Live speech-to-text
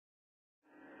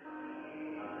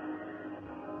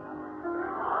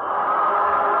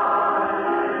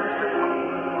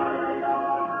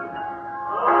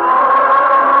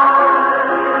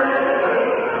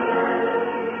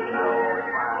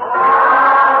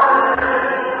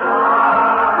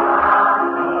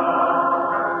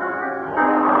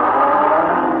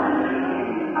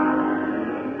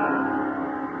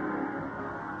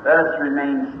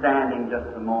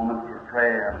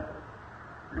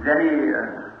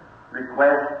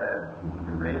request that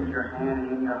you raise your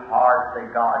hand in your heart,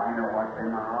 say, God, you know what's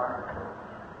in my heart.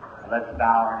 Let's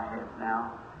bow our heads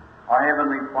now. Our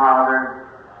Heavenly Father,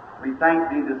 we thank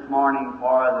Thee this morning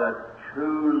for the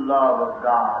true love of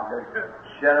God that's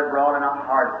shed abroad in our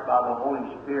hearts by the Holy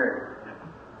Spirit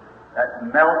that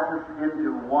melts us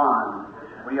into one.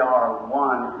 We are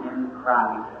one in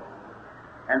Christ.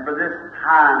 And for this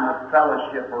time of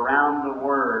fellowship around the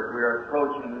Word we are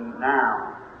approaching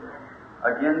now,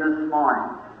 again this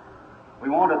morning, we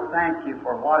want to thank You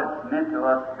for what it's meant to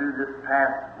us through this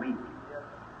past week,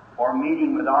 for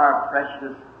meeting with our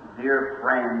precious dear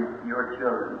friends, Your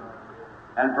children,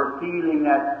 and for feeling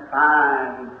that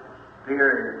fine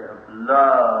spirit of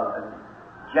love and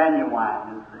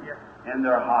genuineness in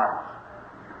their hearts.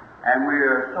 And we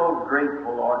are so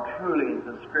grateful, Lord, truly,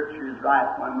 the Scripture is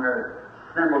right when we're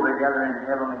assembled together in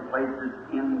heavenly places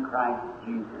in Christ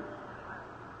Jesus.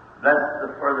 Bless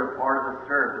the further part of the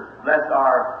service. Bless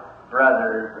our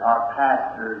brothers, our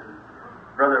pastors,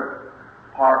 Brother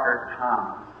Parker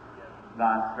Thomas,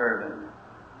 Thy servant.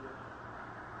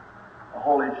 The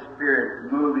Holy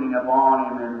Spirit moving upon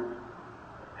him and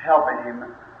helping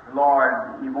him.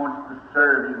 Lord, he wants to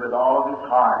serve You with all of his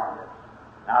heart.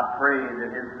 I pray that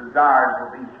his desires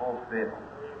will be fulfilled.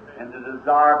 And the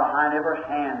desire behind every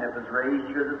hand that was raised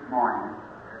here this morning.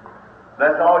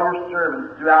 Bless all Your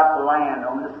servants throughout the land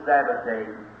on this Sabbath day.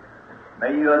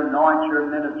 May You anoint Your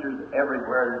ministers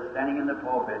everywhere that's standing in the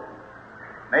pulpit.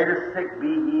 May the sick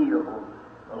be healed,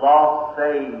 the lost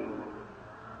saved,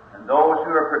 and those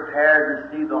who are prepared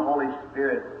to receive the Holy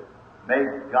Spirit. May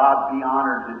God be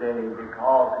honored today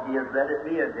because He has let it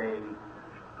be a day.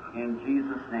 In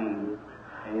Jesus' name,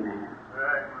 amen.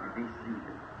 Be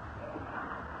seated.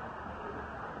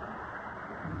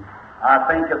 I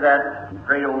think of that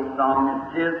great old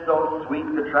song, "'Tis so sweet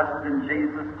to trust in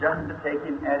Jesus, just to take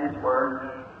Him at His word,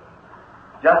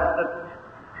 just to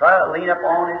try to lean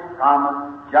upon His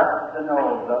promise, just to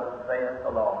know, thus saith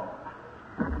the Lord."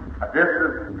 I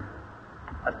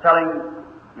was telling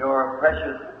your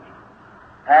precious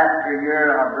pastor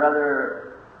here, our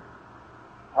brother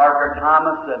Parker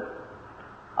Thomas, that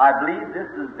I believe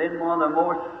this has been one of the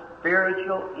most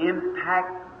spiritual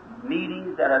impact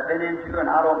meetings that I've been into, and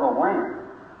I don't know when.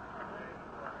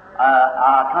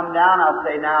 I come down, I'll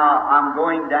say, now I'm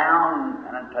going down,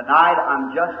 and tonight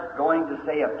I'm just going to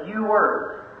say a few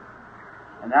words.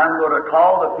 And then I'm going to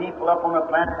call the people up on the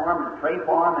platform and pray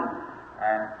for them,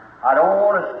 and I don't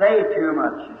want to say too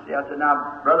much. You see, I said,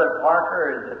 now, Brother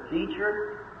Parker is a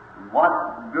teacher, and what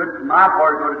good my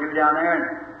part going to do down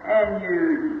there? And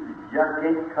you just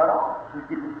get cut off.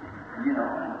 You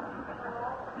know.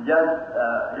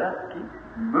 Just keep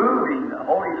moving the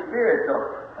Holy Spirit. So,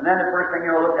 and then the first thing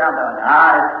you'll look down,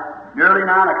 it's nearly 9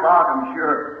 o'clock, I'm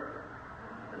sure.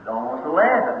 It's almost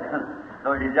 11.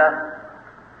 So you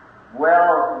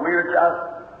we're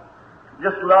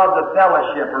just love the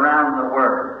fellowship around the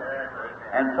Word.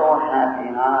 And so happy.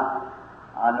 And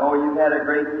I know you've had a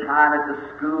great time at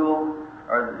the school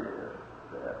or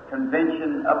the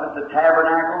convention up at the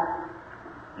tabernacle.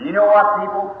 Do you know what,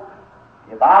 people?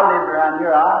 If I lived around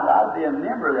here, I'd be a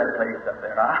member of that place up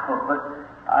there.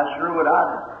 I sure would.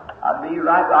 I'd be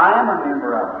right. I am a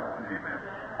member of it.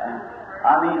 And,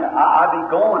 I'd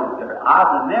be going there. I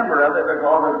was a member of it because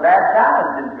I was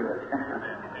baptized into it.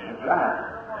 That's right.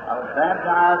 I was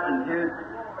baptized into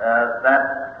that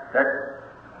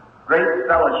great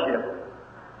fellowship.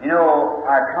 You know,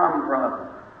 I come from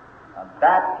a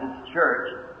Baptist church,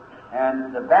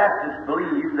 and the Baptists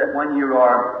believe that when you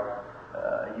are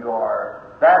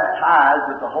baptized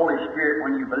with the Holy Spirit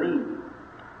when you believe.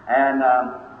 And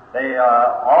they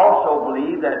also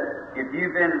believe that if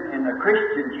you've been in the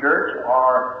Christian church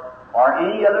or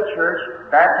any other church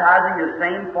baptizing the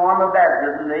same form of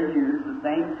baptism they use, the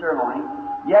same ceremony,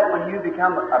 yet when you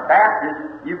become a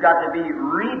Baptist, you've got to be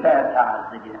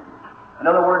rebaptized again. In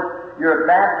other words, you're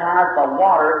baptized by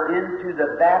water into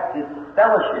the Baptist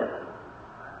fellowship.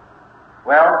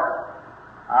 Well,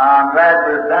 I'm glad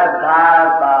we're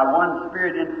baptized by one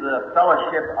Spirit into the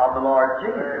fellowship of the Lord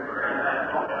Jesus.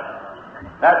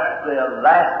 That's the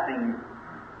lasting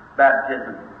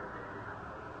baptism.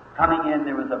 Coming in,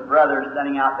 there was a brother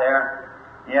standing out there.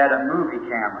 He had a movie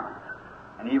camera,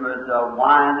 and he was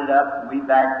winding it up. And we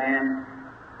backed in.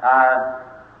 I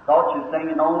thought you were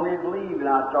singing "Only Believe," and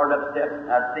I started up steps,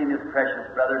 and I'd seen this precious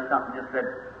brother. Something just said,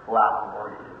 "Pull out the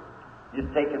word."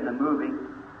 Just taking the movie.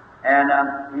 And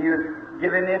he was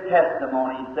giving me a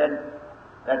testimony. He said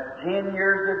that 10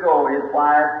 years ago his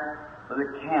wife was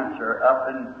a cancer up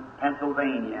in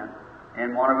Pennsylvania.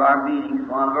 In one of our meetings,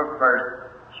 one of our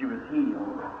first, she was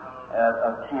healed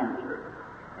of cancer.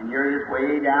 And here he is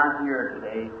way down here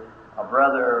today, a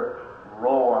Brother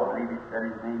Rowe, I believe he said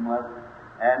his name was.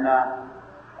 And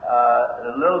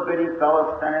the little bitty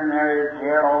fellow standing there, his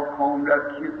hair all combed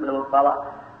up, cute little fellow.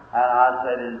 And I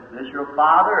said, "Is this your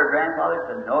father or grandfather?"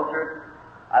 He said, "No, sir."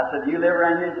 I said, "Do you live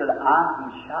around here?" He said, "I'm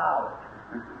from Charlotte."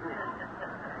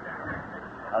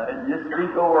 Just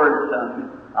speak a word,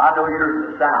 son. I know you're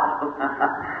from the South.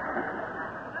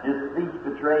 His speech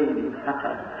betrayed him.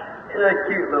 He's a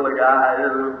cute little guy, a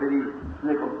little bitty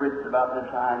snickle fritz about this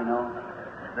time, you know.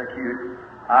 They're cute.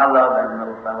 I love them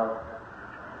little fellows.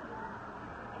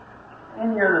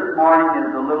 In here this morning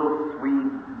is a little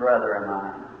sweet brother of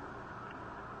mine.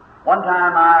 One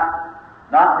time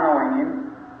not knowing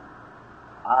him,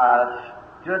 I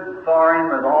stood for him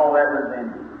with all that was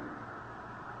in me.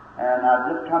 And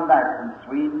I'd just come back from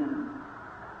Sweden.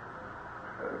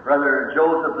 Brother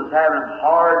Joseph was having a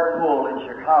hard pull in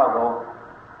Chicago,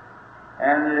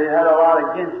 and they had a lot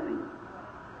against him.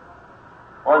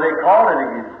 Or they called it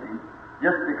against him,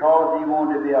 just because he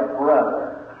wanted to be a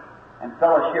brother and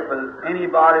fellowship with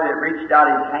anybody that reached out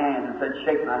his hand and said,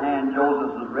 "Shake my hand."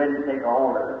 Joseph was ready to take a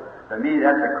hold of it. To me,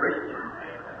 that's a Christian.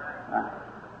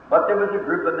 But there was a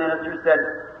group of ministers that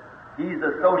he's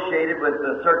associated with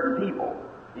certain people.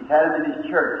 He's had them in his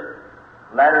church,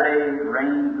 Latter-day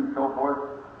Rains and so forth.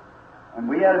 And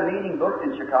we had a meeting booked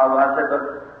in Chicago. I said, "But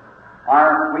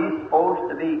aren't we supposed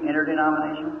to be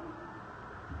interdenominational?"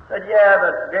 Said, "Yeah,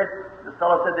 but the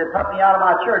fellow said they'd put me out of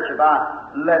my church if I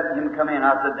let him come in."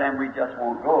 I said, "Then we just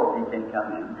won't go if he can't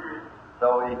come in."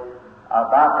 So we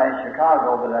bypassed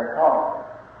Chicago with that call.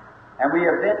 And we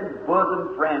have been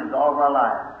bosom friends all of our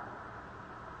lives.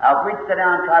 Now, if we'd sit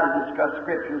down and try to discuss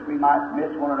Scriptures, we might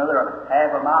miss one another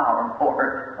half a mile or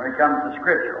more when it comes to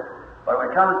Scriptural. But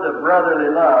when it comes to brotherly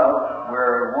love,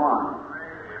 we're one.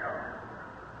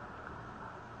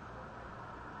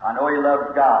 I know he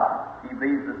loves God. He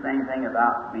believes the same thing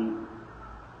about me.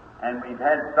 And we've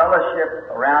had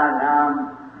fellowship around, and now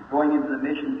I'm going into the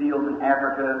mission fields in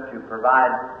Africa to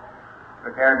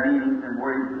prepare meetings and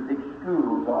where the big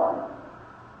schools are.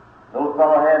 Those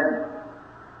fellows had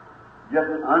just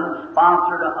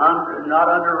unsponsored, not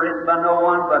underwritten by no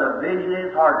one, but a vision in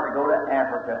his heart to go to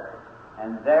Africa.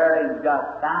 And there he's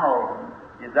got thousands.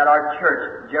 He's at our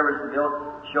church,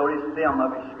 Jeffersonville, showed his film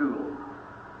of his school.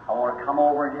 I want to come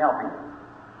over and help him.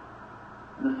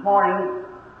 And this morning,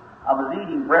 I was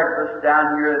eating breakfast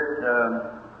down here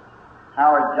at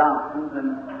Howard Johnston's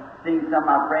and seeing some of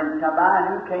my friends come by, and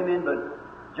who came in but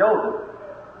Joseph.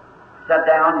 Sat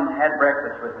down and had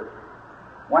breakfast with us.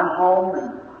 Went home,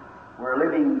 and we're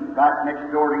living right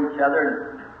next door to each other.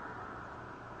 And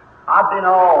I've been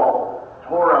all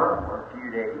tore up for a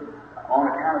few days on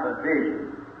account of a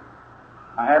vision.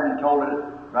 I haven't told it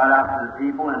right out to the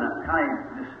people, and I'm kind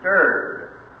of disturbed.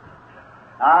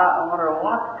 I wonder,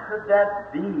 what could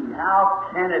that be? How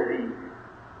can it be?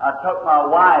 I took my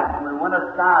wife and we went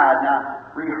aside and I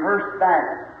rehearsed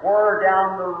back. Where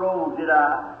down the road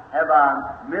have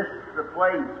I missed the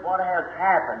place? What has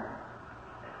happened?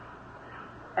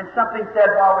 And something said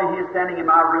while we were standing in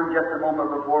my room just a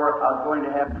moment before I was going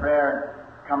to have prayer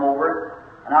and come over.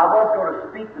 And I was going to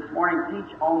speak this morning,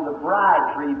 teach on the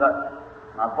bride tree, but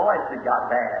my voice had got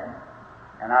bad.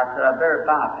 And I said, I better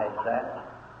bypass that,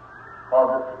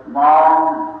 because it's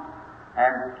long.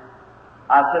 And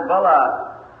I said, well,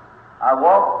 I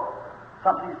walked,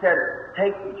 something said,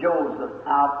 take Joseph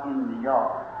out in the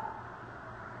yard.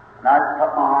 And I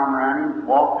put my arm around him and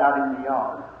walked out in the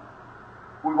yard.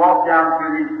 We walked down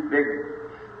through these big,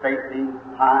 stately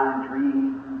pine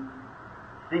trees.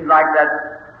 Seemed like that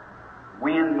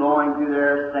wind blowing through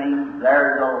there saying,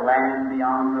 there's a land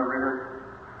beyond the river.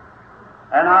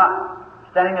 And I,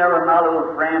 standing there with my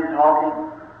little friend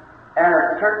talking, and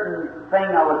a certain thing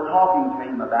I was talking to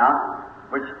him about,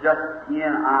 which just he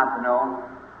and I to know.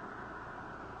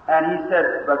 And he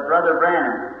said, but Brother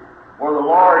Branham, where the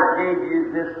Lord gave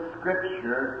you this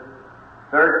scripture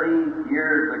 30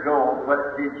 years ago,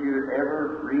 but did you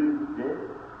ever read this?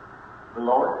 The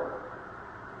Lord?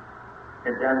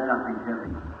 It done something to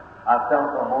me. I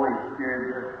felt the Holy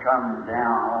Spirit just come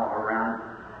down all around.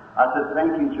 I said,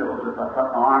 thank you, Joseph. I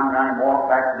put my arm around him, walked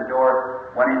back to the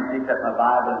door, went in and picked up my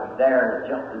Bible, and there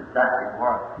is just exactly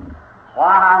where.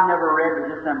 Why I never read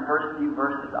but just them first few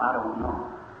verses, I don't know.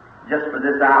 Just for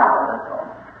this hour, that's all.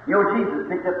 You know,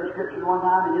 Jesus picked up the scriptures one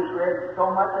time and just read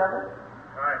so much of it.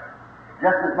 Right.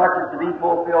 Just as much as to be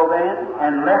fulfilled then,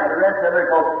 and left the rest of it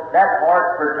because that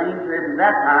part pertains to him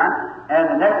that time, and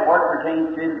the next part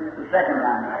pertains to him the second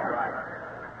time. Right.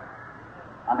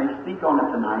 I may speak on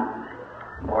it tonight,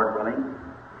 Lord willing.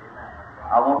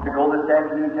 I want to go this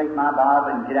afternoon, take my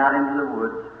Bible, and get out into the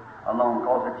woods alone,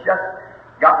 because it's just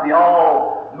got me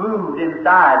all moved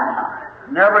inside now.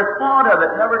 Never thought of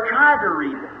it, never tried to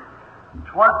read it.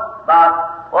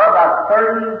 About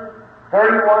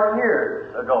 31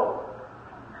 years ago.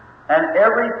 And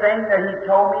everything that he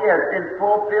told me has been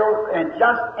fulfilled, and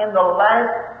just in the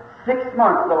last 6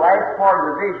 months, the last part of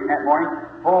the vision that morning,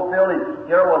 fulfilled, and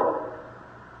here was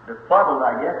befuddled,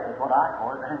 I guess, is what I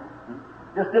call it.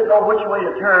 Just didn't know which way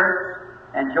to turn.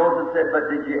 And Joseph said, but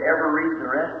did you ever read the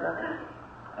rest of it?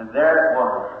 And there it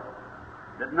was.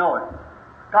 Didn't know it.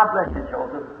 God bless you,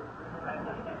 Joseph.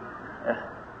 Yes.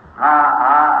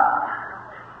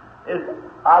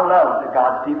 I love the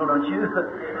God's people, don't you?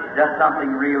 Just something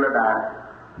real about it.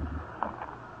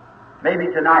 Maybe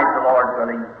tonight, the Lord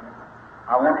willing,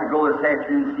 I want to go this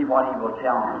afternoon and see what He will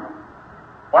tell me.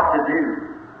 What to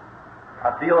do.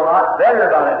 I feel a lot better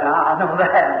about it now, I know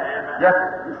that.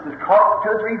 This is caught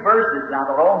 2 or 3 verses now,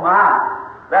 but oh my,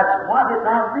 why didn't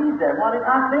I read that? Why didn't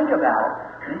I think about it?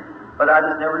 See? But I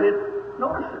just never did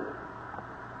notice it.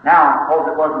 Now,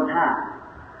 suppose it wasn't time.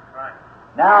 Right.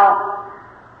 Now,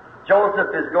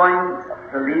 Joseph is going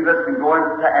to leave us and going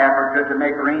to Africa to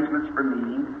make arrangements for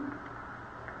meetings.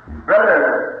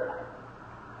 Brother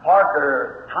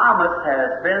Parker Thomas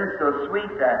has been so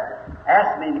sweet that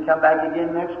asked me to come back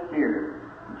again next year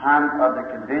in time of the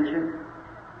convention,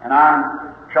 and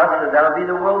I'm trusted that'll be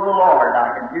the will of the Lord.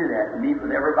 I can do that and meet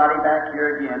with everybody back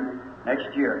here again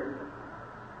next year.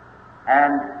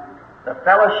 And the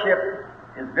fellowship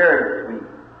is very sweet.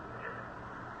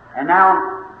 And now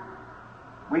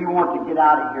we want to get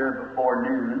out of here before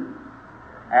noon,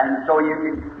 and so you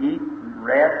can eat and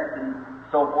rest and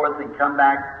so forth and come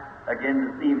back again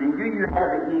this evening. Do you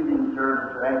have an evening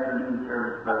service or afternoon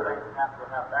service, brother? We'll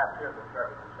have baptism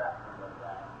service this afternoon.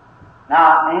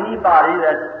 Now, anybody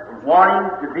that's wanting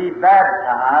to be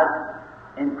baptized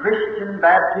in Christian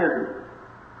baptism,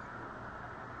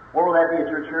 where will that be at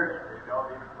your church? It's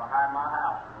behind my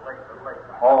house, the lake.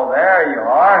 Oh, there you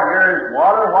are. Here's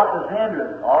water. What does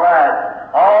hinder us? All right.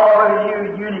 All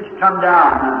you eunuchs come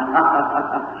down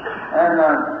and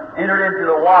enter into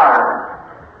the water.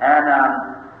 And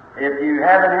if you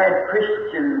haven't had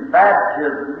Christian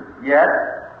baptism yet,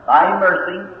 by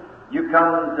mercy, you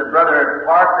come to Brother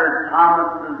Parker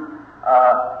Thomas's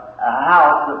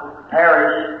house of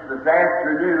parish this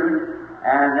afternoon,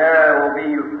 and there will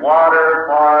be water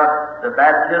for the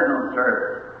baptismal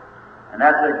service. And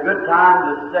that's a good time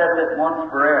to settle it once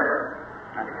forever.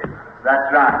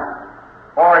 That's right.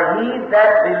 For he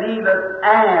that believeth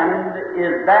and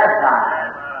is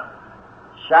baptized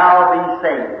shall be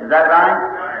saved. Is that right?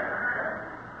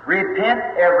 Repent,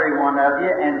 every one of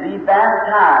you, and be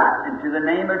baptized into the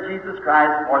name of Jesus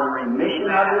Christ for the remission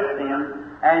of your sins,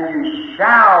 and you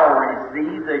shall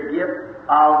receive the gift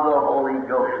of the Holy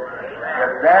Ghost.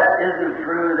 If that isn't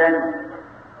true, then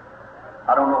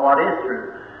I don't know what is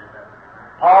true.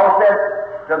 Paul said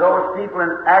to those people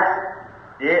in Acts,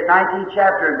 the 19th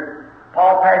chapter,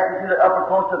 Paul passes through the upper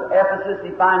coast of Ephesus. He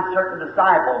finds certain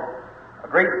disciples. A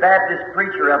great Baptist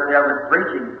preacher up there was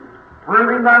preaching,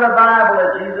 proving by the Bible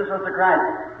that Jesus was the Christ.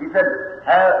 He said,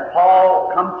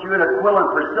 Paul come to an Aquila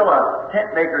and Priscilla,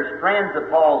 tent makers, friends of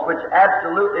Paul's, which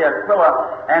absolutely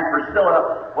Aquila and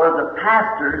Priscilla were the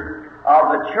pastors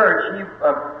of the church.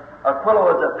 Aquila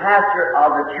was a pastor of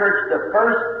the church, the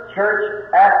first church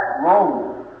at Rome.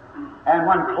 And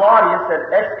when Claudius had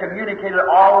excommunicated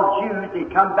all Jews, he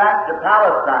come back to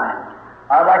Palestine.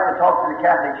 I'd like to talk to the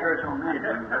Catholic Church on that.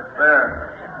 That's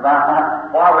fair.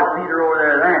 Why was Peter over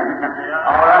there then?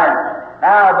 All right.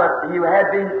 Now, but he had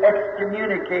been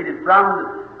excommunicated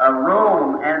from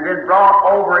Rome and been brought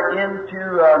over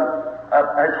into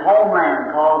his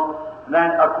homeland called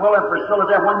then Aquila and Priscilla.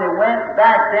 Then when they went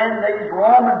back, then these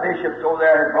Roman bishops over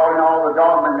there had brought in all the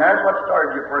dogma, and that's what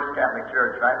started your first Catholic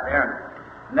Church right there.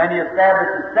 And then he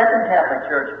established the second Catholic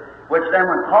Church, which then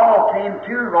when Paul came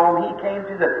to Rome, he came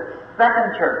to the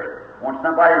second church. I want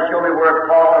somebody to show me where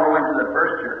Paul ever went to the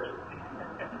first church.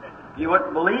 You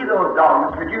wouldn't believe those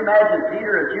dogmas. Could you imagine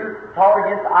Peter, a Jew, taught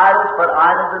against idols, put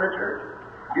idols in the church?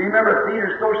 Do you remember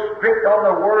Peter so strict on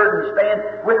the Word and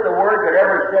staying with the Word could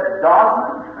ever accept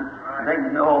dogmas? I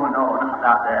think, no, not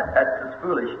that. That's just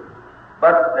foolish.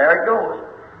 But there it goes.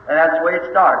 And that's the way it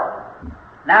starts.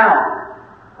 Now,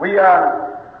 we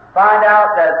find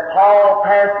out that Paul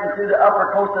passing through the upper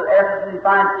coast of Ephesus, he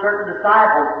finds certain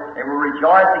disciples. They were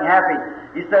rejoicing, happy.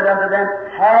 He said unto them,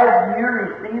 have you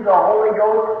received the Holy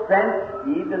Ghost since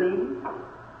ye believe?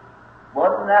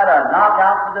 Wasn't that a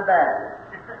knockout for the Baptist?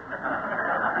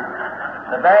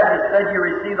 The Baptist said you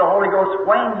receive the Holy Ghost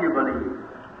when you believe.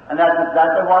 And that's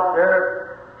exactly what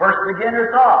their first beginner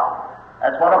thought.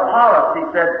 That's what Apollos, he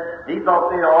said, he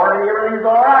thought everything's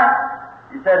all right.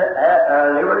 He said,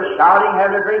 they were shouting,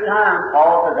 having a great time.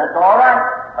 Paul said, that's all right.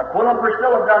 Aquila and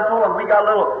Priscilla done told him, we got a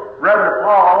little brother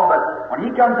Paul, but when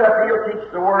he comes up, he'll teach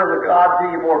the word of God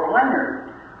to you more plainer.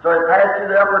 So he passed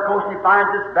through the upper coast, and he finds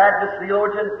this Baptist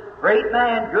theologian, great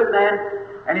man, good man,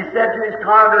 and he said to his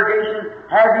congregation,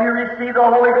 have you received the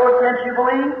Holy Ghost since you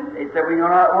believe? They said, we do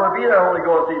not want to be the Holy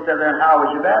Ghost. He said, then how was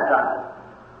you baptized?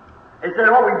 They said,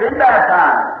 well, we've been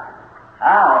baptized.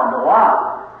 How? Unto what?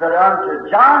 He said, unto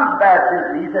John's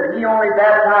baptism. He said, he only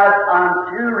baptized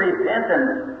unto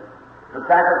repentance. The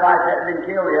sacrifice hadn't been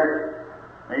killed yet.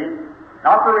 See?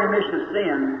 Not for remission of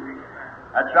sin.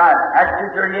 That's right.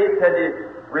 Acts 2:38 said,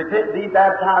 repent, be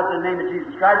baptized in the name of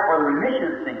Jesus Christ for the remission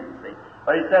of sin. See?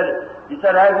 But he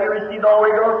said, have you received the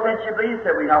Holy Ghost since you believe? He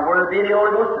said, we know where to be the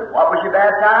Holy Ghost. What was you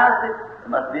baptized? It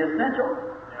must be essential.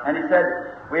 And he said,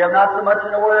 we have not so much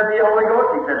in the word of the Holy Ghost.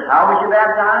 He said, how was you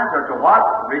baptized? Or to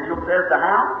what? The original says to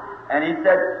how. And he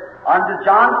said, unto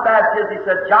John's baptism, he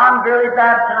said, John very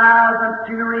baptized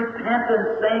unto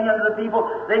repentance, saying unto the people,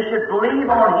 they should believe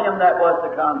on him that was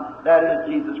to come, that is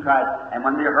Jesus Christ. And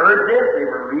when they heard this, they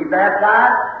were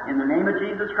rebaptized in the name of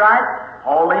Jesus Christ.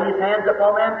 Paul laid his hands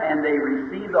upon them, and they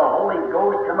received the Holy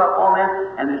Ghost come up on them,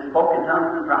 and they spoke in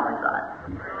tongues and prophesied.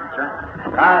 That's right.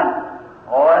 Right.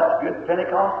 Oh, that's good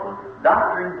Pentecostal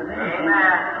doctrine to me.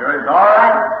 Amen. Sure is all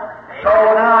right. So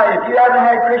now, if you haven't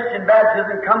had Christian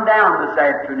baptism, come down this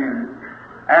afternoon.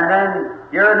 And then,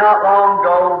 here not long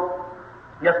ago,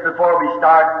 just before we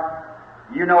start,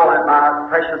 you know that my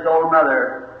precious old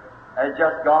mother has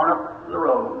just gone up the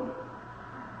road.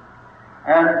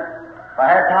 And if I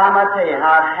had time, I'd tell you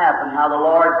how it happened, how the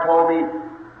Lord told me,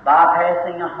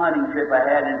 bypassing a hunting trip I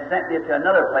had, and sent me to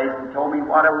another place and told me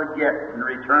what I would get and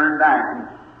return back. And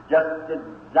just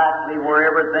exactly where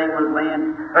everything was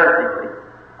laying perfectly.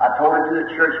 I told it to the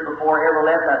church before I ever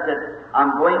left. I said,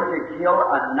 I'm going to kill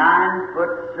a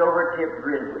 9-foot silver-tipped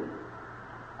grizzly.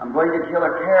 I'm going to kill a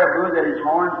caribou that his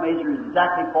horns measure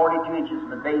exactly 42 inches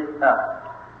from the base up.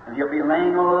 And he'll be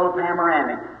laying on a little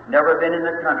panoramic. Never been in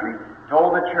the country.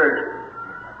 Told the church.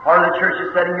 Part of the church is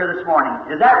sitting here this morning.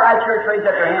 Is that right, church? Raise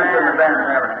up your hands for the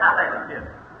Branham.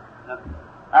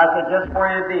 I said, just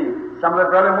where it be. Some of the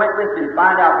brethren went with me to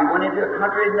find out. We went into a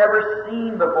country we'd never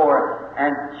seen before.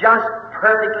 And just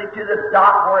perfectly to the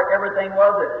dot where everything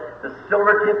was. The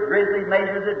silver-tipped grizzly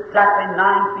measures exactly 9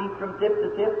 feet from tip to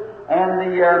tip. And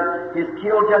he's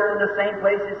killed just in the same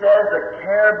place, he says. The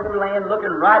caribou laying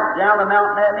looking right down the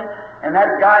mountain at me. And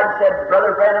that guide said,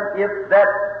 Brother Branham, if that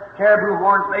caribou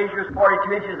horns measures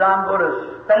 42 inches, I'm going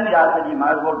to faint. I said, you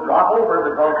might as well drop over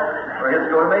because it's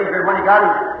going to measure. When he got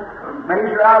his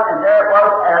measure out, and there it was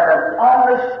on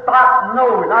the spot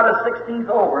nose, not a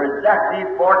 16th over, exactly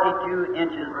 42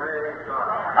 inches.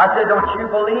 I said, don't you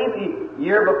believe? A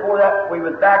year before that, we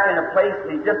was back in a place,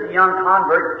 and he's just a young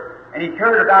convert, and he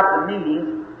heard about the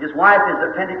meetings. His wife is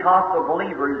a Pentecostal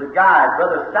believer. He's a guide,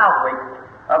 Brother Southwick.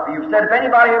 You said, if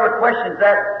anybody ever questions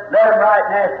that, let him write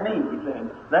and ask me, he said.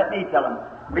 Let me tell him.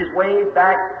 He's way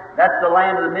back, that's the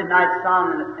land of the midnight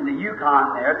sun in the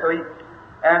Yukon there. So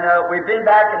we've been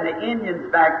back, and the Indians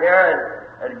back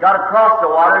there had got across the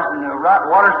waters, and the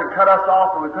waters had cut us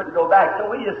off, and we couldn't go back.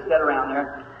 So we just sat around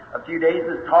there a few days,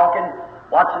 just talking,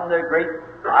 watching the great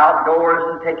outdoors,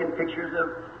 and taking pictures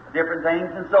of different things.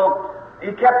 And so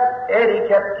Eddie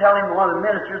kept telling one of the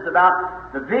ministers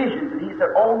about the visions, and he said,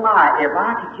 oh my, if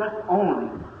I could just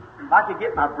if I could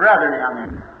get my brother down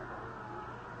there.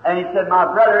 And he said, my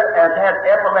brother has had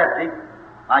epileptic.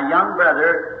 My young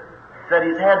brother said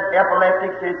he's had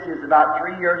epileptic since he's about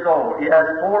 3 years old. He has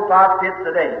 4 or 5 fits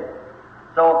a day.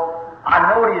 So I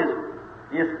know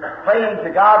he's praying to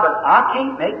God, but I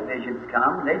can't make visions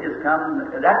come. They just come.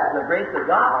 That's the grace of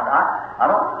God. I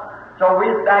don't. So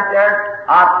we was back there.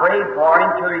 I prayed for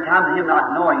him 2 or 3 times, him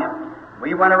not knowing him.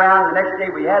 We went around. The next day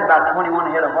we had about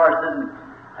 21 head of horses,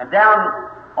 and down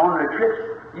on the trips,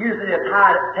 usually a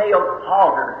tail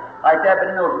halter like that, but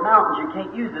in those mountains you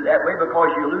can't use it that way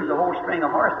because you lose a whole string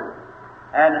of horses.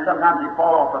 And sometimes you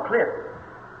fall off a cliff.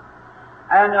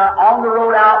 And on the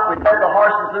road out, we let the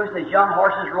horses loose, these young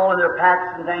horses rolling their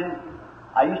packs and things.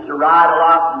 I used to ride a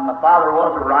lot, and my father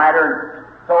was a rider.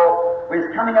 So we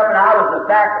was coming up, and I was the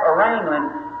back wrangling.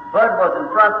 Bud was in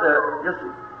front, just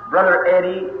Brother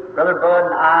Eddie, Brother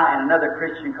Bud, and I, and another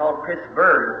Christian called Chris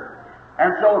Bird.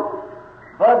 And so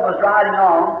Bud was riding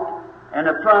on in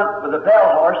the front with a bell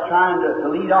horse trying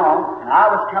to lead on, and I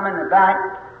was coming in the back.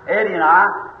 Eddie and I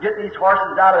get these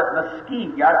horses out of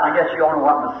mesquite. I guess you all know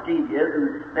what mesquite is,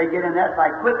 and they get in that's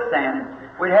like quicksand. And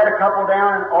we'd had a couple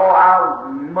down, and I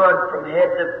was mud from head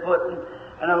to foot,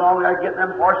 and And along there, getting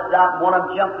them horses out, and one of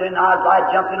them jumped in, I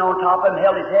jumped in on top of him,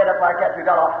 held his head up like that. We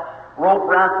got a rope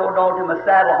around, so on to my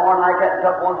saddle horn like that, and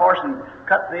took one horse and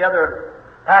cut the other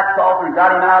packs off and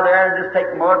got him out of there and just take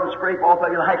mud and scrape off of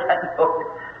you like that.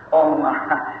 Oh my,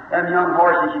 them young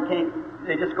horses, you can't,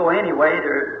 they just go anyway.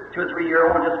 They're 2 or 3 year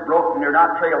old, just broken. They're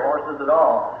not trail horses at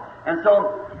all. And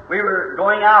so we were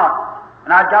going out,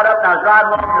 and I got up and I was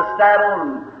riding along the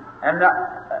saddle, and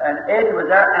Eddie was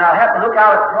there, and I happened to look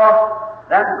out across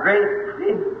that great,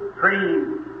 big, pretty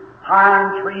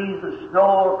pine trees and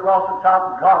snow across the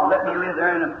top. God, let me live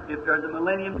there, and if there's a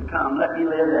millennium to come, let me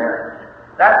live there.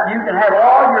 That you can have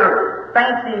all your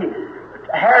fancy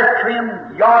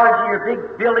hair-trimmed yards, your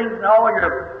big buildings, and all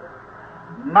your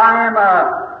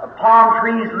palm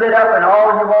trees lit up, and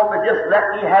all you want, but just let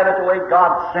me have it the way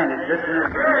God sent it.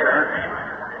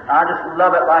 I just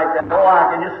love it like that. Oh,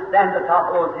 I can just stand at the top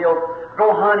of those hills,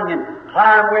 go hunting, and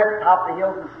climb way up the top of the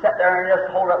hills, and sit there and just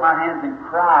hold up my hands and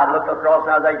cry. I look across,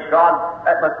 and I was like, God,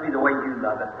 that must be the way you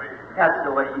love it. That's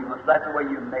the way you must. That's the way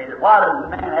you made it. Why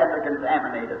does man have to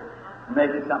contaminate it and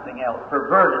make it something else,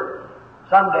 pervert it?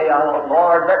 Someday I thought,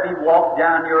 Lord, let me walk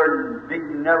down your big,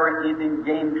 never-ending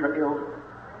game trails.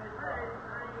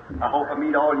 I hope I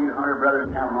meet all you hunter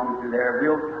brothers down along through there.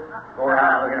 We'll go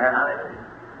around looking at it.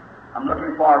 I'm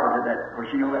looking forward to that. Of course,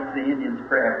 you know that's the Indian's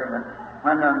prayer.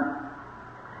 When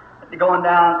going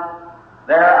down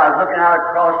there, I was looking out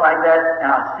across like that,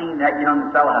 and I seen that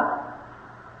young fella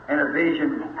in a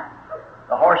vision.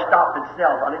 The horse stopped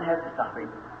itself. I didn't have to stop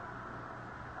him.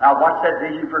 And I watched that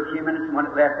vision for a few minutes, and when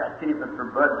it left, I seen it was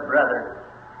for Bud's brother.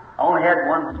 I only had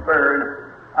one spur, and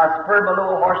I spurred my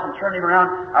little horse and turned him around.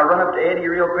 I run up to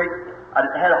Eddie real quick. I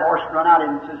had a horse run out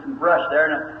into some brush there,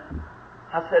 and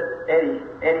I said,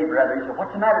 Eddie, brother. He said,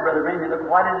 what's the matter, Brother Branham? You look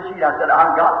white as a sheet. I said,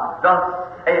 I've got thus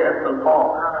saith the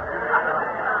Lord.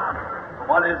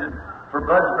 What is it? For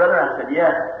Bud's brother? I said,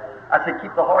 yes. I said,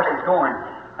 keep the horses going.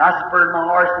 And I spurred my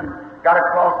horse and got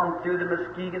across and through the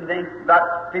Muskegon thing.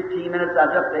 About 15 minutes, I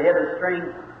was up the head of the string.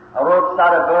 I rode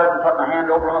beside of Bud and put my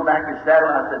hand over on the back of his saddle.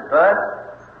 And I said, Bud?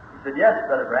 He said, yes,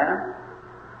 Brother Branham.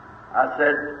 I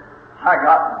said, I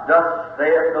got thus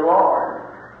saith the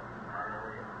Lord.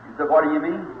 He said, what do you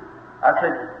mean? I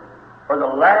said, for the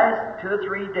last 2 or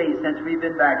 3 days since we've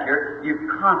been back here,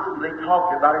 you've constantly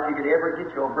talked about if you could ever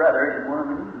get your brother in one of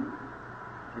the meetings.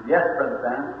 He said, yes, Brother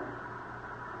Branham.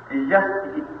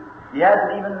 He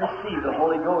hasn't even received the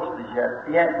Holy Ghost as yet.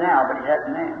 He has now, but he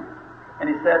hasn't then.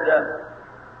 And he said,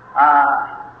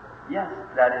 yes,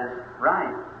 that is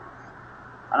right.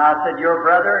 And I said, your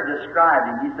brother described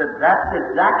him. He said, that's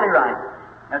exactly right.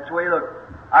 That's the way he looked.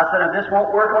 I said, this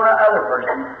won't work on another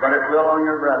person, but it will on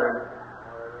your brother.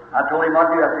 I told him what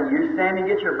to do. I said, you stand and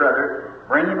get your brother,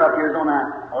 bring him up here. He's on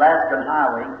an Alaskan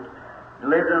highway. He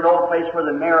lived in an old place where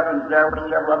the Americans there, where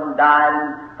several of them died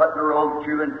and put the road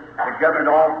through, and the government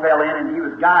all fell in, and he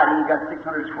was guiding. He got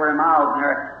 600 square miles in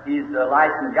there. He's a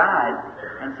licensed guide.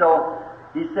 And so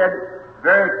he said,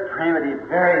 very primitive,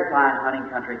 very fine hunting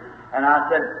country. And I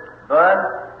said, Bud,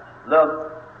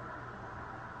 look,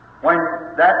 when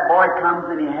that boy comes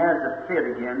and he has a fit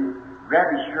again, grab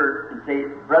his shirt and say,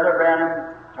 Brother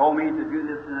Branham told me to do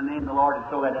this in the name of the Lord, and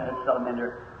so that I set him in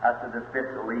there. I said, the fits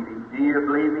will leave him. Do you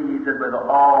believe me? He said, with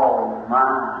all my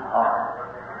heart.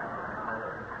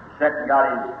 He sat and got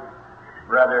his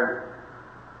brother,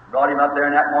 brought him up there,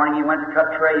 and that morning he went to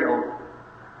cut trail.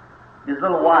 His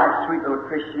little wife, sweet little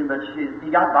Christian, but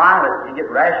he got violent. He get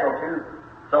rational too.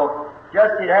 So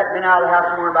just he had been out of the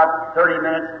house somewhere about 30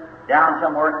 minutes, down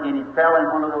somewhere, and he fell in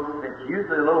one of those fits.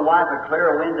 Usually the little wife would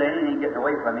clear a window and anything getting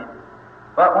away from him.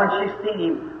 But when she seen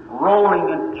him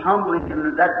rolling and tumbling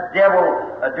and that devil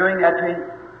doing that to him,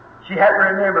 she had to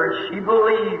remember, she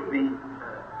believed me.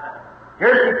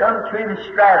 Here she comes to him and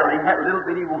straddled him, that little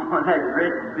bitty woman, that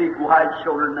great, big,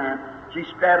 wide-shouldered man. She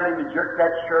straddled him and jerked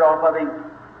that shirt off of him,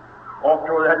 walked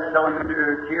over that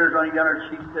cylinder, tears running down her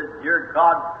cheeks, said, Dear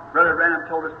God, Brother Branham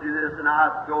told us to do this, and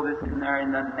I throw this in there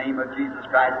in the name of Jesus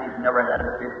Christ. He's never had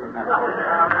a fit from that.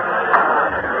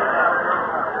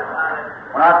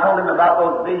 When I told him about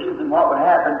those visions and what would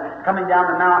happen, coming down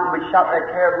the mountain, we shot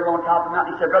that caribou on top of the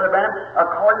mountain. He said, Brother Branham,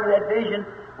 according to that vision,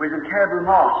 we was in caribou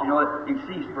moss. You know, it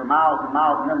ceased for miles and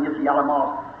miles, and then gets yellow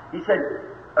moss. He said,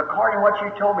 according to what you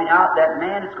told me now, that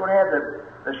man is going to have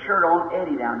the shirt on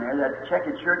Eddie down there, that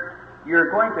checkered shirt.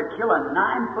 You're going to kill a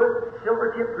 9-foot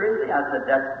silver-tipped grizzly? I said,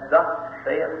 that's thus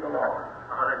saith the Lord.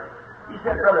 He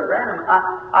said, Brother Branham,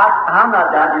 I'm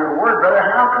not doubting your word, brother.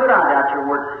 How could I doubt your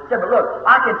word? He said, but look,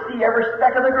 I can see every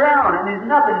speck of the ground, and there's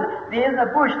nothing, there isn't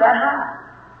a bush that high.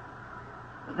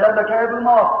 Said the caribou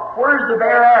moth, where's the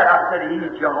bear at? I said,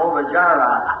 he's Jehovah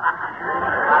Jireh.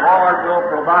 The Lord will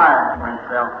provide for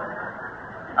himself.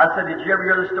 I said, did you ever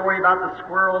hear the story about the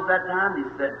squirrels that time? He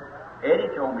said,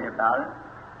 Eddie told me about it.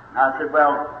 I said,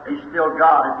 well, he's still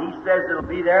God. If he says it'll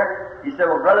be there, he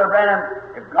said, well, Brother Branham,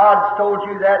 if God's told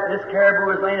you that this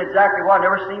caribou is laying exactly what,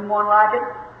 I've never seen one like it.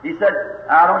 He said,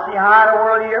 I don't see how in the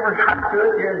world you ever got to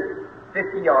it. You're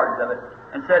 50 yards of it.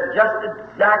 And said, just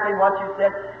exactly what you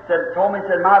said. Told me,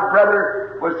 said, my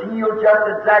brother was healed just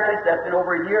exactly. That's been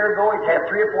over a year ago. He's had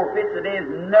 3 or 4 fits a day.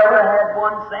 He's never had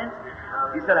one since.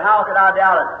 He said, how could I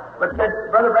doubt it? But said,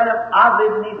 Brother Branham, I've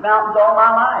lived in these mountains all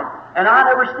my life, and I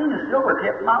never seen a silver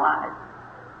tip in my life.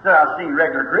 Said, I've seen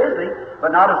regular grizzly,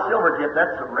 but not a silver tip.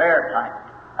 That's a rare type.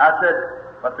 I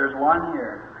said, but there's one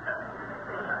here.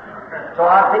 So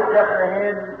I picked up the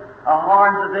head,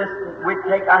 horns of this.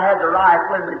 I had the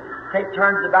rifle, and we'd take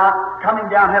turns about coming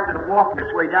down, having to walk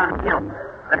this way down the hill.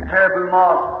 That caribou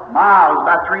moss, miles,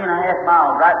 about 3.5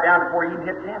 miles, right down before you even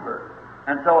hit timber.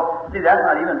 And so, see, that's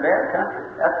not even bear country.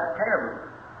 That's caribou.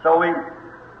 So we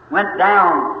went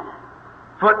down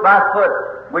foot by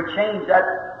foot. We changed that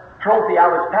trophy I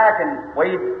was packing.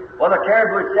 The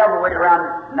caribou itself weighed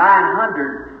around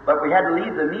 900, but we had to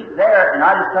leave the meat there, and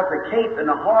I just took the cape and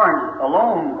the horns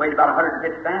alone weighed about 150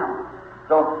 pounds.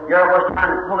 So here I was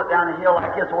trying to pull it down the hill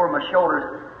like this over my shoulders.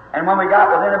 And when we got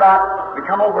within we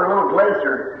come over a little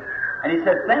glacier, and he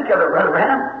said, think of it, Brother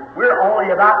Branham, we're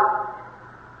only about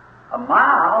a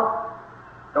mile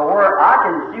to where I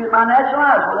can see with my natural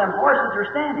eyes where them horses are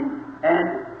standing.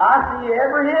 And I see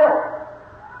every hill.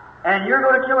 And you're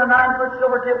going to kill a 9-foot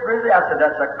silver-tip grizzly? I said,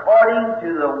 that's according to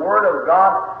the Word of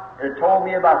God it told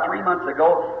me about 3 months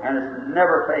ago, and it's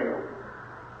never failed.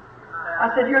 I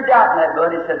said, you're doubting that,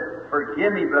 bud. He said,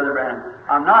 forgive me, Brother Branham.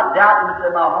 I'm not doubting. He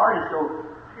said, my heart is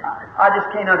so... I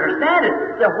just can't understand it.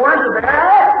 He said, where's the bear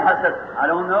at? I said, I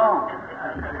don't know.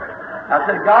 I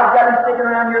said, God's got him sticking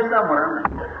around here somewhere.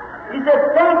 He said,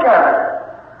 think of it.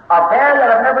 A bear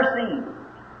that I've never seen.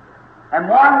 And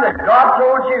one that God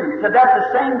told you. He said, that's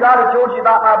the same God who told you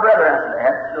about my brother. I said,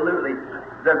 absolutely.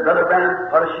 He said, Brother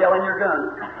Branham, put a shell in your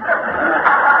gun.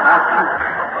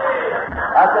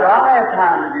 I said, I'll have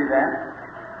time to do that.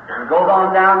 He goes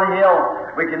on down the hill.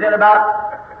 We get in about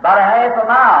a half a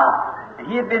mile. And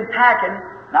he had been packing,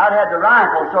 and I'd had the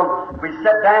rifle, so we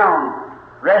sat down,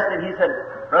 rested. He said,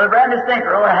 Brother Branham,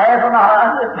 stinker, only half a mile.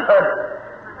 I said, Bud.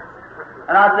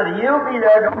 And I said, he'll be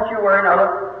there, don't you worry. Now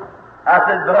look. I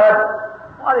said, Bud,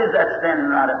 what is that standing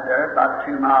right up there, about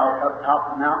 2 miles up top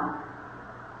of the mountain?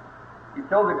 He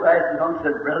threw the glasses on and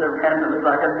said, Brother Branham, it looks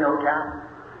like a milk cow.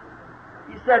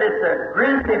 He said, it's a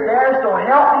grizzly bear, so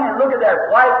help me. And look at that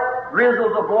white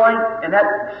grizzles are blowing, and that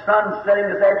sun setting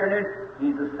this afternoon.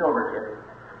 He's a silver tip.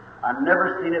 I've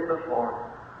never seen it before.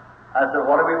 I said,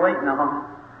 what are we waiting on?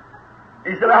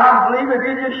 He said, I believe if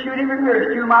you just shoot him in here, it's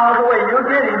 2 miles away, you'll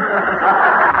get him.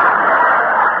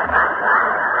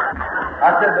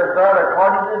 I said, but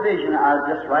according to the vision, I was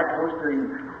just right close to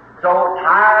him. So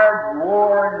tired,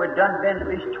 worn, we'd done been at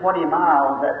least 20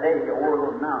 miles that day over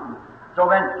those mountains. So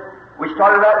then we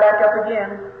started right back up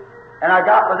again, and I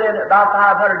got within about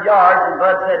 500 yards, and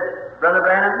Bud said, Brother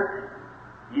Branham,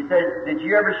 he said, did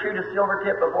you ever shoot a silver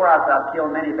tip before? I said, I've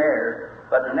killed many bears,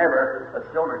 but never a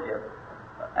silver tip.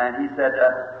 And he said,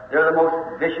 they're the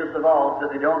most vicious of all,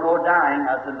 so they don't know dying.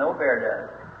 I said, no bear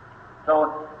does.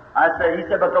 So he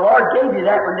said, but the Lord gave you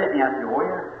that one, didn't he? I said, oh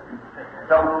yeah.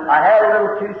 So I had a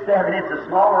little 2.7, it's a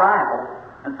small rifle.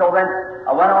 And so then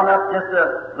I went on up just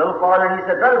a little farther, and he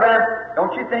said, Brother Branham,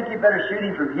 don't you think you better shoot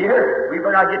him from here? We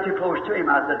better not get too close to him.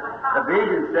 I said, the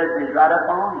vision says he's right up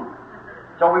on him.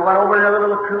 So we went over another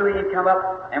little coulee and come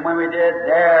up, and when we did,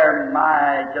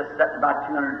 just sitting about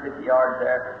 250 yards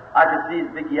there, I could see his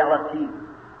big yellow teeth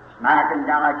smacking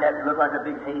down like that. It looked like a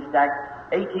big haystack,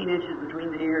 18 inches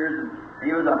between the ears, and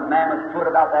he was a mammoth foot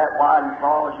about that wide and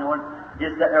tall, you know, and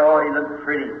just sitting there, he looked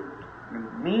pretty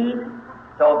mean.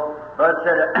 So Bud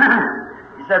said,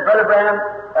 he said, Brother Branham,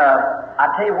 I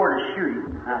tell you where to shoot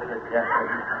him. I said, yes.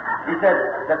 He said,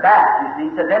 the back, you see.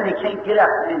 He said, then he can't get up,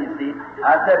 then, you see.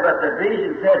 I said, but the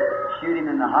vision said, shoot him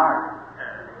in the heart.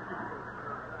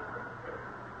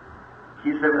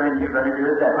 He said, well, then you better do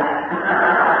it that way.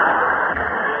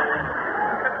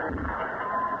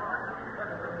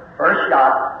 First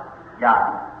shot, got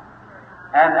him.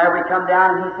 And there we come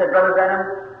down, and he said, Brother Branham,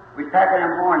 we was packing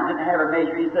them horns, didn't have a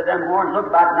measure. He said, them horns look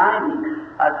about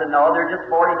 90. I said, no, they're just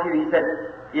 42. He said,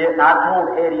 yeah, and I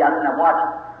told Eddie, I said, now watch,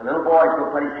 the little boy's going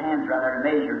to put his hands around there and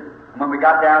measure. And when we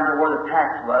got down to where the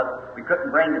tax was, we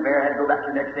couldn't bring the bear, had to go back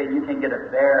the next day. You can't get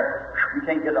a bear, you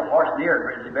can't get a horse near a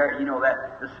grizzly bear. You know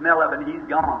that. The smell of it, he's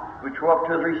gone. We throw up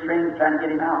 2 or 3 strings trying to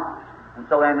get him out. And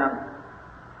so then,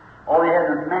 all he had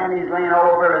was manis laying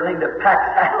all over everything, the pack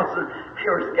saddles, and they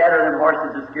were scattered, and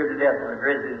horses were scared to death with the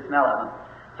grizzly, the smell of them.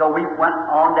 So we went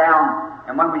on down,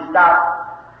 and when we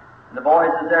stopped, the boys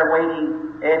was there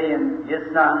waiting, Eddie and his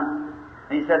son,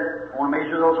 and he said, I want to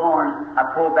measure those horns. I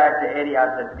pulled back to Eddie. I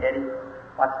said, Eddie,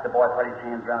 watch the boy put his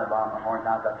hands around the bottom of the horns,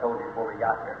 as I told you before we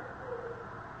got here.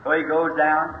 So he goes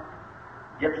down,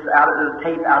 gets out of the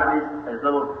tape out of his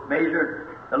little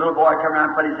measure. The little boy come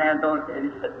around and put his hands on it, and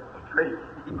he said,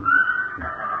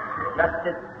 just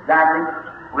exactly,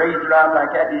 raised her out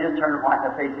like that, and he just turned white in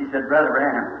the face. He said, Brother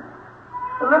Branham,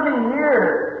 look at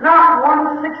here, not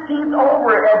 1/16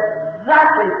 over,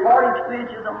 exactly 42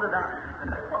 inches on the dime.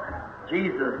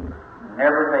 Jesus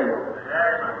never failed.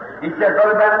 He said,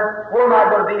 Brother Branham, where am I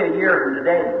going to be a year from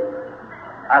today?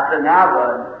 I said, now,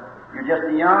 bud, you're just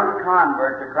a young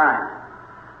convert to Christ.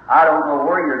 I don't know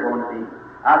where you're going to be.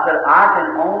 I said, I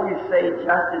can only say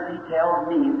just as He tells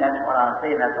me. That's what I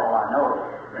say, and that's all I know.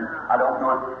 And I don't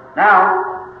know it. Now,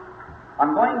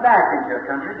 I'm going back into a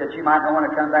country that you might not want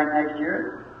to come back next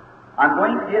year. I'm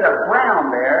going to get a brown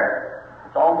bear.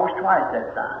 It's almost twice that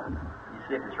size. You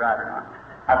see if it's right or not.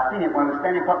 I've seen it when I was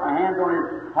standing, put my hands on his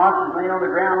haunches, laying on the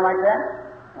ground like that,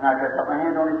 and I could put my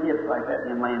hands on his hips like that,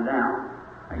 and then laying down.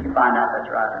 Now you find out if that's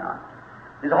right or not.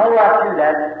 There's a whole lot to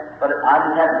that, but I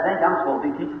just have to think I'm supposed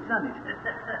to be teaching Sundays.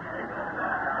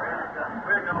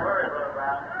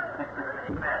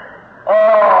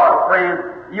 Oh, friends,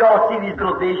 you all see these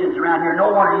little visions around here.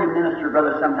 No wonder you minister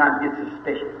brothers sometimes get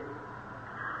suspicious.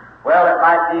 Well, it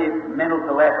might be mental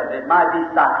telepathy. It might be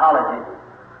psychology.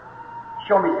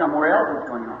 Show me somewhere else what's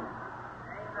going on.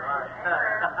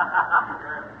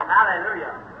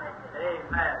 Hallelujah.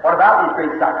 Amen. What about these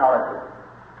great psychologists?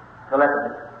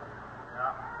 Telepathy.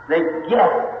 They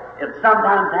guess. It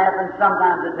sometimes happens,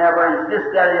 sometimes it never, and it's this,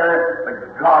 that, or the other,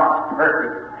 but God's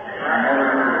perfect.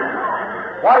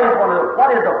 What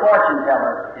is a fortune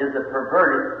teller? Is a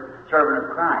perverted servant of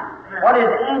Christ. What is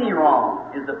any wrong?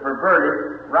 Is a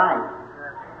perverted right.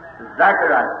 Exactly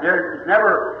right.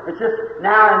 It's just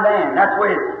now and then. That's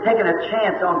why it's taking a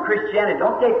chance on Christianity.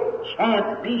 Don't take chance.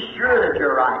 Be sure that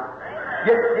you're right.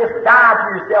 Just die to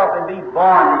yourself and be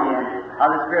born again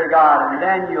of the Spirit of God, and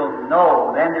then you'll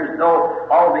know. Then there's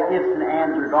all the ifs and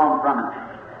ands are gone from it.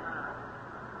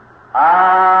 I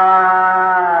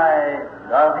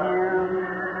love Him.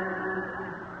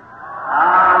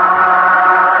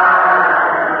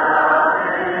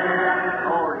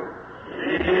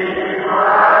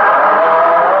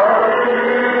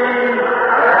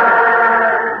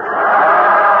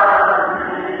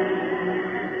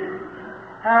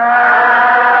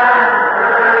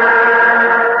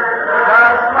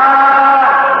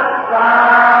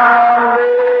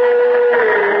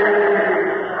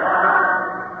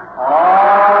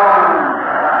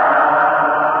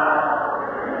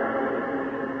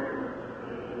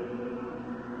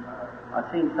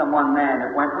 One man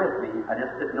that went with me. I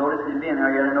just didn't notice him being there.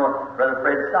 You didn't know it. Brother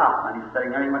Fred Stockman. He's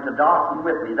sitting there. He went to Dawson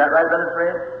with me. Is that right, Brother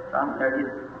Fred? There he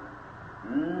is.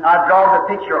 I draw the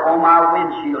picture on my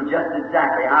windshield just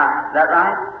exactly. Is that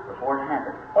right? Before it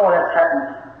happened. Oh, that's happened.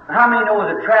 How many know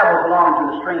that travels along to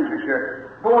the strangers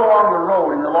here? Go along the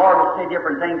road, and the Lord will say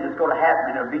different things that's going to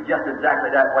happen, and it'll be just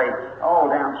exactly that way. Oh,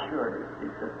 down sure it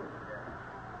is.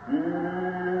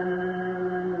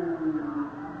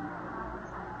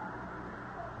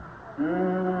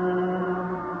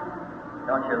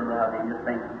 Don't you love Him? Just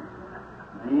think.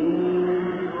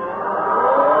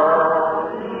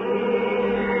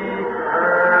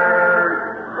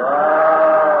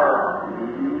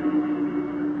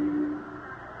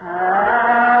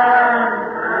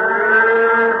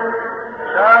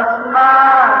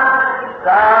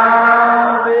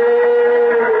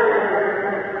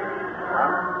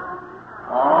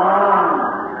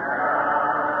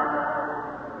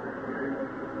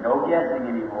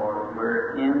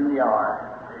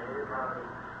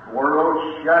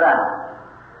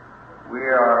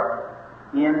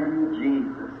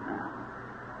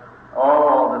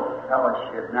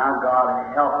 Now,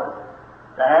 God, help us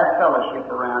to have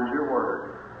fellowship around Your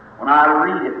Word. When I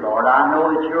read it, Lord, I know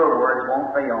that Your words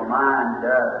won't fail. Mine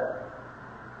does.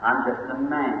 I'm just a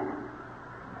man.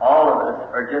 All of us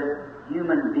are just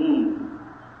human beings.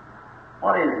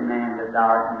 What is man that Thou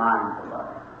art mindful of?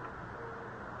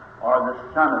 Or the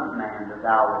Son of Man that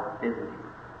Thou wilt visit him?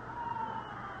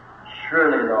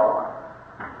 Surely, Lord,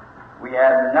 we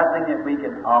have nothing that we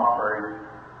can offer,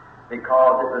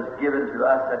 because it was given to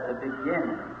us at the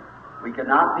beginning. We could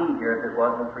not be here if it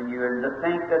wasn't for you. And to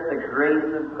think that the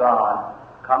grace of God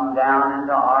come down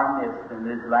into our midst in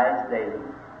these last days.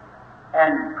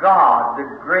 And God, the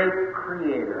great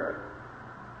Creator,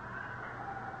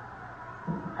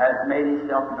 has made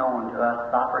Himself known to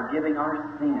us by forgiving our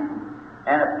sins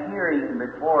and appearing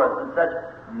before us in such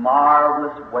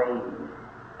marvelous ways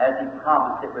as He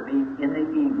promised it would be in the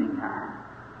evening time.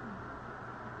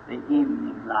 The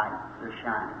evening lights are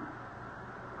shining.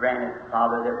 Grant it,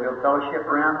 Father, that we'll fellowship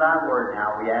around Thy Word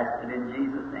now. We ask it in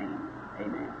Jesus' name.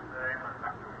 Amen.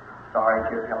 Sorry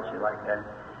to have helped you like that.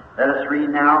 Let us read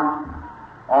now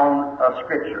on a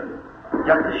Scripture.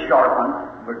 Just a short one.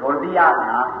 We're going to be out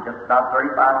now in just about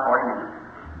 35-40 minutes.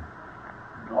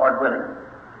 Lord willing.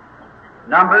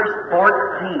 Numbers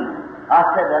 14. I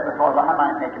said that because I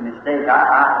might make a mistake.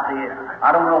 I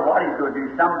don't know what He's going to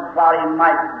do. Somebody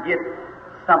might get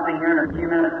something here in a few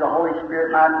minutes. The Holy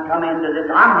Spirit might come into this.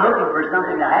 I'm looking for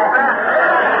something to happen.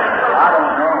 I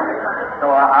don't know. So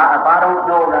if I don't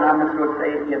know, then I'm just going to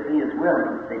say if He is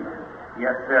willing. See?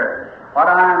 Yes, sir. But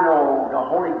I know the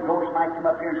Holy Ghost might come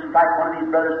up here and strike one of these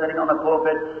brothers sitting on the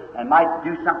pulpit and might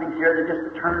do something here to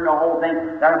just turn the whole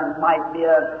thing. There might be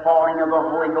a falling of the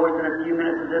Holy Ghost in a few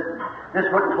minutes. This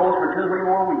wouldn't close for 2 or 3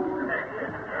 more weeks.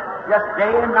 Just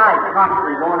day and night,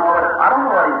 constantly going over. I don't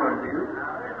know what He's going to do.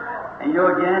 And you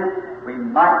know, again, we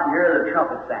might hear the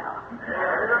trumpet sound.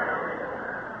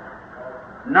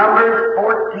 Numbers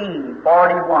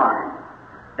 14:41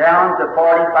 down to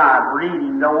 45,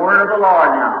 reading the word of the Lord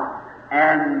now.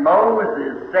 And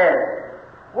Moses said,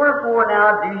 Wherefore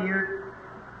now do you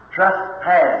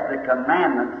trespass the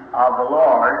commandments of the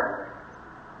Lord,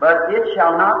 but it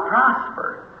shall not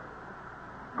prosper?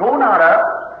 Go not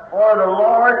up, for the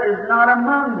Lord is not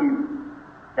among you,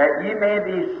 that ye may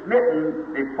be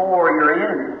smitten before your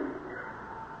enemies.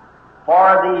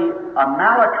 For the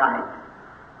Amalekites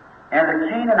and the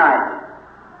Canaanites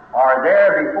are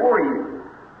there before you,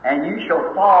 and you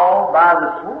shall fall by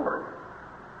the sword,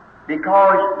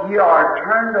 because ye are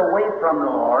turned away from the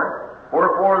Lord,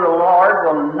 wherefore the Lord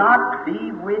will not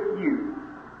be with you.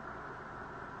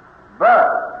 But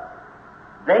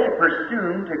they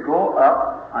presumed to go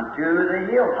up unto the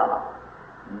hilltop.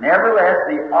 Nevertheless,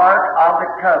 the ark of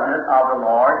the covenant of the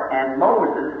Lord and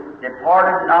Moses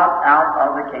departed not out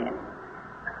of the camp.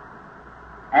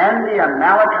 And the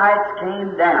Amalekites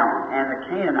came down, and the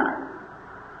Canaanites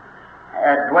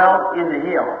dwelt in the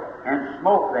hill, and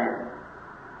smote them,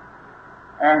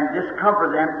 and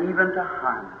discomforted them even to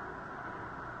harm.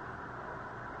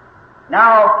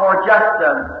 Now, for just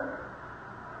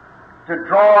to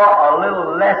draw a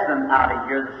little lesson out of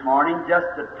here this morning, just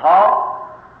to talk.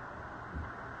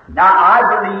 Now, I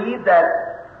believe that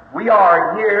we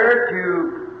are here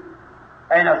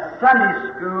in a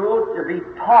Sunday school to be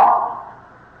taught,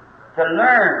 to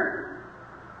learn.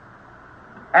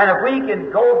 And if we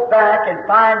can go back and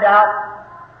find out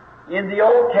in the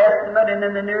Old Testament and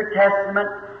in the New Testament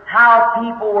how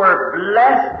people were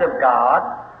blessed of God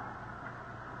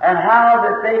and how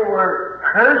that they were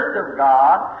cursed of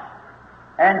God,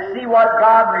 and see what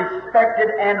God respected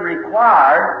and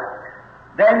required,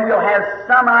 then we'll have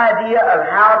some idea of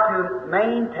how to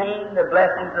maintain the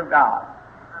blessings of God.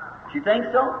 Do you think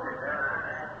so?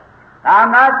 Now,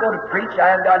 I'm not going to preach. I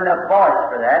haven't got enough voice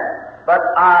for that. But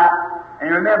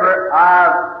and remember,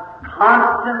 I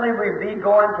constantly will be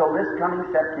going till this coming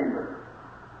September.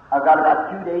 I've got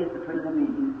about 2 days between the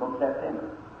meetings till September,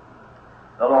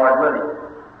 the Lord willing.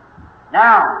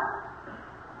 Now,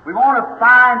 we want to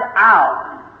find out.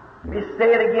 Let me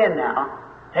say it again now.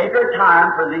 Take our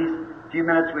time for these few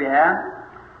minutes we have.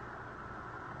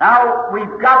 Now,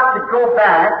 we've got to go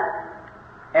back,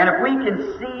 and if we can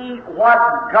see what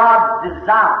God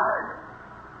desired,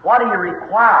 what He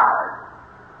required,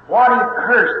 what He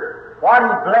cursed, what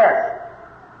He blessed,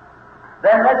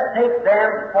 then let's take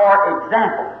them for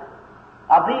example.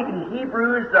 I believe in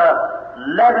Hebrews, the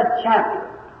 11th chapter,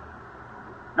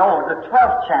 no, the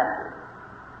 12th chapter,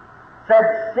 said,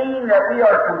 seeing that we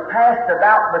are compassed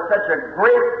about with such a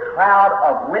great cloud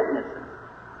of witnesses,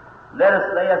 let us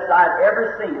lay aside every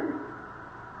sin,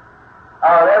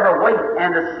 every weight,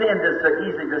 and the sin that so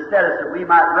easily beset us, that we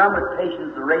might run with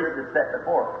patience the race that's set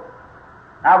before us.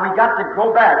 Now we got to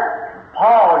go back.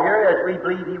 Paul here, as we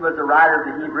believe he was the writer of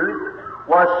the Hebrews,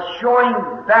 was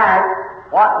showing back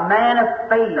what man of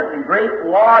faith and great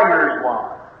warriors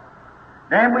was.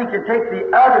 Then we can take the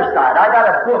other side. I got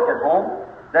a book at home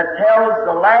that tells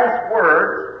the last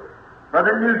words.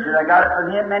 Brother Nugent, I got it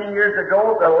from him many years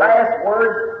ago, the last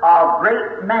words of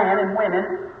great men and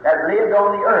women that lived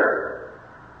on the earth.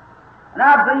 And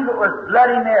I believe it was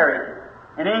Bloody Mary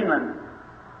in England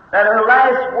that her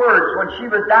last words when she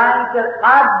was dying said,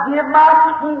 I'd give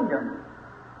my kingdom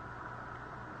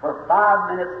for 5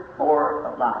 minutes more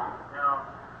of life.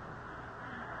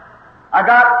 I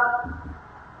got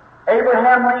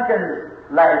Abraham Lincoln's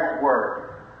last word.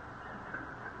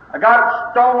 I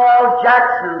got Stonewall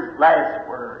Jackson's last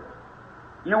word.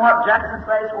 You know what Jackson's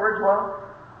last words were?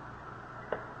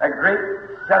 A great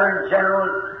Southern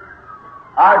general,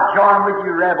 I join with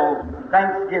you rebels in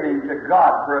thanksgiving to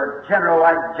God for a general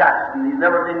like Jackson. He's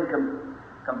never been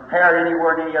compared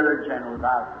anywhere to any other general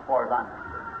as far as I'm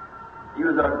concerned. He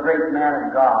was a great man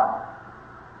of God.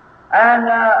 And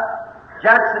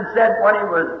Jackson said when he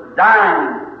was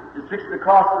dying, just fixing to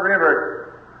cross the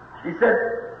river, he said,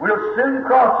 we'll soon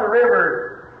cross the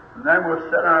river, and then we'll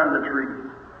sit under the trees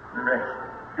and rest.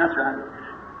 That's right.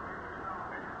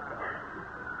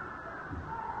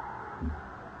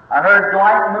 I heard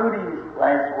Dwight Moody's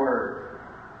last words.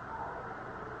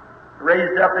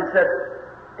 Raised up and said,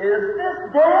 is this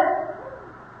dead?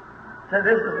 Said,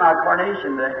 this is my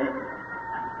coronation day.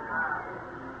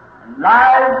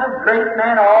 Lives of great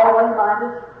men always remind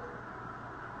us.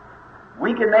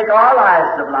 We can make our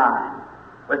lives sublime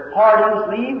with partings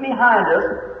leave behind us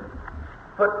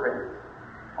footprints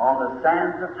on the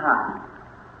sands of time.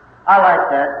 I like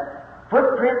that.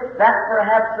 Footprints that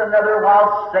perhaps another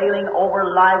while sailing over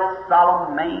life's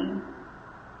solemn main,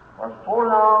 or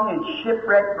forlong and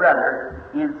shipwrecked brother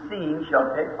in seeing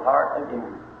shall take heart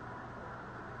again.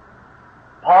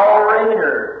 Paul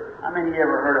Rader. How many of you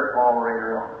ever heard of Paul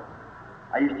Rader?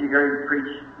 I used to hear him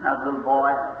preach when I was a little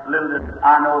boy. Little did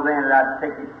I know then that I'd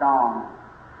take his song,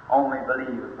 Only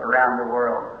Believe, around the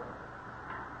world.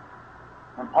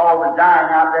 When Paul was dying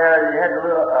out there, he had a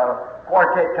little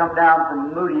quartet come down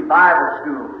from Moody Bible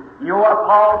School. You know what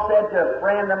Paul said to a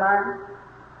friend of mine?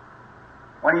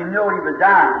 When he knew he was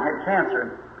dying, he had cancer.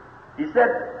 He said,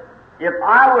 if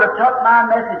I would have took my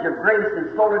message of grace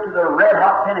and sold it to the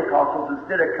red-hot Pentecostals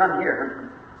instead of come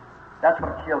here, that's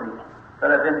what killed him. But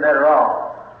I've been better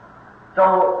off.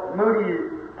 So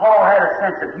Paul had a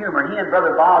sense of humor. He and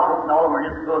Brother Bosworth and all of them were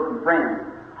just bosom friends.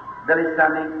 Billy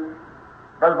Sunday,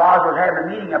 Brother Bosworth had a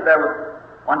meeting up there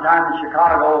one time in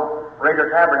Chicago,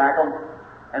 Regular Tabernacle,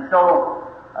 and so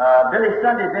Billy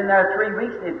Sunday had been there 3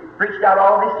 weeks and he preached out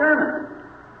all of his sermons.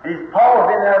 And Paul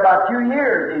had been there about 2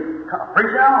 years. He's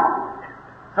preaching on.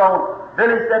 So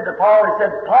Billy said to Paul, he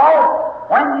said, Paul,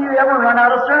 when do you ever run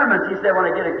out of sermons? He said, when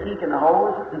I get a kink in the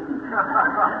hose.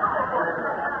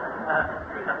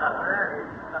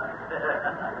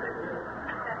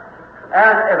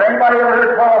 And if anybody ever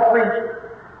heard Paul preach,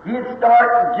 he'd start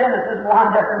in Genesis and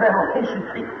wind up in Revelation.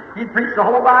 He'd preach the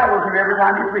whole Bible to me every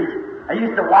time he preached. I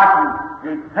used to watch him.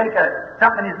 He'd take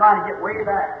something in his mind and get way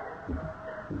back.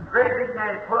 Great big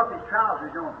man, he'd pull up his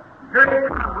trousers on. Great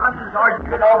runs as hard as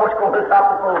you could almost go to the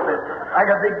top of the pulpit, like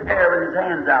a big bear with his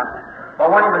hands out. But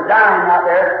when he was dying out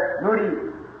there, Moody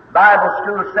Bible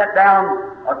School sent down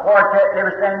a quartet. They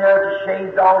were standing there with the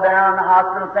shades all down in the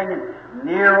hospital singing,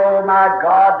 Near, O my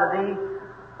God, to Thee.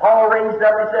 Paul raised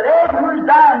up and said, hey, who's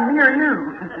dying near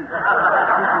you?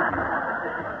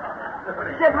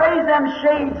 He said, raise them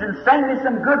shades and sing me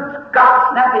some good,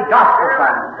 snappy gospel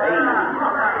songs.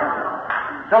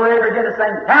 So they began to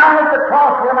sing, down at the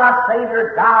cross where my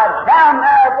Savior died, down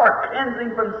there for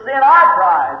cleansing from sin I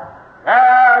cried.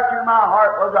 There to my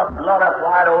heart was a blood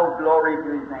applied, oh glory to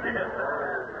His name.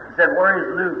 He said, where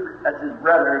is Luke? That's his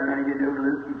brother, and many of you knew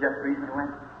Luke, he just recently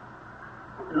went.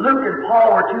 Luke and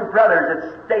Paul were two brothers that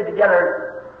stayed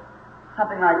together,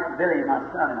 something like Billy, my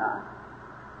son, and I.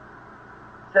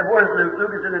 He said, where's Luke?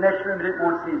 Luke is in the next room, he didn't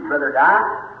want to see his brother die.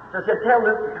 So I said, tell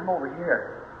Luke to come over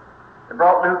here. They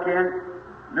brought Luke in.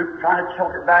 Luke trying to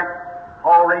choke it back.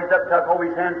 Paul raised up, took over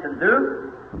his hand, and said,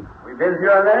 Luke, we've been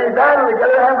through a many battles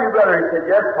together, haven't we, brother? He said,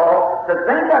 yes, Paul. He said,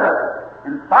 think of it.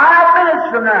 In 5 minutes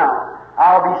from now,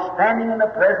 I'll be standing in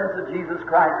the presence of Jesus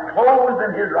Christ, clothed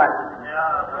in His righteousness.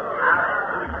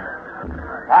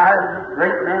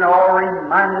 Great men all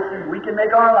remind us that we can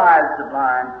make our lives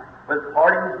sublime with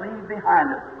partings leave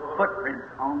behind us footprints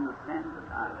on the sands of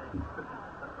time.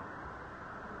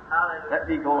 Let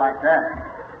me go like that.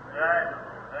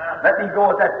 Let me go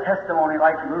with that testimony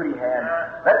like Moody had.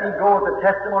 Let me go with the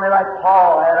testimony like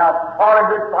Paul had. I've fought a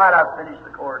good fight. I've finished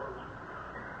the course.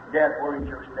 Death, where is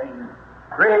your sting?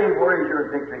 Grave, where is your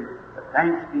victory? But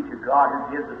thanks be to God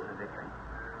who gives us the victory.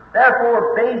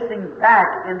 Therefore, basing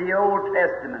back in the Old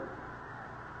Testament,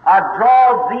 I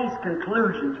draw these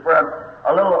conclusions for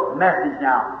a little message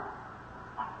now.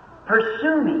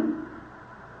 Pursuing.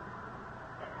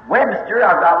 Webster,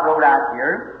 I've got wrote out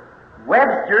here,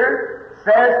 Webster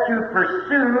says to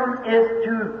pursue is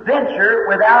to venture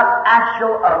without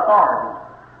actual authority.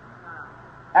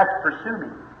 That's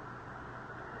presuming.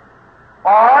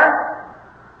 Or,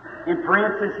 in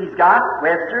parentheses he's got,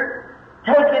 Webster,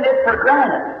 taking it for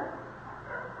granted.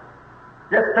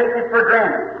 Just take it for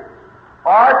granted.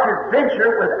 Or to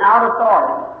venture without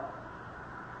authority.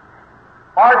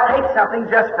 Or take something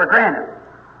just for granted.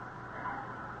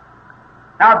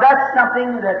 Now that's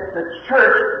something that the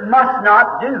church must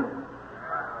not do.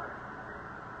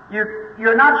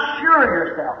 You're not sure of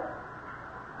yourself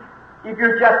if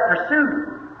you're just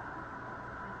pursuing.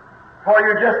 For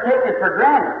you're just taking it for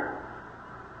granted.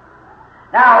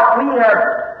 Now, we have,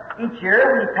 each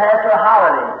year, we pass our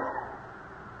holidays.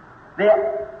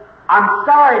 I'm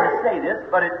sorry to say this,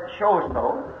 but it shows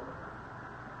so.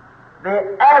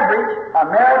 The average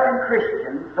American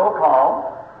Christian,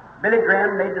 so-called, Billy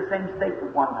Graham made the same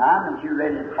statement one time, and you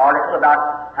read his article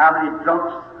about how many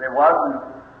drunks there was in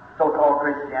so-called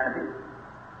Christianity.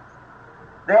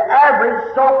 The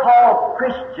average so-called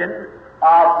Christian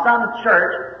of some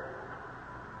church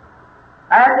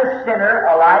and the sinner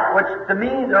alike, which to me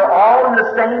they're all in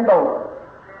the same boat.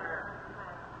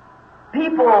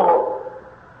 People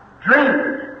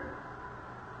drink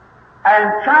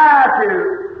and try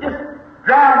to just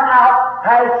drown out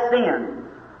past sins,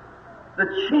 the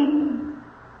cheating,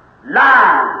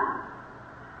 lying.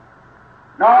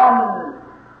 And on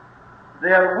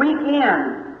the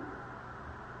weekend,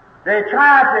 they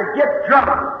try to get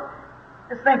drunk.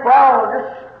 Just think, well,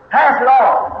 just pass it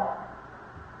off.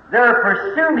 They're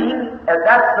presuming that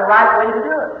that's the right way to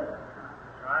do it.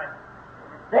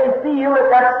 They feel that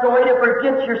that's the way to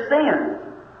forget your sins.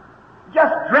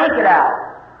 Just drink it out.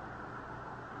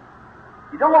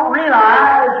 You don't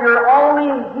realize you're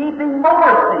only heaping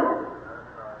more sin.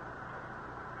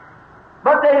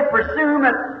 But they presume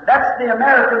that that's the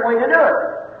American way to do it.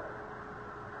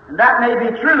 And that may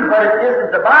be true, but it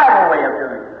isn't the Bible way of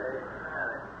doing it.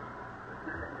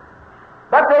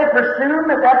 But they presume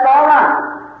that that's all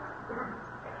right.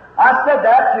 I said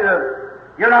that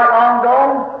here not long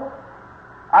ago.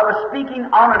 I was speaking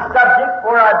on a subject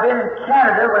where I'd been in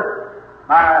Canada with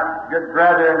my good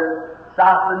brother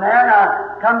Southland there, and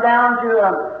I come down to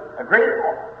a great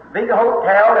big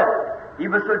hotel that he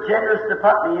was so generous to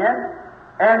put me in,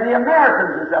 and the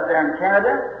Americans was up there in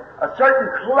Canada, a certain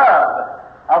club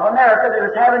of America that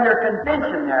was having their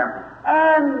convention there.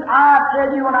 And I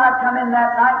tell you, when I come in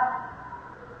that night,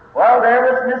 well, there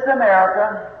was Miss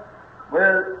America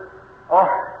with,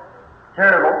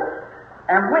 terrible,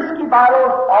 and whiskey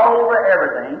bottles all over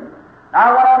everything. And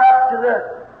I went on up to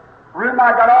the room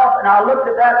I got off, and I looked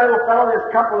at that little fellow. This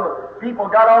couple of people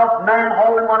got off, man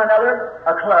holding one another,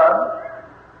 a club.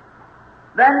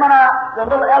 Then when the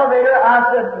little elevator, I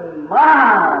said,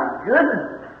 my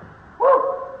goodness,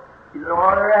 whoo. He said,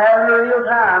 oh, they're having a real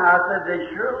time. I said,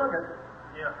 they sure look it.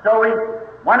 Yeah. So we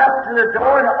went up to the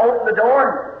door and opened the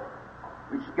door,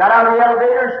 and we got out of the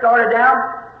elevator and started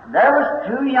down. There was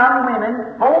two young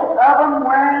women, both of them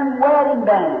wearing wedding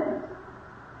bands.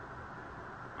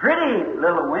 Pretty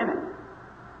little women.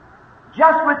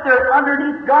 Just with their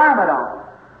underneath garment on.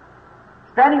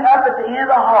 Standing up at the end of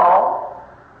the hall,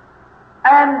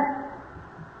 and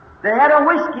they had a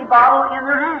whiskey bottle in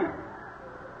their hand.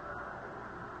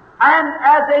 And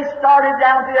as they started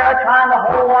down there trying to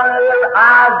hold one another, their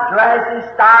eyes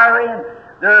glassy, starry, and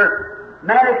their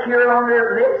manicure on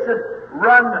their lips had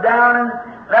run down, and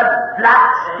that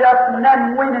black stuff, and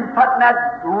them women putting that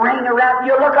ring around.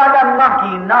 You look like a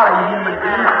monkey, not a human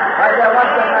being. Like that, what's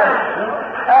the matter?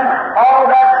 And all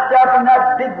that stuff, and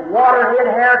that big waterhead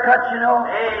haircut, you know.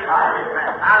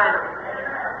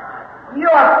 You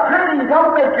are pretty.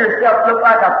 Don't make yourself look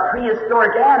like a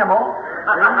prehistoric animal.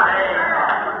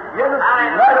 You're just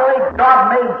right away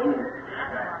God made you.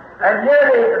 And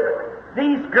here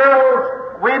these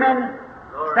girls, women,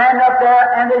 stand up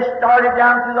there, and they started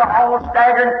down through the hall,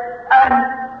 staggered, and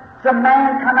some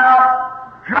man come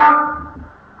out, drunk,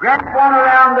 grabbed one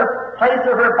around the place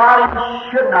of her body,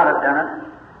 should not have done it,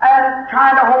 and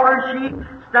trying to hold her, she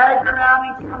staggered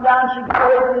around, and come down, she got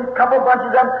away from a couple bunches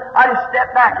of them. I just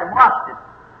stepped back and watched it.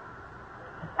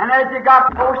 And as they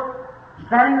got close,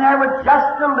 standing there with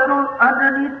just a little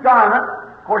underneath garment,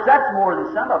 of course that's more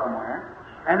than some of them wear,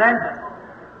 and then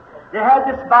they had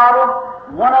this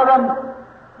bottle, one of them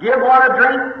give one a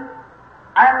drink,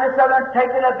 and this other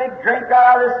taking a big drink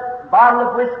out of this bottle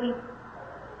of whiskey,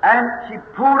 and she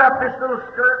pulled up this little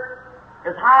skirt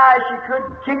as high as she could,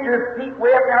 kicked her feet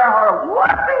way up in her heart.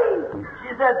 Whoopee! She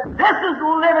said, this is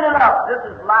living it up.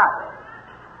 This is life.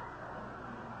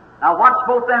 Now watch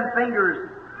both them fingers.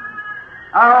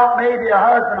 Oh, maybe a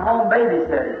husband home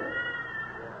babysitting.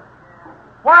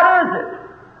 What is it?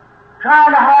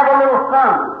 Trying to have a little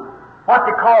fun. what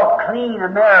they call clean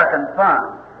American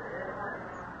fun.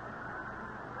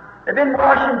 They've been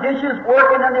washing dishes,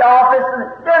 working in the office,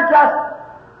 and they're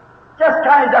just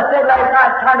kind of, as I said last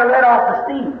night, trying to let off the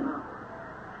steam.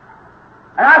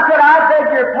 And I said, I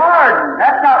beg your pardon.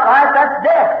 That's not life, that's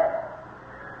death.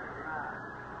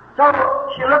 So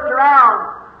she looked around.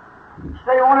 She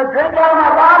said, you want to drink out of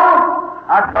my bottle?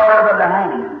 I caught her by the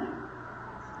hands.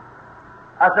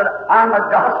 I said, I'm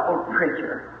a gospel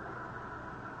preacher.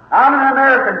 I'm an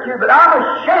American too, but I'm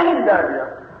ashamed of you.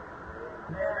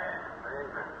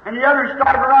 And the other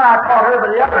started to run. I caught her by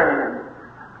the other hand.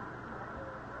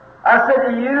 I said,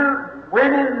 do you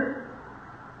women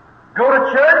go to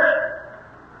church?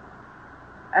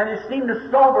 And you seem to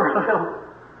sober a little.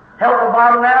 Held the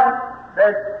bottle down.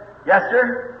 Said, yes, sir.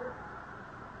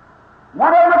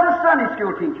 One of them was a Sunday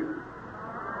school teacher.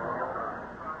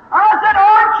 I said,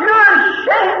 aren't you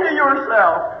ashamed of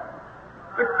yourself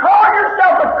to call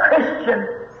yourself a Christian?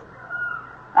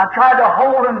 I tried to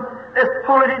hold him, just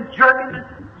pulling and jerking and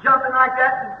jumping like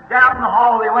that, and down the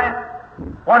hall they went.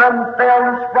 One of them fell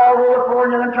and sprawled over the floor,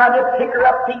 and then tried to pick her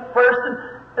up feet first, and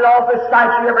it all the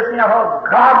sights you ever seen. I thought,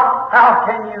 God, how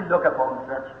can you look upon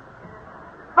such?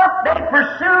 But they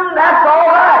presume that's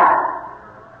all right.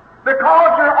 Because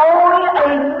you're only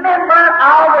a member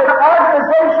of an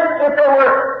organization. If they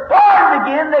were born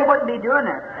again, they wouldn't be doing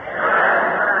that.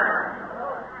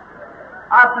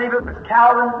 I believe it was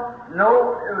Calvin.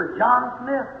 No, it was John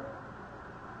Smith.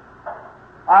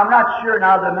 I'm not sure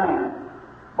now the man.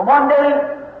 But one day,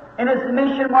 in his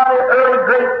mission, one of the early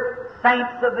great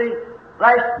saints of the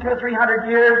last 200 or 300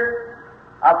 years,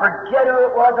 I forget who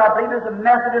it was. I believe it was a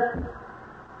Methodist.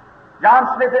 John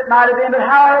Smith it might have been, but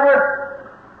however,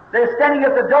 they're standing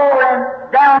at the door,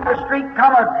 and down the street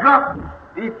come a drunk.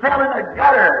 He fell in the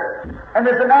gutter. And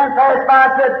there's a man passed by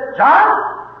and said, John,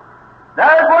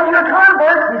 there's one of your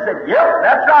converts. He said, yep,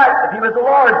 that's right. If he was the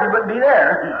Lord's, he wouldn't be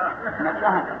there. That's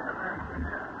right.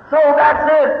 So that's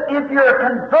it. If you're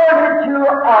converted to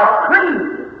a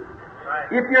creed,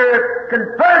 if you're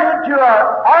converted to an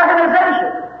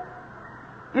organization,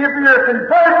 if you're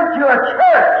converted to a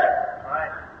church,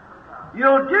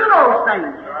 you'll do those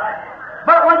things.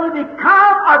 But when you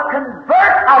become a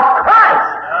convert of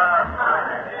Christ,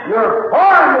 you're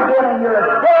born again and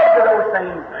you're dead to those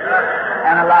things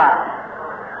and alive.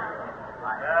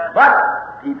 But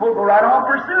people go right on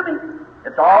pursuing.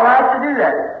 It's all right to do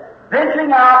that.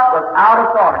 Venturing out without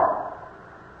authority.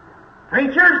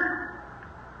 Preachers,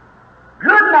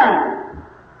 good man,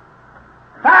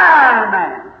 fine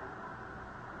man,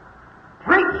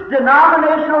 preach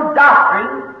denominational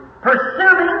doctrine,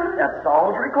 pursuing, that's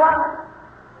all required.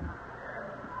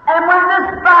 And when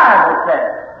this Bible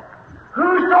says,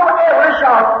 whosoever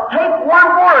shall take one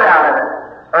word out of it,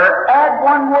 or add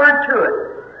one word to it,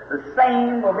 the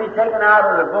same will be taken out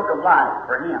of the book of life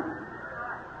for him.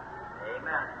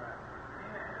 Amen.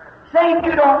 Saying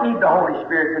you don't need the Holy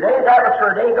Spirit today, that was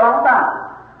for a day gone by.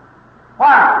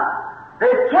 Why?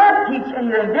 They can't teach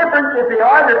anything different. If they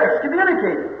are, they're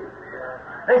excommunicated.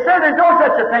 They say there's no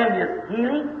such a thing as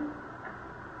healing.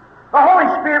 The Holy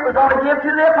Spirit was only given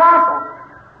to the apostles.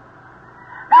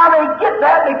 Now they get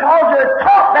that because they're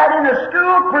taught that in the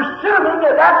school, presuming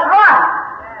that that's right.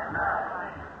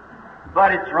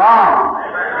 But it's wrong.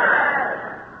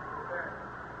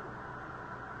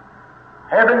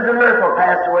 Heavens and earth will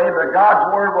pass away, but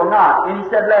God's word will not. And he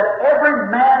said, let every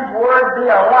man's word be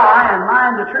a lie and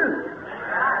mine the truth.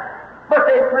 But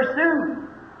they presume.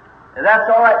 And that's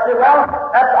all right. Say, well,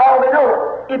 that's all we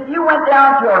know. If you went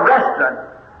down to a restaurant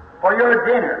for your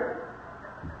dinner,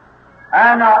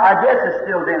 and I guess it's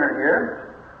still dinner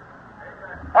here.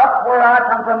 Up where I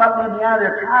come from, up in Indiana,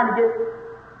 they're trying to get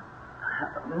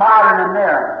modern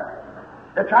America.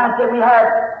 They're trying to say we had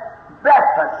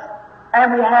breakfast,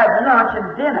 and we had lunch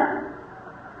and dinner.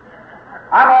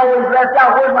 I'm always left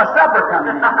out, where's my supper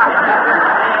coming in?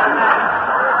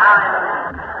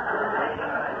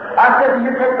 I said, do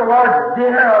you take the Lord's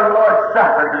dinner or the Lord's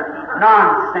supper?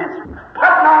 Nonsense.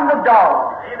 Putting on the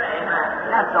dog.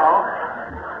 That's all.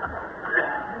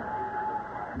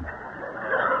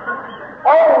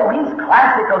 Oh, he's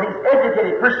classical, he's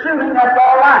educated, pursuing, that's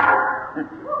all right.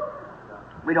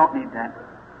 We don't need that.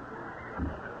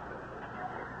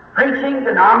 Preaching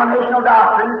denominational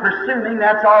doctrine, pursuing,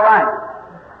 that's all right.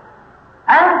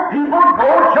 And people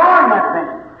go join that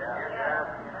thing.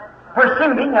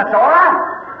 Pursuing, that's all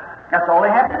right. That's all they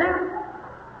have to do.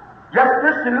 Just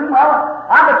assume, well,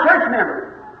 I'm a church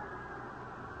member.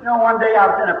 You know, one day I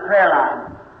was in a prayer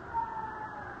line,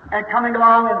 and coming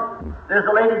along, and there's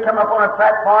a lady come up on a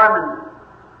platform, and,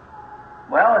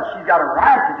 well, she's got a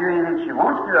right to do anything she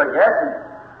wants to, I guess, and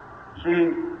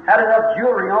she had enough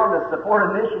jewelry on to support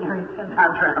a missionary 10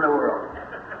 times around the world.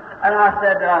 And I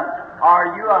said, are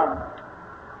you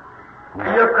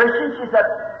a Christian? She said,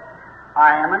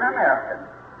 I am an American.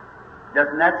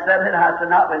 Doesn't that settle it? I said,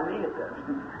 not with me, it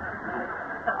doesn't.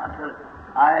 I said,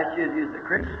 I asked you to use the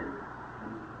Christian.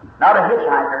 Not a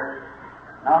hitchhiker.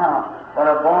 No, but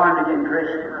a born-again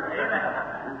Christian.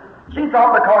 She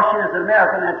thought because she was an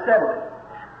American, that settled it.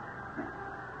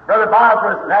 Brother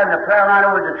Bosworth was having a prayer line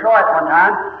over in Detroit one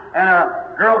time, and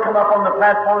a girl come up on the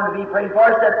platform to be prayed for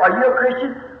her, said, are you a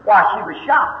Christian? Why, she was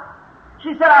shocked.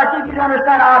 She said, I think you can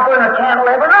understand I burn a candle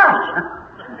every night.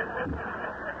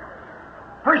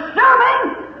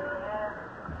 Presuming,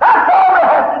 that's all they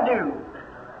have to do.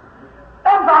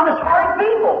 Them's honest hearted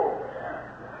people.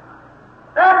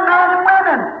 They're men and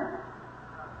women.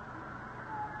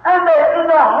 And in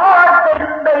their heart,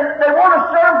 they want to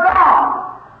serve God.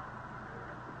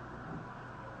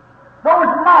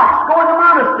 Those monks go into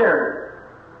monasteries.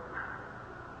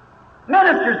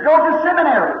 Ministers go to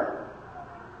seminaries.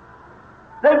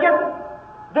 They get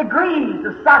degrees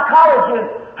of psychology and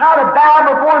how to bow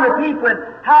before the people and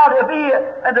how to be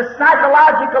and the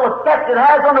psychological effect it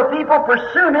has on the people,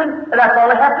 presuming that's all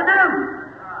they have to do.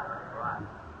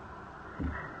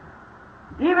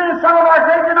 Even in some of our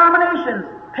great denominations,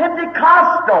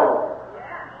 Pentecostal.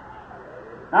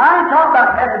 Now, I ain't talking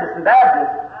about Methodist and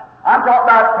Baptist. I'm talking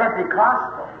about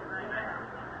Pentecostal.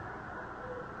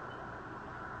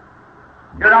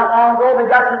 Here not long ago, we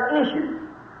got some issues.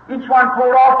 Each one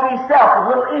pulled off to himself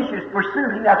with little issues,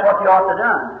 presuming that's what they ought to have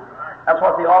done. That's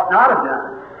what they ought not have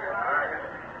done.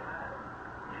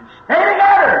 Stay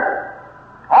together,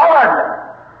 all of you.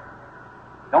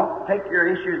 Don't take your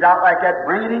issues out like that.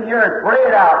 Bring it in here and pray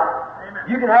it out.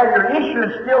 You can have your issue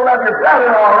and still love your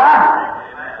brother, all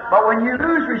right. But when you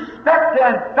lose respect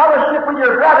and fellowship with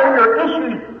your brother, your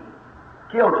issues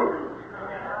killed you.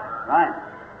 Right.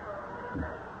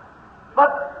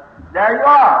 But there you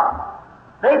are.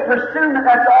 They presume that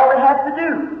that's all they have to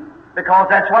do, because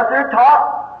that's what they're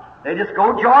taught. They just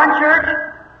go join church.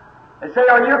 They say,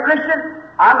 are you a Christian?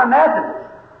 I'm a Methodist.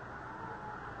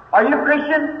 Are you a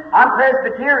Christian? I'm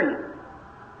Presbyterian.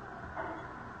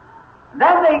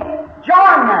 Then they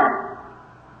join them.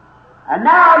 And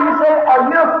now you say, are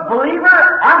you a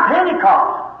believer? I'm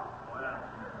Pentecost.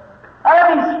 Now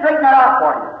let me straighten that out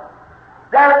for you.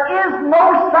 There is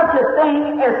no such a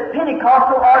thing as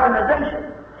Pentecostal organization.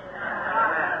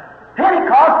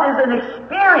 Pentecost is an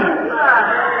experience,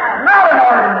 not an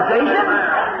organization.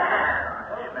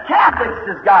 Catholics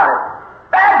has got it.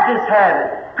 Baptists have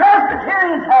it.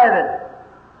 Presbyterians have it.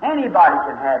 Anybody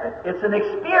can have it. It's an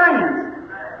experience.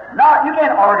 Not, you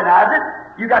can't organize it.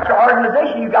 You got your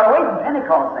organization. You got away from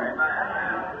Pentecost then.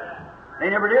 They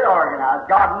never did organize.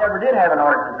 God never did have an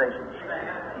organization.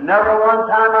 Never one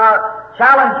time I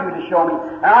challenge you to show me,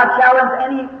 and I challenge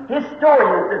any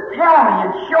historian to tell me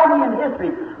and show me in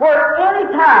history where any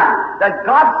time that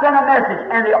God sent a message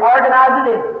and they organized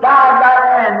it, it died right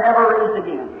there and never raised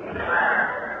again.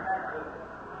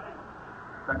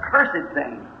 It's a cursed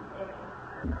thing.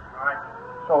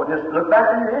 So just look back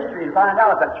in your history and find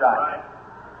out if that's right.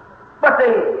 But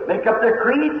they make up their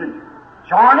creeds and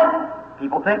join it.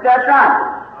 People think that's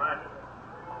right.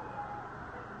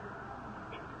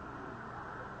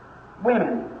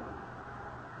 Women,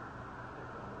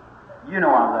 you know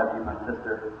I love you, my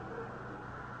sister.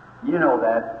 You know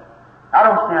that. I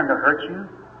don't stand to hurt you.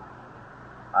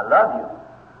 I love you.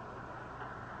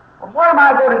 Well, why am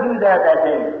I going to do that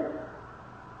day?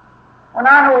 When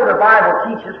I know the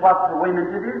Bible teaches what for women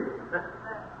to do.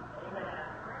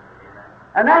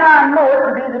 And then I know it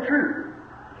to be the truth.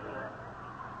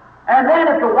 And then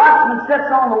if the watchman sits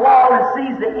on the wall and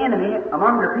sees the enemy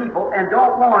among the people and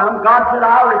don't warn them, God said,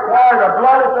 I'll require the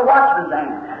blood at the watchman's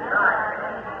hand.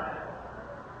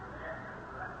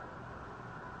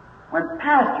 When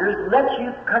pastors let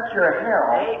you cut your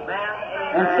hair off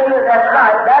and say that that's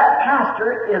right, that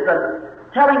pastor is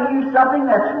telling you something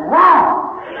that's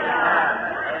wrong.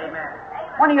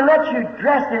 When he lets you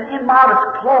dress in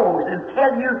immodest clothes and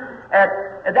tell you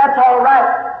that's all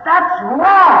right, that's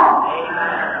wrong.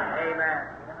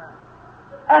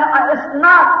 And it's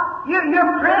not,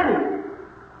 you're pretty.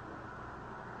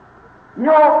 You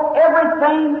know,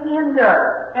 everything in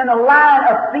the line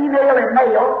of female and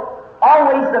male,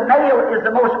 always the male is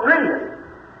the most prettiest.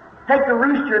 Take the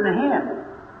rooster and the hen.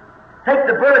 Take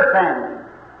the bird family.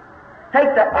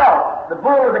 Take the elk, the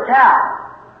bull or the cow.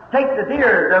 Take the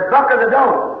deer, the buck or the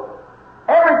doe.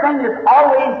 Everything is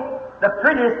always the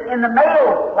prettiest in the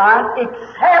male line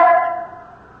except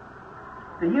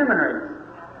the human race.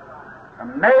 The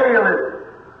male is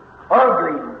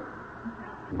ugly,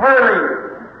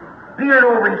 burly, beard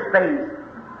over his face.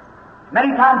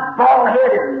 Many times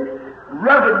bald-headed,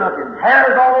 rugged-looking,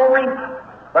 hairs all over him.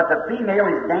 But the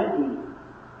female is dainty,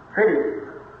 pretty.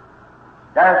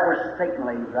 There's where Satan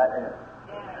lays right there.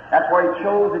 That's where he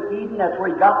chose at Eden. That's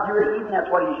where he got through at Eden. That's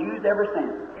what he's used ever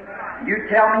since. You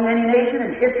tell me any nation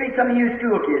in history, some of you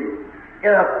school kids,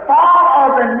 in the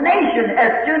fall of the nation,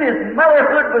 as soon as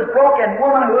motherhood was broke and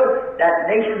womanhood, that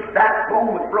nation's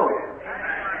backbone was broken.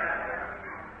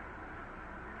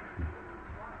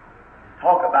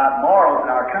 Talk about morals in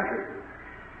our country.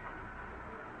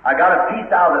 I got a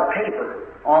piece out of the paper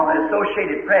on the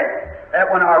Associated Press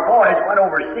that when our boys went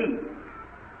overseas,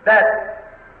 that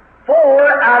 4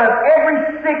 out of every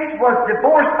 6 was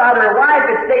divorced by their wife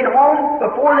and stayed home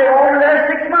before they were over there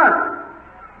 6 months.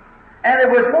 And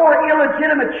there was more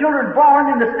illegitimate children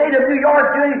born in the state of New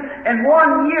York in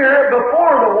 1 year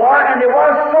before the war, and there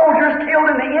was soldiers killed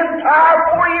in the entire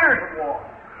 4 years of war.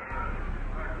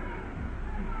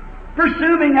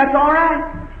 Presuming that's all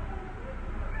right.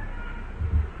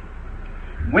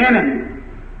 Women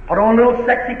put on little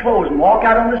sexy clothes and walk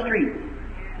out on the street.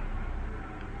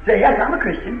 Say, yes, I'm a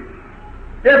Christian.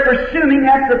 They're presuming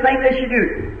that's the thing they should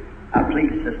do. Now,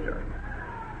 please, sister,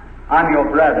 I'm your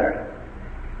brother.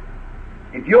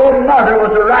 If your mother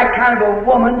was the right kind of a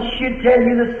woman, she'd tell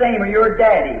you the same, or your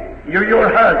daddy, you're your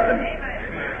husband.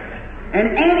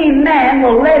 And any man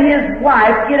will let his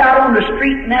wife get out on the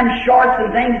street in them shorts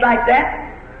and things like that.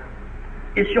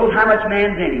 It shows how much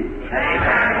man's in him.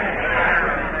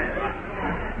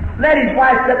 Let his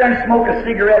wife sit there and smoke a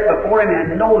cigarette before him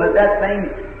and know that thing,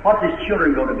 what's his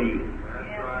children going to be?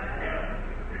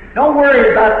 Don't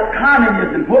worry about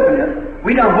communism whooping us.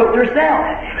 We done whooped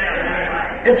ourselves.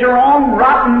 It's our own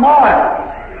rotten morals.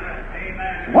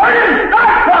 Where did it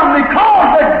start from?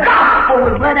 Because the gospel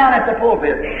was let out at the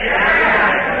pulpit.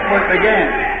 Where it began.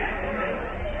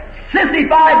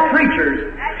 Sissified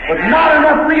preachers with not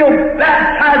enough real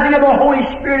baptizing of the Holy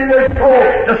Spirit in their soul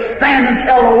to stand and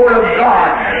tell the Word of God.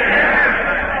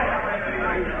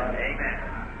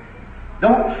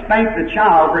 Don't spank the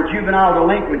child for juvenile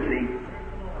delinquency.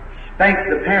 Spank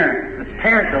the parent. It's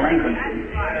parent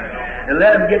delinquency. And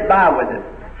let them get by with it.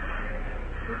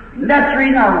 And that's the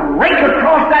reason I rake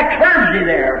across that clergy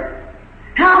there.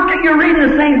 How can you read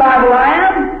the same Bible I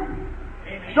am?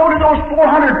 So did those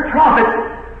 400 prophets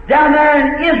down there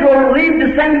in Israel read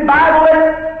the same Bible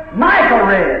that Michael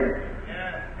read.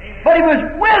 But he was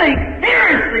willing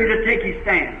seriously to take his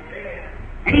stand.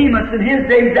 Amos in his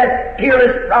days, that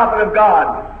fearless prophet of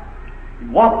God, he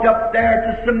walked up there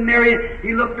to Samaria,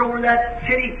 he looked over that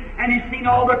city, and he seen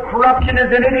all the corruption is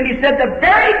in it, and he said, the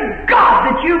very God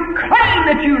that you claim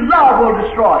that you love will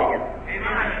destroy you.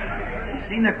 He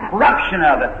seen the corruption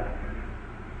of it.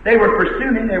 They were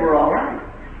presuming they were all right.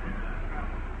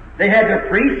 They had their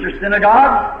priests, their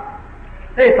synagogues.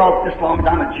 They thought, as long as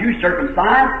I'm a Jew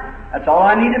circumcised, that's all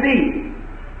I need to be.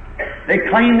 They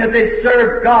claimed that they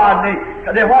served God.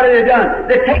 What have they done?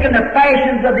 They've taken the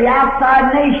fashions of the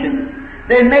outside nations.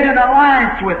 They made an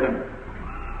alliance with them.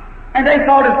 And they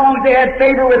thought as long as they had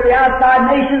favor with the outside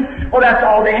nations, well, that's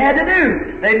all they had to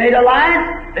do. They made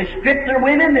alliance, they stripped their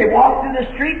women, they walked through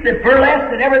the street, they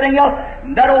burlesqued and everything else.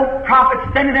 And that old prophet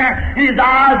standing there, and his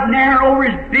eyes narrow over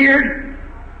his beard.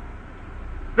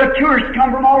 The tourists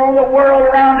come from all over the world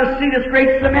around to see this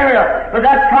great Samaria, but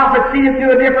that prophet seen it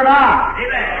through a different eye.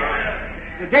 Amen.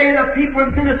 Today the people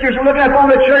and ministers are looking upon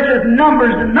the church as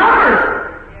numbers and numbers.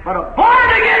 But a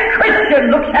born-again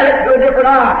Christian looks at it through a different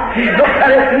eye. He looks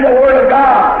at it through the Word of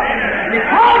God. And he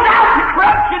calls out the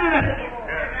corruption in it.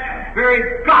 The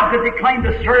very God that they claim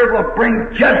to serve will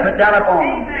bring judgment down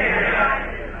upon them.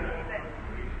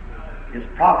 His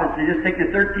prophecy just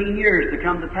taken 13 years to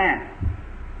come to pass.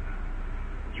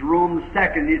 Jerome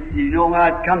II, you know how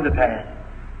it come to pass.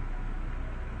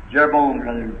 Jeroboam,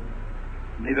 brother,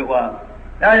 I believe it was.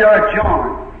 There you are,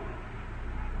 John.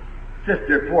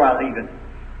 Sister, before I leave it,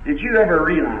 did you ever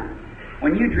realize,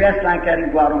 when you dress like that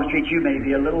and go out on the street, you may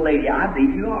be a little lady. I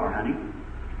believe you are, honey.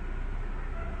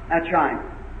 That's right.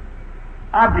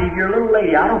 I believe you're a little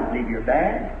lady. I don't believe you're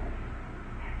bad.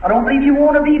 I don't believe you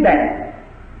want to be bad.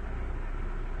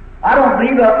 I don't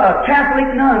believe a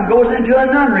Catholic nun goes into a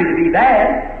nunnery to be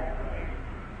bad.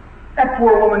 That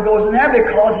poor woman goes in there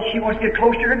because she wants to get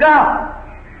closer to God.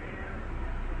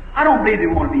 I don't believe they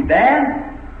want to be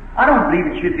bad. I don't believe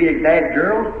it should be a bad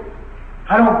girl.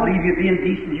 I don't believe you'd be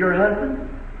indecent to your husband.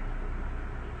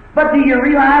 But do you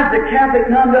realize the Catholic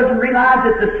nun doesn't realize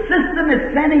that the system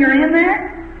is sending her in there?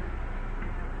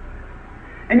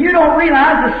 And you don't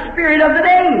realize the spirit of the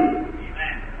day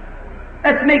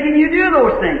that's making you do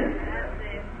those things.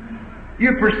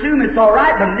 You presume it's all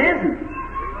right, but it isn't.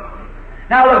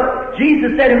 Now look,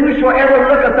 Jesus said, whosoever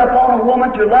looketh upon a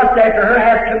woman to lust after her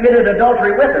hath committed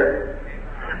adultery with her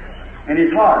in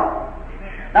his heart.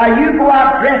 Now you go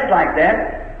out dressed like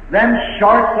that, them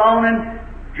shorts on and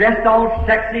dressed all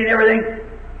sexy and everything.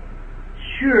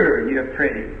 Sure, you're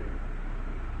pretty.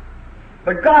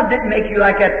 But God didn't make you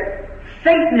like that.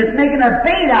 Satan is making a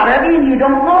bait out of you and you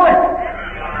don't know it.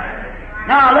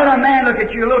 Now let a man look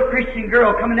at you, a little Christian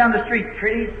girl coming down the street,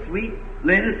 pretty, sweet,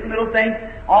 innocent little thing,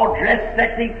 all dressed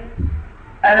sexy,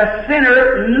 and a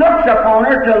sinner looks upon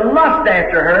her to lust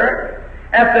after her.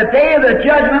 At the day of the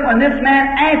judgment, when this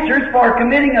man answers for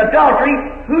committing adultery,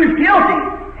 who's guilty?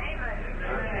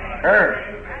 Her.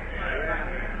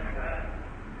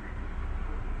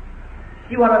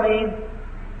 See what I mean?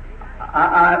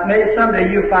 Maybe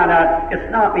someday you'll find out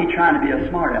it's not me trying to be a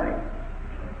smart aleck.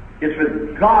 It's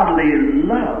with godly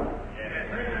love.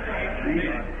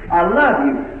 I love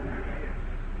you.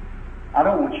 I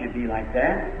don't want you to be like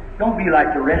that. Don't be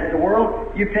like the rest of the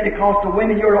world. You Pentecostal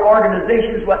women, your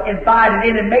organizations were invited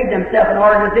in and made themselves an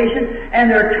organization, and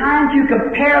there are times you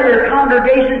compare their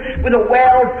congregations with a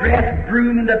well-dressed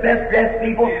groom and the best-dressed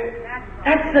people.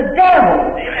 That's the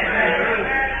devil.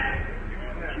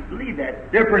 You believe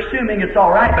that? They're presuming it's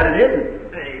all right, but it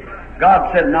isn't.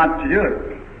 God said not to do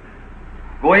it.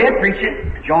 Go ahead, preach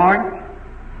it. Join.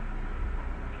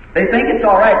 They think it's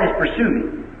all right, just pursue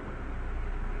me.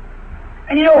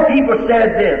 And you know, people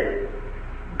said this,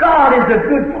 God is a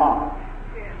good God.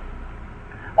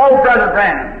 Oh, Brother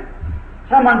Branham,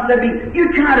 someone said to me,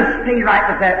 you try to stay right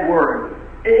with that word.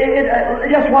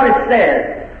 Just what it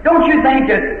says. Don't you think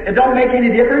it don't make any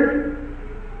difference?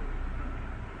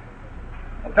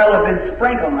 A fellow had been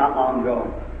sprinkled not long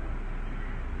ago.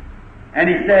 And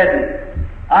he said,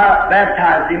 I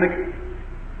baptized him.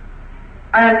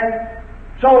 And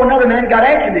so another man got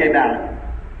after me about it.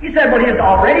 He said, well, he was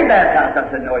already baptized. I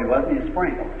said, no, he wasn't. He was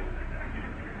sprinkled.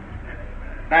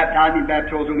 Baptized him,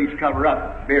 baptized him, he's covered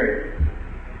up, buried.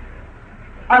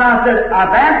 And I said, I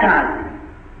baptized him.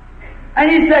 And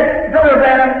he said, Brother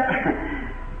Branham,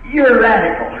 you're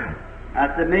radical. I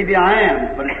said, maybe I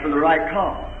am, but it's for the right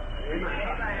cause.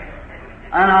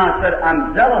 And I said,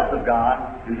 I'm zealous of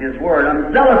God and His Word.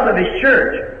 I'm zealous of His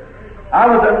church. I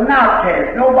was an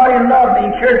outcast. Nobody loved me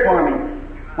and cared for me.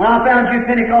 When I found you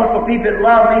Pentecostal people that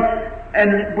love me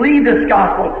and believe this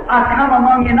gospel, I come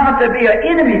among you not to be an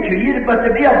enemy to you, but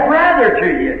to be a brother to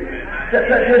you,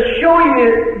 to show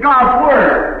you God's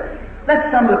Word.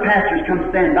 Let some of the pastors come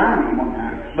stand by me one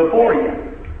time, before you,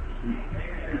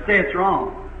 and say it's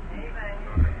wrong.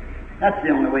 That's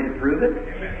the only way to prove it.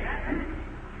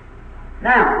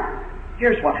 Now,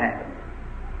 here's what happened.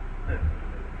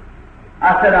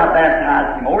 I said, I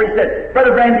baptized him. Or he said,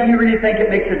 Brother Branham, do you really think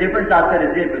it makes a difference? I said,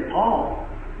 it did with Paul.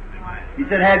 He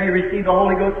said, have you received the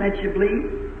Holy Ghost since you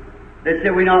believe? They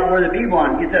said, we not worthy to be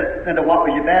one. He said, then to what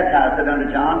was you baptized? I said, unto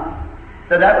John.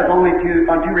 So that was only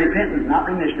unto repentance, not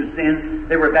remission of sins.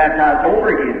 They were baptized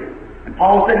over again. And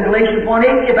Paul said in Galatians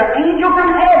 1:8, if an angel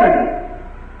from heaven,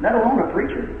 let alone a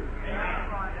preacher,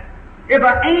 if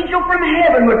an angel from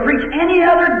heaven would preach any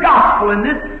other gospel than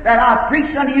this that I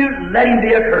preached unto you, let him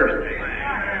be accursed.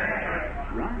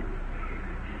 Right.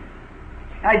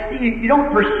 Now you see, you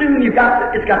don't presume it's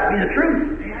got to be the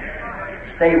truth.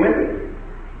 Stay with it.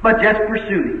 But just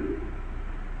pursue me.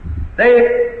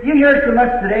 You hear so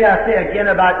much today, I say again,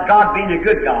 about God being a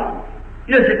good God.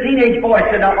 You know, as a teenage boy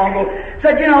said not long ago,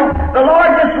 said, you know, the Lord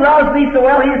just loves me so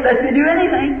well, He just lets me do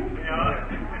anything.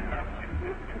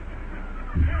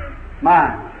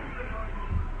 My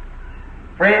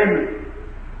friends,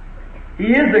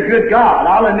 He is a good God.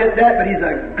 I'll admit that, but He's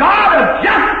a God of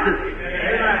justice.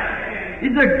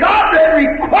 He's a God that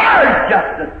requires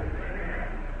justice.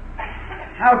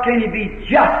 How can He be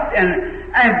just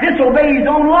and disobey His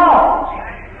own laws?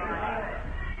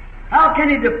 How can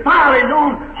He defile His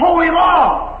own holy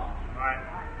laws?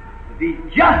 If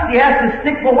He's just, He has to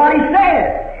stick with what He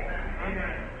said.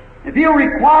 If He'll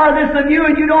require this of you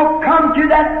and you don't come to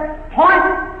that point,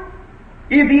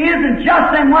 if He isn't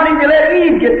just, then why didn't He let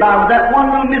Eve get by with that one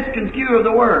little misconstrue of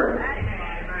the Word?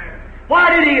 Why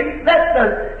did He let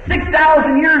the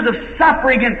 6,000 years of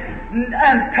suffering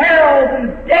and perils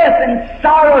and death and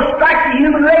sorrow strike the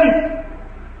human race?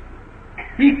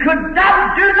 He could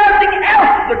not do nothing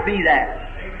else but be that.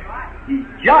 He's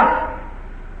just.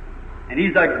 And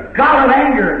He's a God of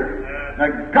anger,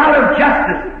 a God of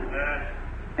justice.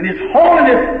 And His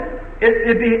holiness,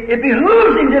 it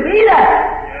behooves Him to be that.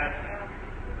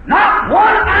 Not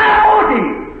one iota.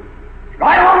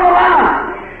 Right on the line.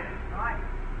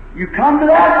 You come to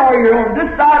that, or you're on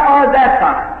this side or that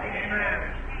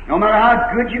side. No matter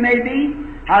how good you may be,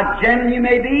 how gentle you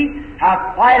may be,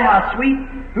 how quiet, how sweet.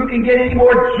 Who can get any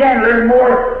more gentler and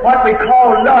more what we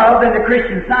call love than the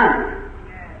Christian Science?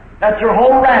 That's their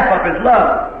whole wrap-up is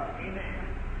love.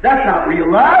 That's not real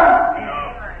love.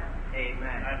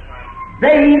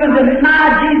 They even deny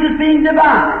Jesus being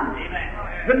divine.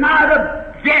 Deny the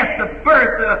death, the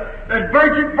birth, the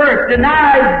virgin birth.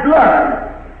 Deny His blood.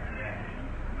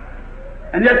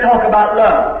 And just talk about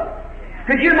love.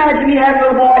 Could you imagine me having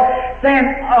a little boy saying,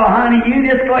 "Oh, honey, you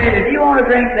just go ahead. If you want to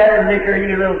drink that liquor,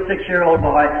 you little 6-year-old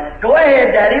boy, go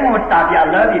ahead, Daddy. He won't stop you. I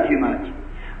love you too much.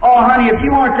 Oh, honey, if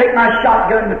you want to take my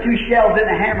shotgun with 2 shells in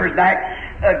the hammer's back,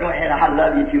 go ahead. I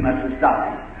love you too much to stop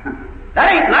you."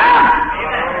 That ain't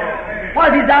love. Why,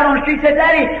 he's out on the street, said,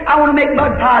 "Daddy, I want to make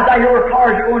mud pies out here where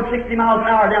cars are going 60 miles an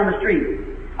hour down the street.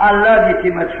 I love you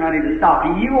too much, honey, to stop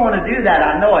you. You want to do that,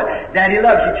 I know it. Daddy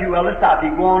loves you too well to stop you.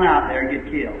 Go on out there and get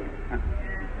killed."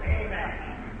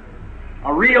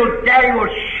 A real daddy will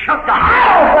shut the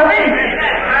house for me.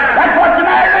 That's what's the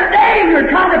matter today. You're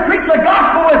trying to preach the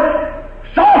gospel with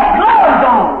soft gloves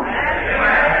on.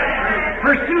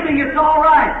 Presuming it's all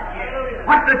right.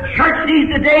 What the church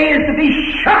needs today is to be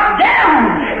shut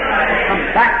down. Come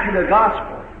back to the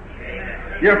gospel.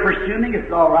 You're presuming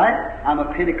it's all right. I'm a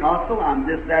Pentecostal. I'm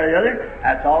this, that, or the other.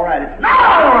 That's all right. It's not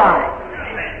all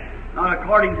right. Not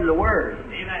according to the Word.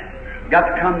 You've got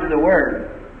to come to the Word.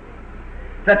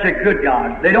 Such a good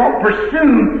God. They don't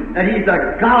presume that He's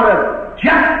a God of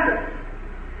justice.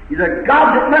 He's a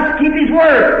God that must keep His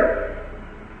Word.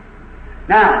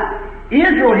 Now,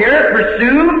 Israel here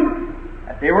presumed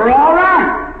that they were all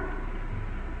right.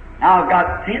 Now I've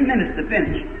got 10 minutes to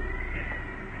finish.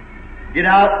 Get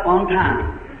out on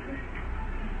time.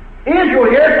 Israel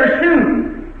here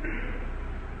presumed.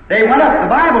 They went up. The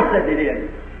Bible said they did.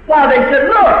 Why, they said,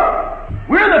 "Look,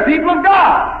 we're the people of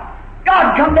God.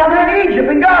 God come down there in Egypt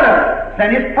and got us.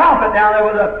 Sent His prophet down there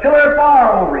with a pillar of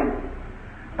fire over him.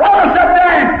 Brought us up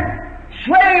there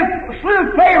and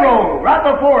slew Pharaoh right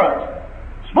before us.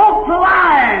 Smoked the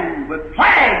lion with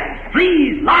plagues,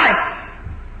 fleas, lice.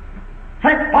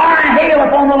 Sent fire and hail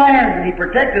upon the land, and He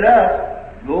protected us."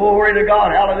 Glory to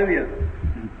God, hallelujah.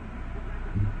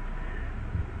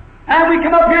 And we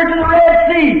come up here to the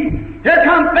Red Sea. Here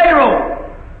comes Pharaoh.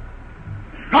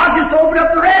 God just opened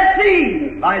up the Red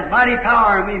Sea by His mighty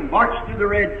power, and we marched through the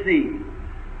Red Sea.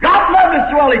 God loved us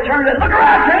so well, He turned and said, "Look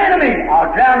around your enemy.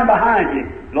 I'll drown behind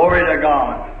you." Glory to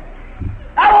God.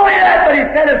 Not only that, but He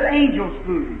fed us angels'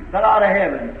 food, fell out of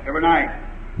heaven every night.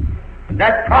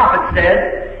 That prophet said,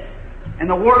 and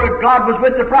the Word of God was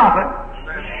with the prophet,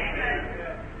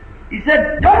 he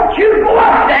said, "Don't you go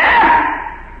up there.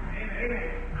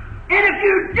 And if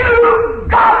you do,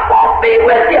 God won't be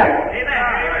with you."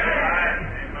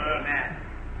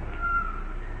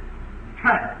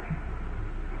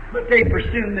 But they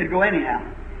presumed they'd go anyhow.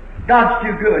 God's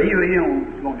too good. He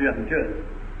won't do nothing to us.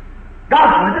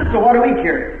 God's with us, so what do we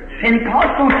care?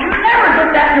 Pentecostals, you never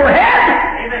put that in your head.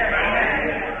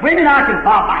 Women, I can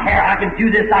bob my hair. I can do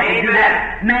this. I can do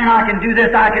that. Man, I can do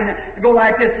this. I can go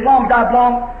like this. As long as I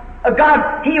belong.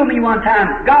 God healed me one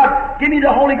time. God give me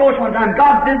the Holy Ghost one time.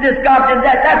 God did this. God did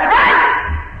that. That's right.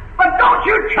 But don't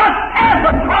you trespass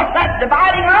across that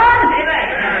dividing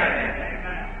line.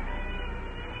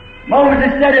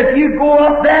 Moses said, "If you go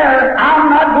up there, I'm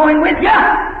not going with you.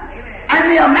 And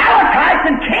the Amalekites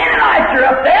and Canaanites are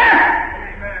up there.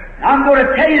 I'm going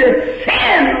to tell you that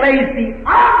sin lays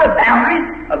beyond the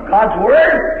boundaries of God's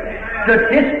Word. To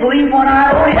disbelieve one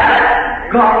eye only of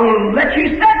it, God will let you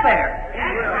sit there."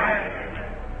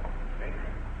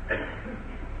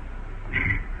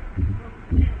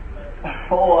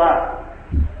 Oh,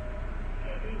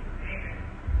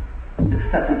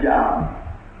 it's such a job.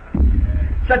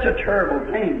 Such a terrible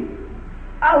thing.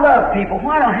 I love people.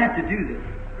 Why do I have to do this?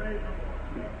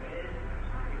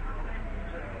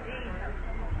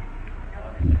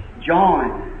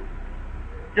 Join.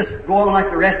 Just go on like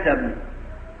the rest of them.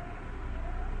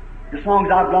 As long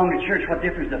as I belong to church, what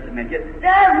difference does it make? It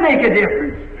does make a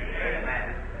difference.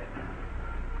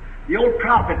 The old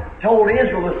prophet told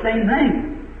Israel the same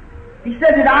thing. He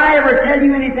said, "Did I ever tell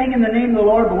you anything in the name of the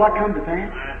Lord but what come to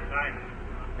pass?"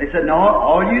 They said, "No,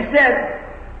 all you said,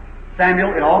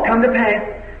 Samuel, it all come to pass."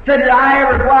 Said, "Did I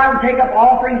ever go out and take up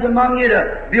offerings among you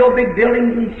to build big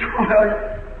buildings and so?"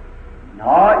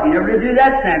 "No, you never did do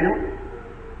that, Samuel."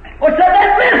 Well, said,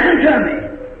 "Then listen to me.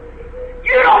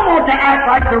 You don't want to act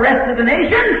like the rest of the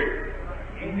nations.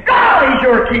 God is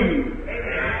your king."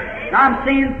 Now I'm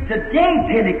saying today,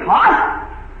 Pentecost,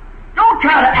 don't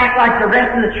try to act like the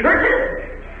rest of the churches.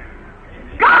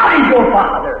 God is your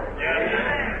Father.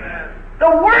 The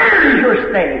Word is your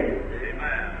stay.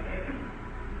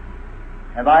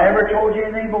 Have I ever told you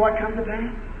anything but what comes to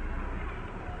pass?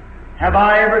 Have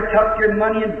I ever tucked your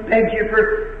money and begged you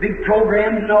for big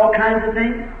programs and all kinds of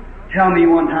things? Tell me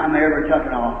one time I ever took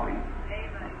an offering.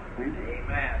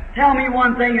 Amen. Tell me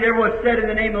one thing that ever was said in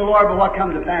the name of the Lord but what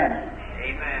comes to pass.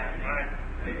 Amen.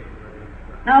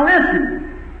 Now listen.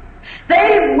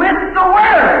 Stay with the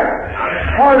Word.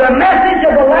 For the message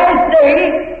of the last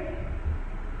day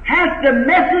has the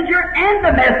messenger and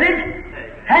the message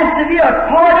has to be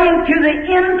according to the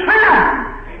end time.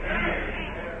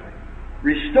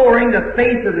 Restoring the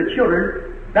faith of the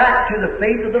children back to the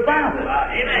faith of the Bible.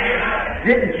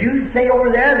 Didn't Jude say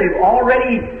over there they've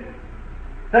already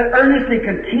earnestly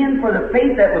contend for the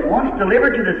faith that was once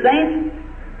delivered to the saints?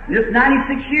 This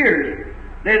 96 years.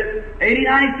 That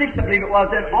 96, I believe it was,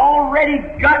 that's already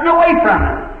gotten away from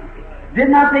it. Did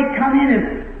not they come in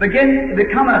and begin to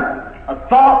become a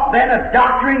thought, then a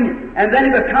doctrine, and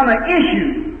then it become an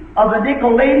issue of the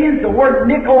Nicolaitans? The word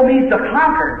Nicol means to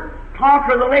conquer.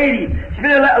 Conquer the laity,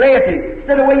 laity.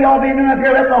 Instead of what y'all be doing up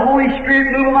here, let the Holy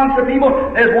Spirit move amongst the people.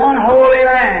 There's one holy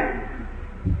land.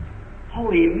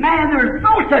 Holy man, there's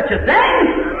no such a thing.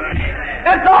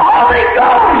 It's the Holy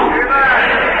Ghost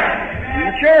in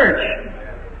the church.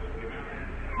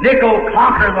 Nickel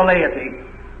conquer the laity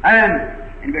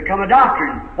and become a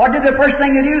doctrine. What did the first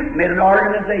thing they do? Made an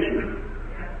organization.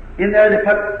 In there they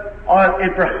put,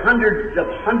 and for hundreds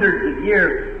of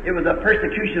years, it was a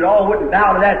persecution. All wouldn't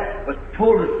bow to that, was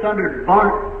pulled asunder,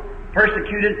 burnt,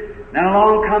 persecuted. Then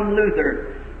along come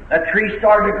Luther. That tree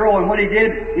started to grow, and when he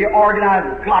did, he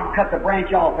organized, God cut the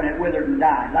branch off and it withered and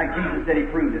died, like Jesus said he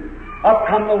proved it. Up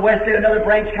come the Wesley, another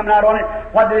branch coming out on it.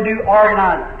 What did they do?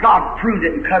 Organize. God proved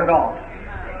it and cut it off.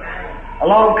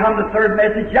 Along come the third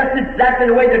message, just exactly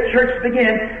the way the church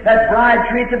began, that bride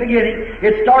tree at the beginning.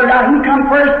 It started out, who come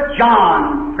first?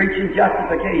 John, preaching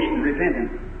justification,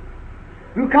 repentance.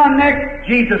 Who come next?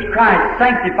 Jesus Christ.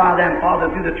 Sanctify them,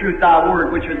 Father, through the truth, thy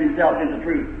word, which was himself is the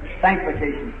truth.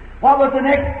 Sanctification. What was the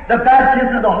next? The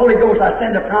baptism of the Holy Ghost. I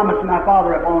send a promise of my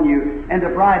Father upon you. And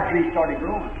the bride tree started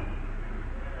growing.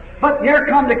 But here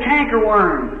come the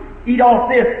cankerworm. Eat off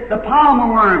this, the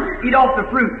palmer worms, eat off the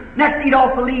fruit, next eat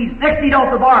off the leaves, next eat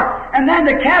off the bark, and then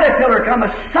the caterpillar come a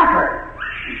sucker,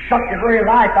 sucked the very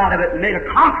life out of it and made a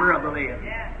conqueror of the land.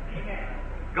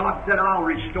 God said, I'll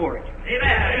restore it.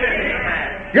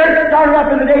 Amen. Just started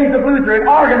up in the days of Luther and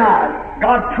organized.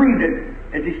 God proved it,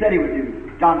 as he said he would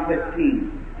do. John 15.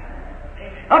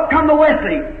 Up come the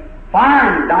Wesley.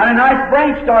 Fine, down a nice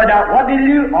branch started out. What did he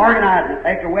do? Organize it.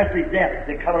 After Wesley's death,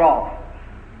 they cut it off.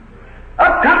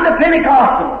 Up come the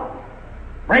Pentecostal,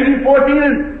 bringing forth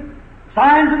even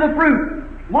signs of the fruit.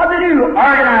 What did they do?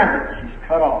 Organize it. She's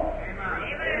cut off.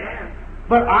 Amen.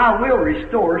 But I will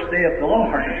restore, saith the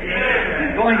Lord.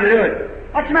 He's going to do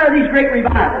it. What's the matter with these great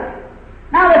revivals?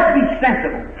 Now let's be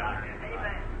sensible.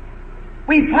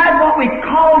 We've had what we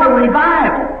called a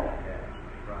revival.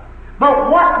 But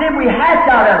what did we hatch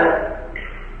out of it?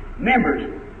 Members.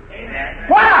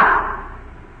 Why?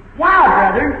 Why,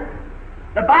 brothers?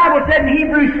 The Bible said in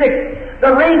Hebrews 6,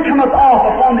 the rain cometh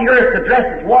off upon the earth to dress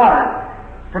its water,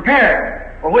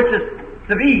 prepare for which is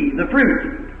to be the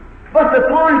fruit. But the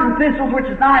thorns and thistles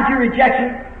which is nigh to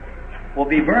rejection will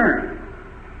be burned.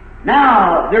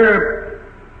 Now,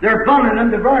 they're bundling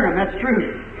them to burn them, that's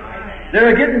true.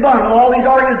 They're getting bundled. All these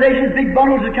organizations, big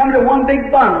bundles are coming to one big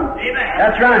bundle.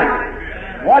 That's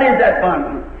right. What is that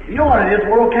bundle? You know what it is,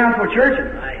 World Council of Churches,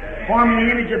 forming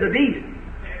the image of the beast.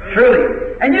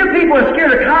 Truly. And you people are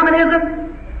scared of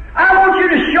communism? I want you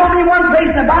to show me one place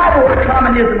in the Bible where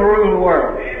communism will rule the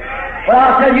world. Well,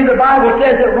 I'll tell you the Bible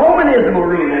says that Romanism will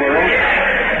rule the world.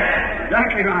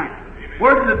 Exactly right.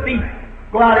 Where does the thief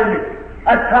go out in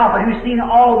that prophet who's seen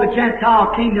all the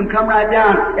Gentile kingdom come right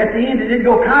down? At the end it didn't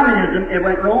go communism, it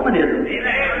went Romanism.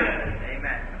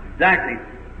 Amen. Exactly.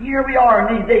 Here we are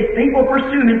in these days, people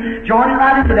pursuing, joining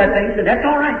right into that thing. Said, that's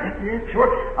all right. That's it. Sure.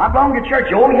 I belong to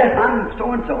church. Oh, yes, I'm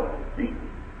so-and-so. See?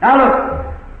 Now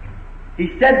look, he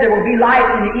said there will be light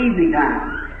in the evening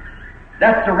time.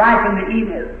 That's to ripen the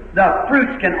evening. The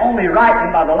fruits can only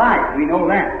ripen by the light. We know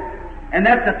that. And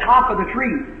that's the top of the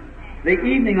tree. The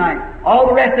evening light. All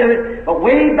the rest of it. But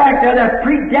way back there, that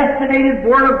predestinated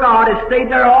Word of God has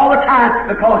stayed there all the time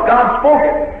because God spoke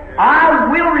it. I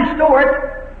will restore it.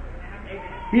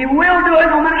 He will do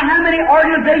it no matter how many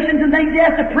organizations and things he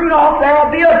has to prune off. There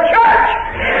will be a church.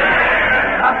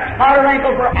 A spotter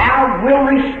ankle for I will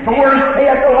restore,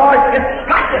 saith the Lord. It's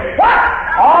got to. What?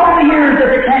 All the years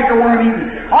that the cankerworm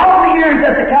eaten, all the years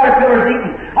that the caterpillar's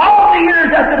eaten, all the years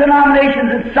that the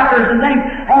denominations and suckers and things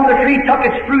on the tree, took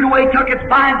its fruit away, took its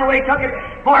vines away, took its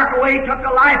bark away, took the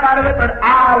life out of it, but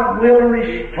I will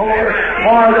restore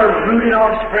for the rooted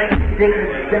offspring.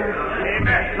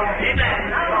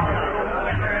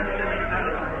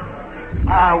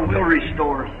 I will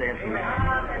restore, says he.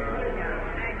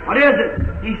 What is it?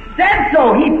 He said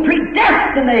so. He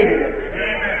predestinated it.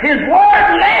 His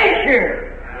word lays here.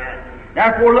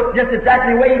 Therefore, look just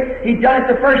exactly the way He done it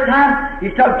the first time. He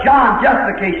took John,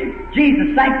 justification.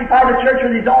 Jesus sanctified the church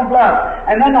with His own blood.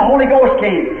 And then the Holy Ghost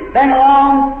came. Then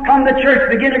along come the church,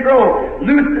 begin to grow.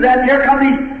 Luther, then here come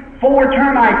these 4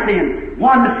 termites in.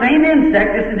 One, the same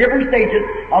insect, this in different stages.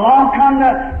 Along come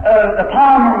the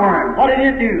palmer worm. What did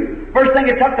it do? First thing,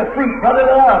 it took the fruit, brother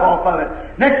love, off of it.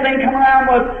 Next thing come around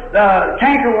was the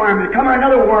canker worm. Come around,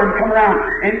 another worm come around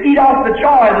and eat off the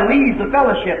joy, the leaves, the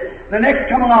fellowship. The next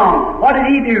come along. What did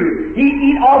he do? He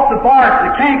eat off the bark,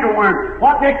 the canker worm.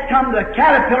 What next come? The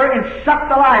caterpillar and sucked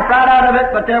the life right out of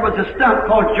it. But there was a stump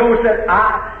called Joe said,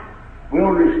 I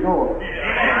will restore.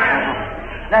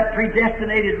 That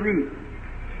predestinated root.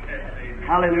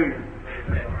 Hallelujah.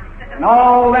 And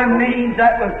all them means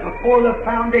that was before the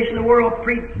foundation of the world,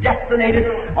 predestinated.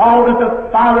 All that the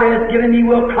Father has given me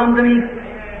will come to me.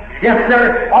 Yes,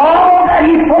 sir. All that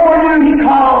He foreknew, He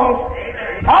calls.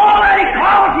 All that He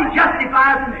calls, He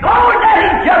justifies. And those that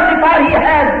He justified, He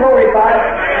has glorified.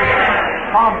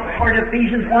 According to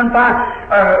Ephesians 1:5,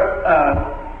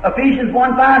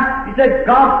 he said,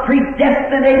 God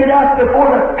predestinated us before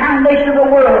the foundation of the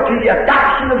world to the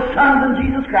adoption of sons in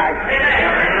Jesus Christ.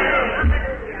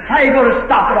 How are you going to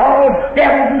stop it? All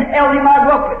devils in hell, you might as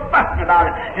well quit fussing about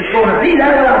it. It's going to be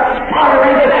there without spot or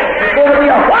anything. It's going to be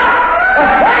a what? A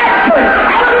blasphemy!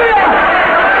 Hallelujah!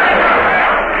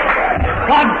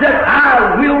 God said,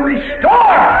 I will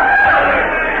restore.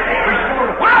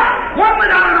 Restore what? One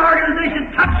without an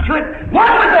organization touched to it. One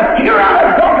with a pure,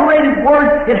 unadulterated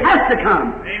word. It has to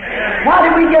come. Amen. Why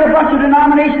did we get a bunch of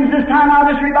denominations this time out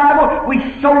of this revival? We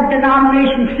sowed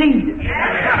denomination seed.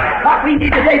 Yeah. What we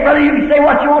need today, brother, you can say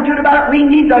what you want to about it. We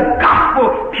need the gospel,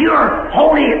 pure,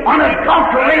 holy,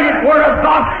 unadulterated word of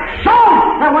God, so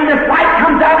that when this light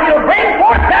comes out, it'll bring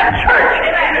forth that church.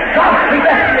 God's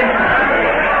predestinated.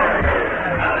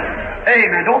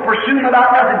 Amen. Don't presume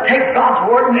about nothing. Take God's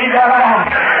word and leave that alone.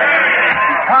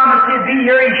 He promised He'd be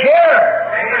here. He's here.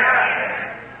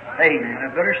 Amen. I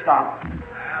better stop.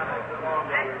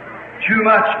 Too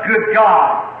much, good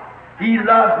God. He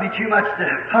loves me too much to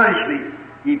punish me.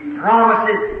 He promised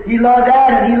it. He loved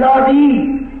Adam. He loved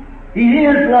Eve. He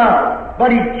is love.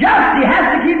 But He's just. He has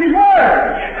to keep His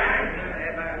word.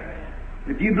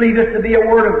 If you believe this to be a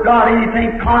word of God,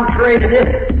 anything contrary to this,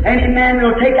 any man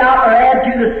will take out or add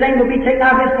to the same will be taken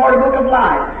out of his part of the book of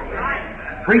life.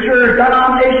 Preacher,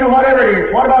 denomination, whatever it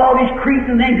is. What about all these creeds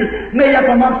and things that's made up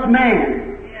amongst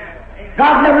man?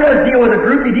 God never does deal with a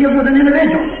group. He deals with an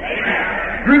individual.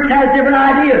 Groups has different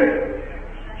ideas.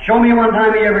 Show me one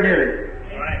time He ever did it.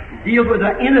 He deals with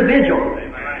an individual.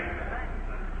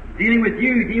 Dealing with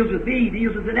you, He deals with me, He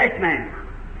deals with the next man.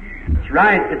 That's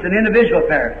right. It's an individual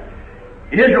affair.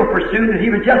 Israel pursued it. He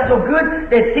was just so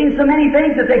good, they'd seen so many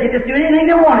things that they could just do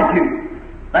anything they wanted to.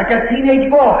 Like that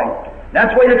teenage boy.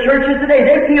 That's the way the church is today.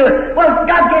 They feel it. Well,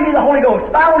 God gave me the Holy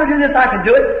Ghost. If I want to do this, I can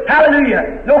do it.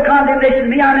 Hallelujah. No condemnation to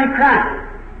me. I'm in Christ.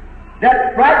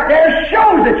 That right there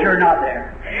shows that you're not there.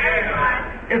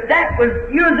 If that was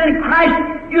you was in Christ,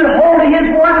 you'd hold to His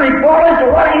word regardless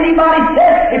of what anybody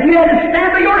said. If you had to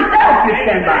stand by yourself, you'd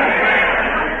stand by it.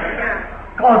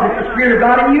 Because it's the Spirit of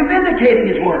God in you vindicating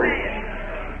His word.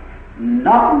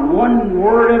 Not one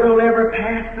word of it will ever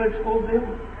pass to its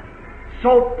fulfillment.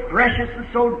 So precious and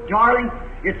so darling.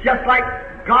 It's just like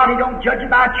God. He don't judge it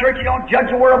by a church. He don't judge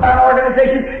the world by an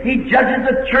organization. He judges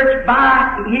the church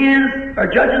by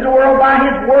judges the world by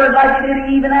His word, like He did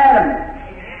Eve and Adam.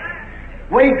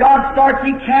 The way God starts,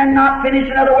 He cannot finish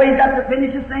in other ways. He has to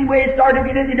finish the same way He started. If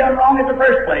He didn't, He done wrong in the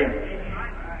first place.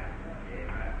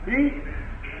 See?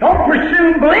 Don't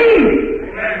presume believe.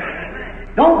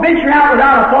 Don't venture out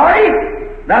without authority.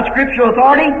 Without scriptural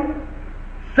authority.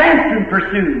 Samson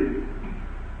pursued.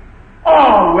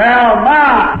 Oh, well,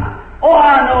 my. Oh,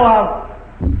 I know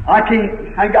I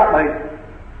ain't got my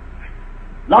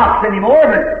locks anymore,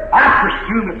 but I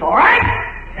presume it's all right.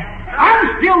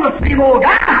 I'm still the same old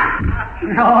guy.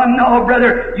 No,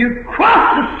 brother. You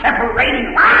crossed the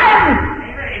separating line.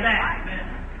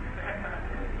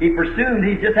 He presumed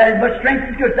he just had as much strength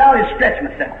as good. I'll just stretch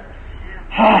myself.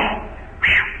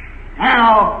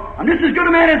 Now, I'm just as good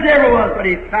a man as ever was, but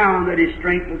he found that his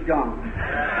strength was gone.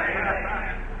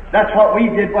 That's what we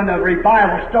did when the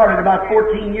revival started about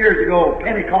 14 years ago.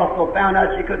 Pentecostal found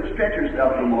out she couldn't stretch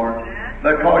herself no more.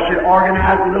 Because you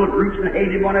organized the little groups and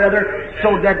hated one another,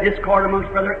 sowed that discord amongst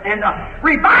brothers, and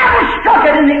revival struck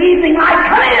it in the evening light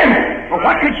come in. But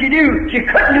what could she do? She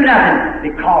couldn't do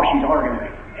nothing because she's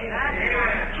organized.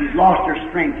 She's lost her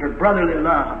strength, her brotherly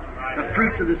love, the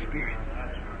fruits of the Spirit.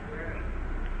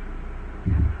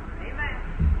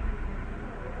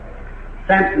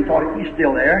 Samson thought, he's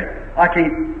still there. I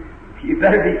can't, you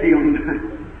better be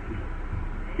feeling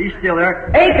he's still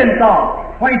there. Achan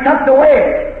thought, when he tucked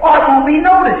away, oh, it won't be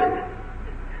noticed.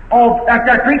 Oh, like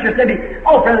that preacher said,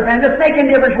 oh, Brother Branham, does it make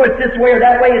any difference whether it's this way or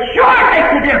that way? It sure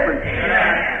makes a difference.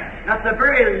 That's the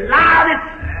very lie that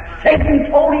Satan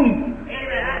told Eve.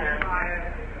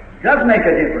 Does make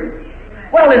a difference.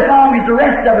 Well, as long as the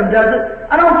rest of them does it,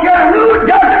 I don't care who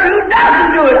does it or who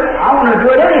doesn't do it. I want to do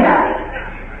it anyhow.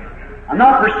 I'm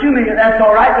not presuming that that's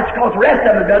all right, it's because the rest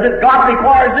of them does it. God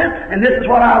requires this, and this is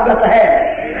what I've got to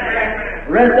have.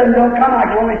 The rest of them don't come, I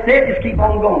can only say it, just keep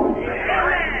on going.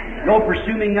 No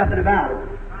presuming nothing about it.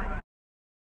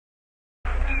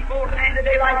 People stand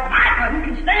today like Micah, who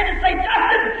can stand and say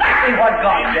just exactly what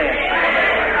God said.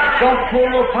 Don't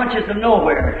pull no punches from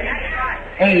nowhere.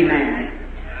 Amen.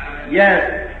 Yes,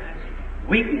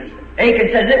 weakness.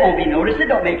 Achan says it won't be noticed, it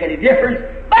don't make any difference,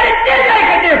 but it did make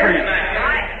a difference.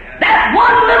 That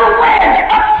one little wedge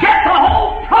upset the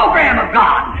whole program of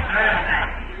God.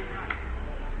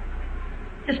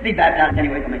 Just be baptized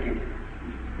anyway, don't make any difference.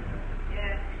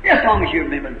 As long as you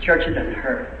remember the church, it doesn't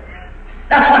hurt.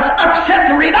 That's what's upset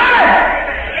the revival.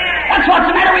 That's what's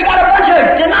the matter. We got a bunch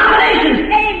of denominations.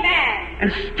 Amen.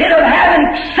 Instead of having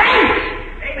saints,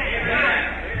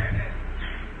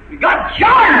 we got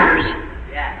joiners,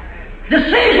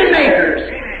 decision makers.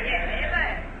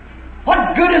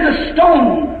 What good is a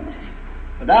stone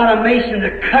without a mason to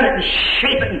cut it and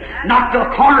shape it and knock the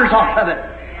corners off of it?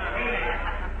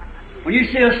 When you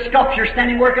see a sculptor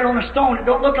standing working on a stone, it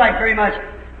don't look like very much,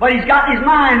 but he's got in his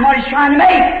mind what he's trying to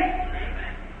make.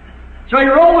 So he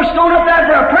rolled the stone up there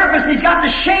for a purpose, and he's got to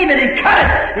shave it and cut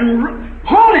it and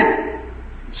hone it.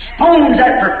 Stones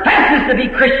that professes to be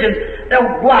Christians,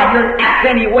 they'll go out here and act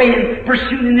anyway, and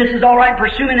pursuing this is all right,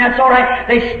 pursuing that's all right.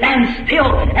 They stand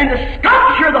still, and the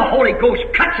sculpture of the Holy Ghost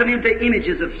cuts them into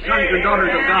images of sons and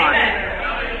daughters of God.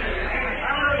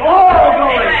 Oh,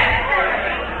 glory!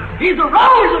 He's the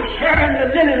rose of Sharon,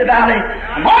 the lily of the valley,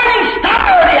 the morning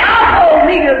star, the alpha,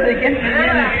 omega, the beginning and the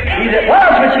end. He that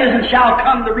was, which is, and shall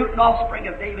come, the root and offspring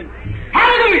of David.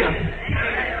 Hallelujah!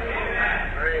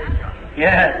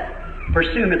 Yes.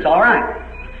 Presume it's all right.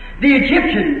 The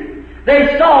Egyptians,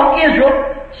 they saw Israel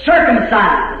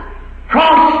circumcised,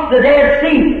 cross the Dead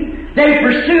Sea. They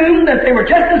presumed that they were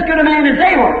just as good a man as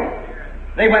they were.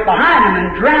 They went behind them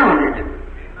and drowned it.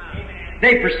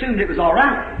 They presumed it was all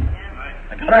right.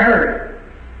 I got to hurry.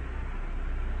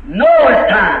 Noah's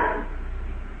time.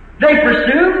 They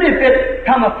presumed if it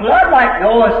come a flood like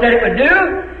Noah said it would do,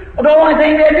 well, the only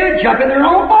thing they'd do is jump in their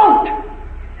own boat.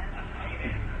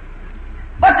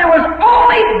 But there was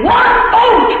only one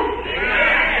boat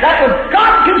that was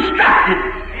God constructed.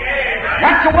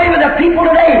 That's the way with the people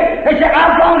today. They say,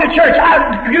 I'll belong to church, I'll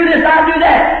do this, I'll do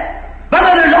that. But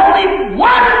there's only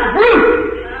one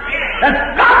group that's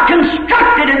God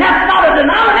constructed, and that's not a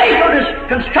denominational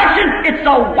construction, it's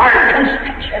a word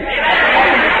construction.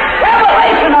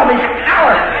 Revelation of His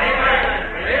power.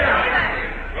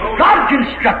 God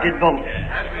constructed both.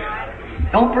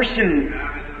 Don't pursue.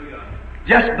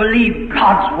 Just believe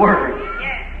God's Word.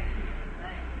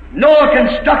 Noah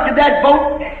constructed that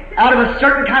boat out of a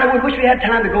certain kind of wood. Wish we had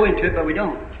time to go into it, but we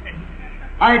don't.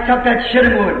 I took that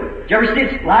shittim wood. Did you ever see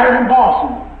it? It's lighter than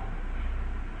balsam.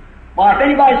 Well, if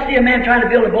anybody see a man trying to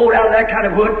build a boat out of that kind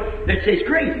of wood, they'd say he's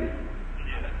crazy.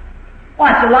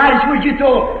 Why, it's the lightest wood. You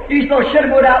throw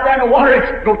shittim wood out there in the water,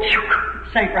 it's go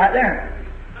sink right there.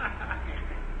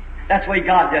 That's the way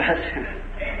God does.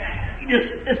 He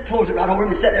just pulls it right over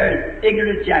him and sit there as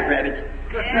ignorant as jackrabbits.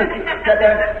 Sat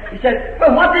there. He said,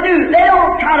 well, what they do, they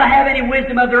don't try to have any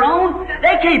wisdom of their own.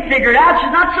 They can't figure it out.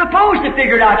 You're not supposed to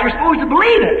figure it out. You're supposed to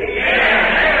believe it.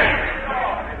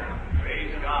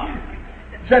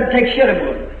 So take shittim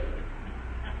wood.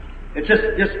 It's just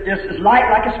as light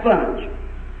like a sponge.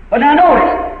 But now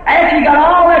notice, after he got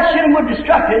all that shittim wood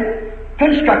constructed,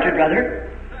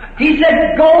 he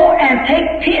said, go and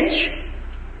take pitch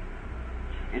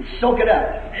and soak it up.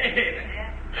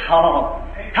 Oh,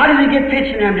 how did they get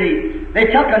pitch in them days? They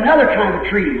took another kind of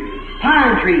tree,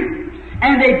 pine tree,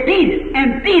 and they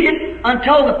beat it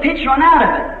until the pitch run out of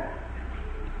it.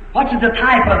 What's the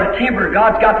type of the timber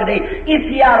God's got today?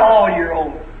 Empty out all your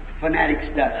old fanatic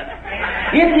stuff.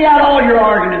 Empty out all your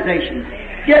organizations.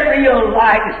 Get real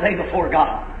light and stay before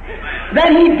God.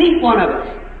 Then He beat one of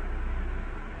us.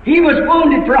 He was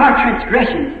wounded for our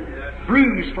transgressions,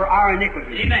 bruised for our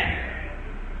iniquities. Amen.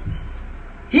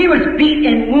 He was beat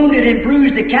and wounded and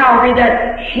bruised at Calvary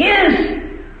that His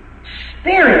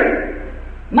Spirit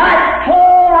might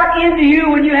pour into you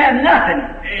when you have nothing.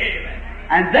 Amen.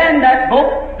 And then that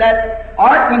boat, that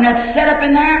ark, when that's set up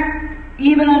in there,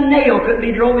 even a nail couldn't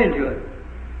be drove into it.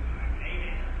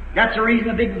 That's the reason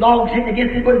the big logs hitting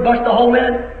against it wouldn't bust a hole in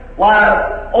it.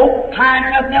 Why, oak, pine,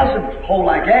 or nothing else would hold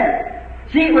like that.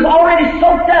 See, it was already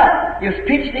soaked up. It was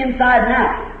pitched inside and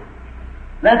out.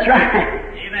 That's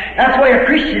right. Amen. That's the way a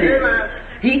Christian is.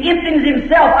 He empties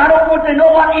himself. I don't want to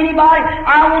know what anybody.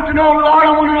 I want to know, Lord,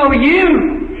 I want to know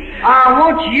you. I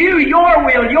want you, your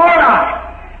will, your life.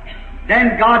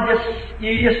 Then God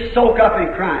you just soak up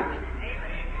in Christ.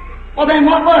 Well, then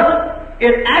what was it?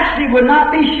 It actually would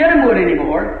not be shittim wood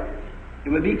anymore. It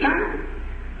would be pine.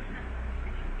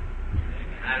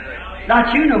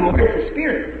 Not you no more, it's the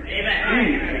Spirit.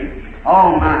 Amen.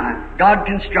 Oh my, God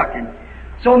constructed.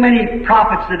 So many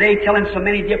prophets today telling so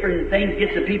many different things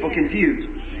gets the people confused.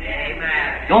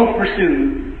 Amen. Don't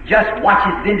pursue, just watch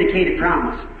His vindicated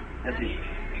promise. That's it.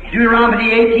 Deuteronomy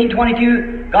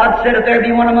 18:22, God said, if there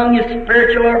be one among you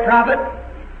spiritual or prophet,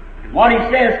 what He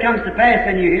says comes to pass,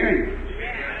 then you hear Him.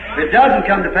 If it doesn't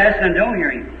come to pass, then don't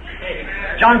hear Him.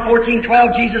 John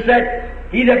 14:12, Jesus said,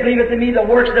 he that believeth in me, the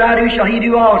works that I do shall he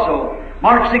do also.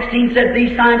 Mark 16 said,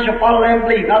 these signs shall follow them that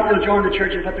believe. Not they'll join the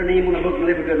church and put their name on the book and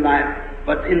live a good life,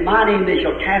 but in my name they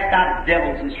shall cast out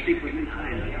devils and speak with new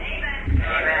tongues.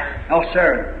 Oh,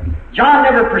 sir. John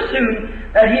never pursued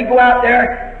that he'd go out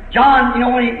there. John, you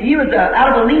know, when he was out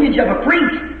of the lineage of a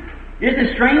priest. Isn't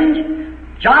it strange?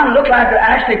 John looked like to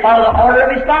actually follow the order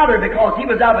of his father because he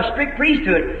was out of a strict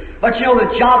priesthood. But you know,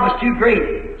 the job was too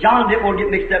great. John didn't want to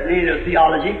get mixed up in any of the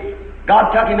theology.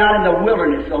 God took him out in the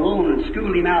wilderness alone and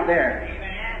schooled him out there.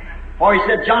 For He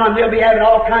said, John, they'll be having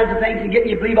all kinds of things and getting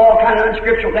you to believe all kinds of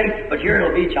unscriptural things. But here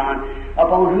it'll be, John,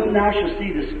 upon whom thou shalt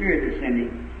see the Spirit descending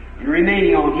and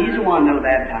remaining on. He's the one that'll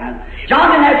baptize.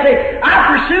 John didn't have to say,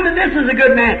 I presume that this is a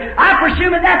good man. I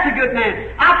presume that that's a good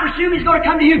man. I presume he's going to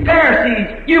come to you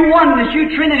Pharisees, you oneness, you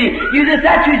Trinity, you this,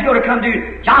 that's who he's going to come to.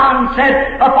 John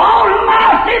said, upon whom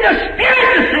I'll see the Spirit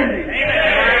descending.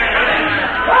 Amen.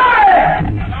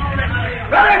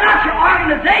 Brother, not your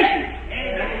organization.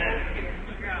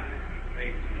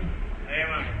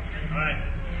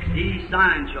 These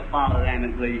signs shall follow them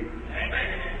and believe.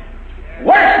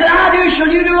 Works that I do shall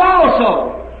you do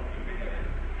also.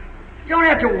 You don't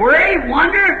have to worry,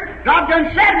 wonder. God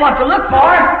done said what to look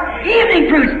for. Evening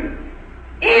fruits.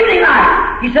 Evening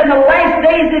light. He said in the last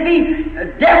days the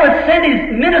devil would send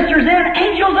his ministers in,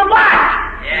 angels of light.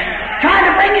 Yeah. Trying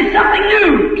to bring you something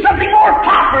new, something more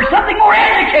popular, something more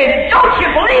educated. Don't you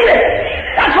believe it?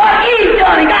 That's what Eve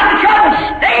done. He got in trouble.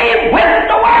 Stay with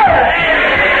the Word.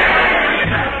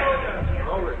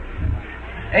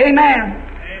 Amen.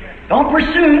 Don't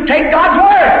pursue. Take God's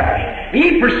Word.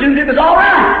 He pursued it was all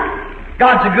right.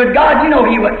 God's a good God. You know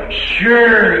He would.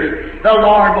 Surely the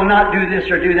Lord will not do this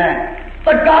or do that.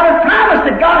 But God had promised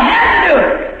that God had to do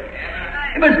it.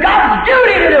 It was God's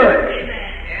duty to do it.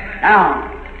 Now,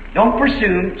 don't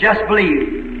presume, just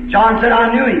believe. John said,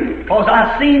 I knew Him, because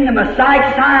I seen the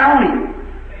Messiah sign on Him.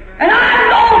 And I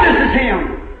know this is Him.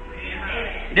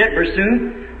 He didn't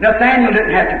presume. Nathaniel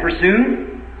didn't have to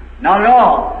presume. Not at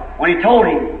all. When he told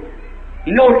him,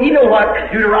 you know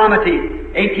what Deuteronomy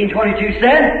 18:22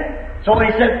 said? So when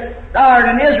he said, thou art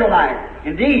an Israelite,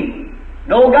 indeed,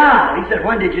 no God. He said,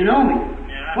 when did you know me?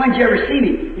 When did you ever see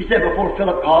me? He said, before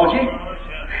Philip called you.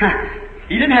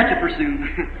 He didn't have to presume.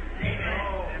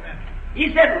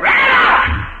 He said,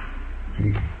 Rabbi!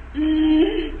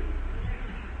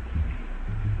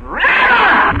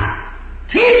 Rabbi!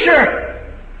 Teacher!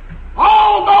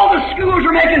 Although the schools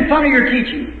are making fun of your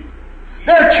teaching,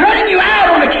 they're turning you out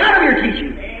on account of your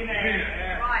teaching.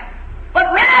 But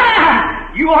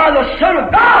Rabbi, you are the Son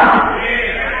of God.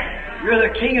 You're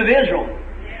the King of Israel.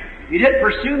 You didn't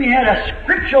presume, you had a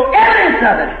scriptural evidence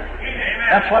of it.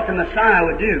 That's what the Messiah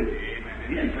would do.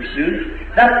 He didn't pursue.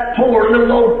 That poor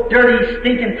little old dirty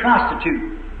stinking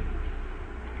prostitute.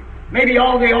 Maybe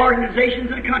all the organizations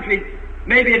in the country,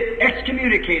 maybe it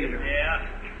excommunicated her. Yeah.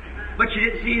 But she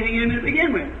didn't see anything in it to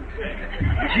begin with.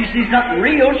 If she sees something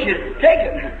real, she'd take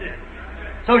it.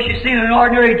 So she seen an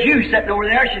ordinary Jew sitting over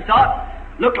there, she thought,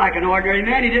 looked like an ordinary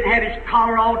man. He didn't have his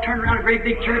collar all turned around, a great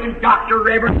big turban, Doctor,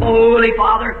 Reverend, Holy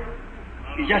Father.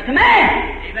 He's just a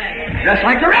man. Just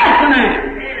like the rest of the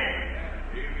men.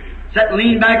 Sat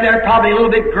leaned back there, probably a little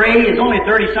bit gray. He's only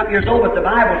 30-something years old, but the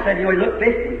Bible said he looked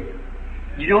 50. Did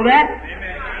you know that?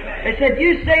 They said,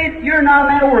 you say you're not a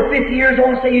man over 50 years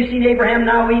old and say you've seen Abraham,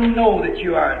 now we know that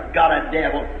you are got a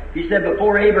devil. He said,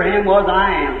 before Abraham was,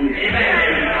 I am.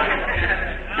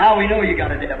 Now we know you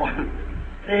got a devil.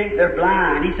 See, they're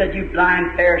blind. He said, you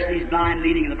blind Pharisees, blind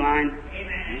leading the blind.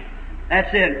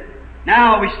 That's it.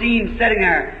 Now we see him sitting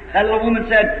there. That little woman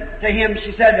said to him,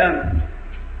 she said,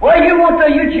 well, you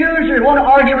Jews want to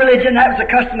argue religion. That was the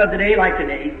custom of the day, like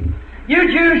today. You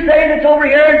Jews say it's over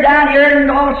here, down here, and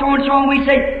all so and so, and we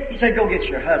say, he said, go get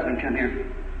your husband, come here.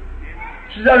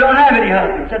 She said, I don't have any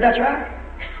husband. He said, that's right.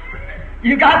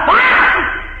 You got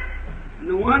 5! And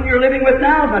the one you're living with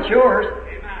now is not yours.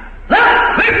 Look,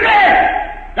 who's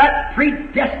there? That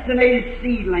predestinated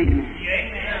seed laying there.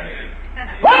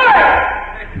 Lord!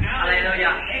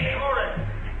 Hallelujah.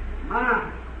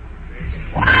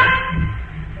 What?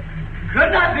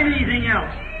 Could not be anything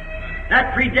else.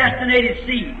 That predestinated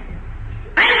seed.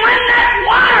 And when that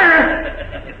water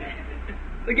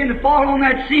began to fall on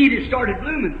that seed, it started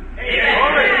blooming.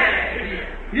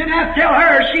 You didn't have to tell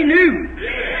her, she knew.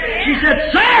 She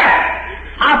said, sir,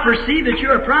 I perceive that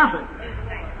you're a prophet.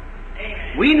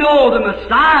 We know the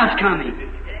Messiah's coming.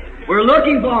 We're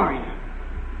looking for him.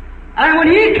 And when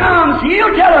he comes,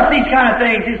 he'll tell us these kind of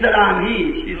things. He said, I'm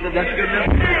he. She said, that's good enough.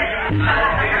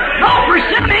 No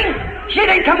presuming. She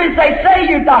didn't come and say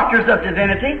you doctors of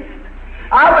divinity.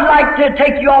 I would like to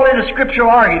take you all in a scriptural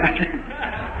argument.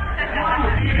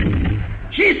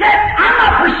 She said, I'm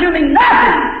not presuming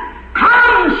nothing.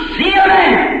 Come see a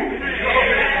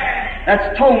man.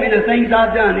 That's told me the things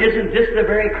I've done. Isn't this the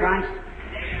very Christ?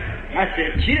 That's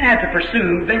it. She didn't have to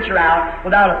presume, venture out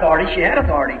without authority. She had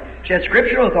authority. She had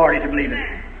scriptural authority to believe it.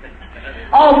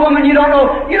 Oh, woman, you don't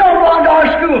know. You don't belong to our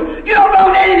school. You don't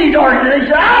belong to any of these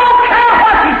organizations. I don't care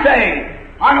what you say.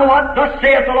 I know what thus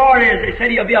saith the Lord is. They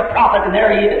said he'll be a prophet, and there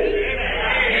he is.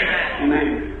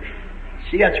 Amen.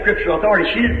 She had scriptural authority.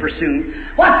 She didn't presume.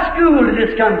 What school did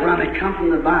this come from? It come from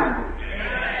the Bible.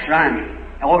 That's right.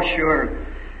 Oh, sure.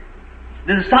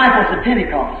 The disciples of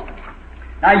Pentecost.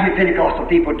 Now you Pentecostal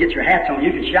people, get your hats on.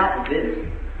 You can shout with this.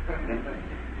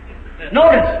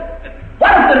 Notice,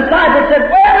 what if the disciples said,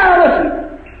 well, now listen.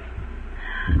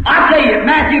 I tell you,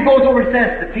 Matthew goes over and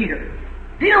says to Peter,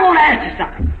 Peter, I want to ask you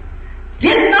something.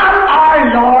 Did not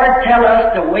our Lord tell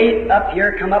us to wait up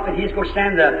here, come up, and he's going to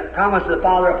send the promise of the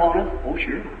Father upon us? Oh,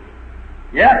 sure.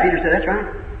 Yeah, Peter said, that's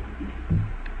right.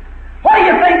 What do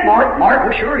you think, Mark? Mark,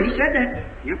 well, sure, he said that.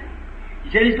 Yep. He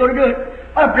said he's going to do it.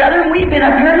 Well, brethren, we've been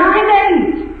up here 9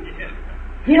 days.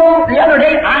 You know, the other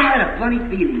day I had a funny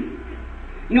feeling.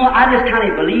 You know, I just kind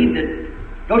of believed that.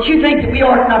 Don't you think that we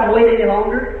ought not to wait any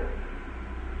longer?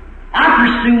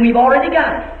 I presume we've already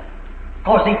got it.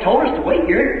 Because he told us to wait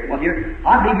here. Well,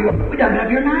 I believe we've done it up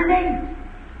here 9 days.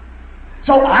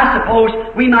 So I suppose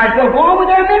we might as well go on with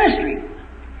our ministry.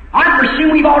 I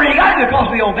presume we've already got it because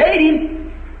we obeyed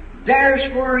him.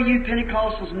 There's where you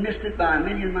Pentecostals missed it by a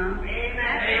million miles.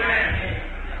 Amen.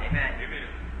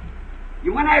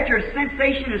 You went after a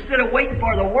sensation instead of waiting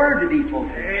for the Word to be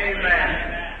fulfilled.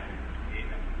 Amen.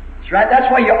 That's right.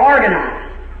 That's why you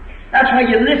organize. That's why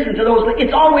you listen to those.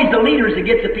 It's always the leaders that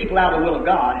get the people out of the will of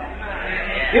God.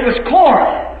 It was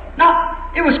Korah.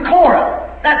 It was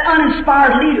Korah, that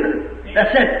uninspired leader,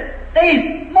 that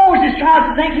said, Moses tries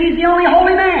to think he's the only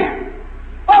holy man.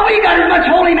 Well, we got as much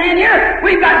holy man here.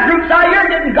 We've got groups out here.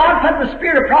 Didn't God put the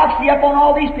spirit of prophecy up on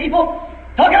all these people?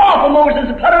 Took it off of Moses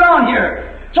and put it on here.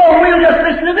 So we'll just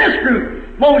listen to this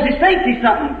group. Moses thinks he's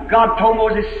something. God told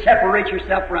Moses, separate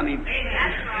yourself from him.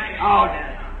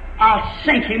 I'll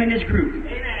sink him in his group,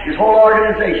 his whole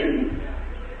organization.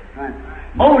 Right.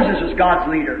 Moses was God's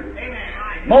leader.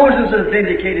 Moses was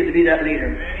vindicated to be that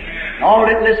leader. All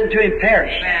that listened to him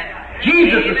perished.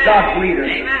 Jesus is God's leader.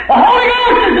 The Holy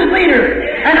Ghost is his leader.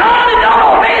 And all that don't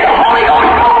obey the Holy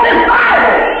Ghost on this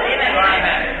Bible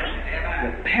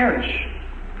will perish.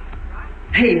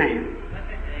 Amen.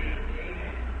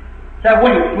 So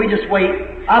wait, we just wait.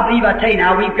 I believe I tell you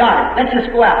now, we've got it. Let's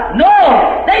just go out.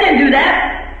 No! They didn't do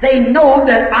that. They know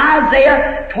that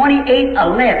Isaiah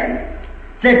 28:11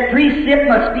 said precept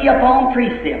must be upon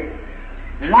precept.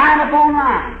 Line upon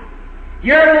line.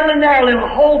 You're a little and there a little.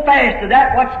 Hold fast to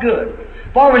that what's good.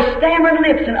 For with stammering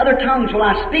lips and other tongues will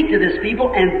I speak to this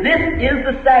people, and this is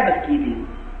the Sabbath keeping.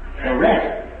 The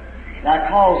rest that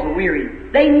calls the weary.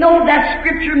 They know that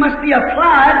Scripture must be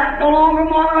applied. No longer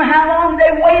matter how long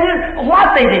they waited or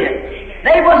what they did.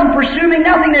 They wasn't presuming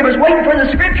nothing. They was waiting for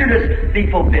the Scripture to be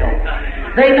fulfilled.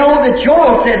 They know that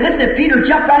Joel said, listen, if Peter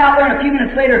jumped right out there and a few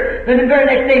minutes later, then the very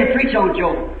next day to preach on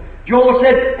Joel. Joel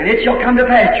said, and it shall come to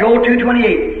pass, Joel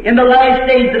 2:28, in the last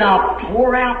days that I'll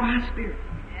pour out my Spirit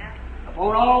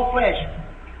upon all flesh.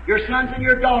 Your sons and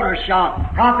your daughters shall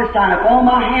prophesy. Upon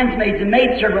my handmaids and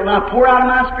maidservants will I pour out of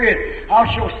my Spirit. I'll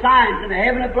show signs in the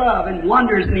heaven above and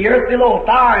wonders in the earth below,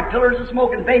 fire and pillars of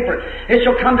smoke and vapor. It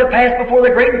shall come to pass before the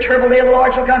great and terrible day of the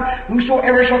Lord shall come.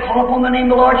 Whosoever shall call upon the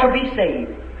name of the Lord shall be saved.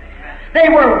 They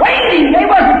were waiting. They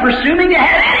wasn't presuming they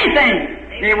had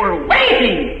anything. They were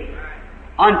waiting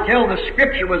until the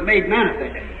Scripture was made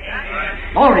manifest.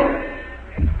 Glory.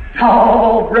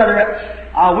 Oh, brother,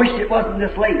 I wish it wasn't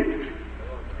this late.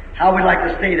 How we'd like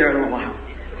to stay there a little while.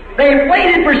 They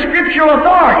waited for scriptural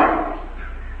authority.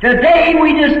 Today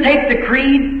we just take the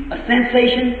creed, a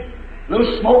sensation, a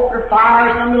little smoke or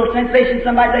fire, some little sensation,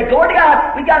 somebody say, glory to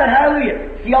God, we got it, hallelujah.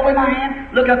 See all in my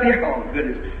hand? Look up here. Oh,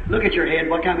 goodness. Look at your head,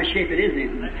 what kind of shape it is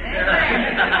in.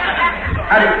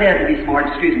 I didn't say that to be smart.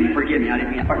 Excuse me, forgive me. I didn't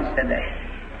mean I hardly said that.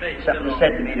 Something was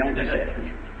said to me, don't do that.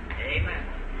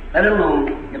 Let it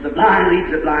alone. If the blind leads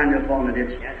the blind, they'll fall in the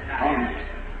ditch.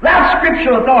 Without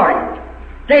scriptural authority,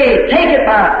 they take it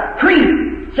by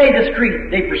creed. Say this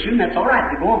creed. They presume that's all right.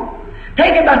 They go on.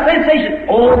 Take it by sensation.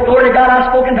 Oh, glory to God,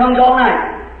 I spoke in tongues all night.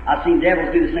 I've seen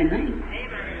devils do the same thing.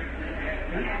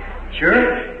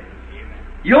 Sure.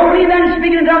 You don't believe that in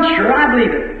speaking in tongues? Sure, I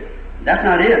believe it. That's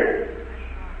not it.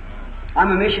 I'm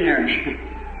a missionary.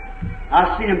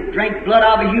 I've seen them drink blood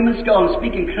out of a human skull and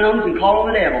speak in tongues and call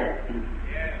on the devil.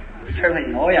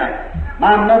 Certainly. Oh, yeah.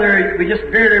 My mother, we just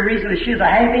buried her recently. She's a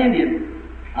half Indian.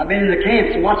 I've been in the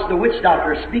camps and watched the witch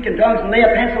doctor speak in tongues and lay a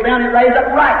pencil down and raise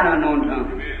up right in an unknown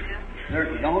tongue.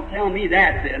 Don't tell me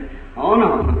that, then. Oh,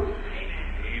 no.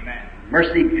 Amen.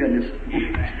 Mercy, goodness.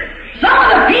 Some of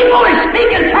the people who speak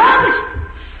in tongues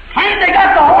claim they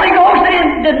got the Holy Ghost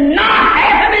and deny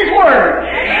half of His Word.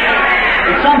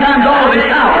 And sometimes all of His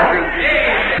power.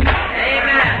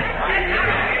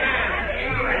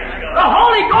 The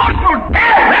Holy Ghost will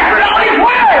bear record of His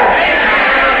Word.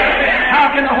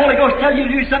 How can the Holy Ghost tell you to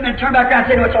do something and turn back around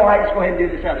and say, no, it's all right, let's go ahead and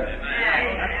do this other?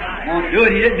 Won't do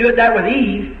it. He didn't do it that with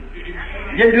Eve.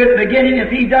 He didn't do it at the beginning.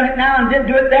 If He's done it now and didn't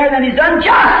do it there, then He's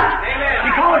unjust.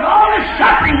 Because all this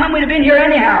suffering when we'd have been here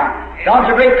anyhow.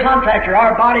 God's a great contractor.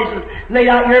 Our bodies was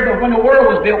laid out here, but when the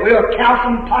world was built, we were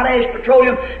calcium, potash,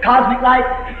 petroleum, cosmic light,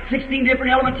 16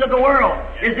 different elements of the world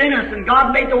is in us, and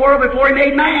God made the world before He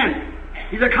made man.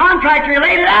 He's a contractor. He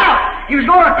laid it out. He was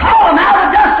going to call them out of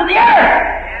the dust of the earth.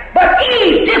 But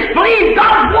Eve disbelieved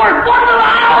God's word one little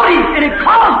iota, and it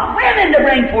caused women to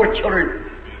bring forth children.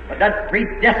 But that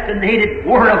predestinated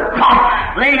Word of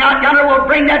God laying out yonder will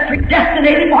bring that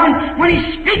predestinated one. When He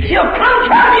speaks, He'll come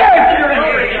from the earth.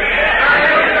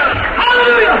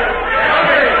 Hallelujah!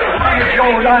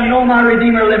 Hallelujah! I know my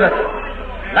Redeemer liveth.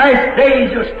 Last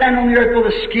days He'll stand on the earth till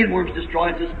the skin worms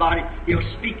destroys His body. He'll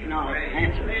speak and I'll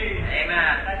answer Him.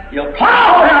 Amen. He'll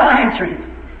call and I'll answer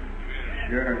Him.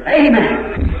 Sure.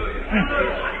 Amen.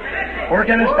 Where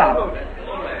can I stop?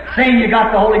 Saying you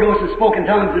got the Holy Ghost and spoken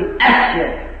tongues and ask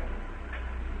you.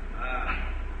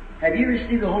 Have you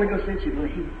received the Holy Ghost since you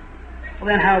believe? Well,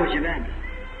 then how was you baptized?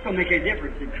 It don't make any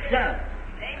difference. It does.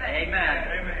 Amen.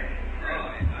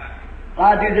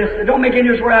 I do this. It don't make any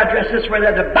difference where I dress this or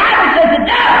that. The Bible says it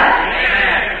does.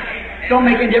 Amen. It don't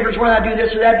make any difference where I do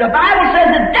this or that. The Bible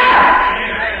says it does.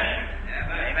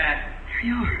 Amen. There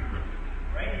you are.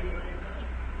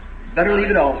 Better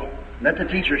leave it all. Let the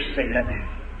teachers say that.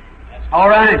 All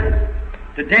right.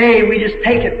 Today we just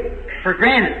take it for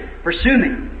granted,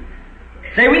 presuming.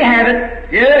 Say we have it.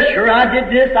 Yeah, sure, I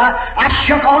did this. I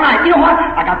shook all night. You know what?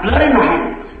 I got blood in my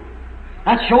hands.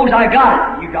 That shows I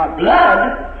got it. You got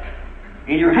blood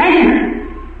in your hand.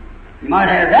 You might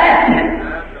have that.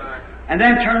 And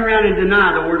then turn around and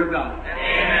deny the Word of God.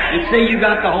 And say you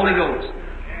got the Holy Ghost.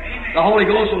 The Holy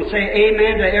Ghost will say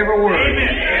amen to every word.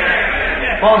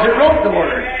 Because it wrote the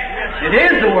Word. It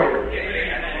is the Word.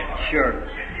 Sure.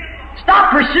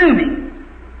 Stop presuming.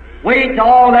 Wait till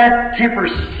all that temper,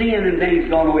 sin, and things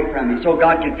gone away from you so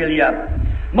God can fill you up.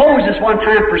 Moses one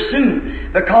time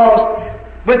presumed because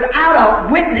without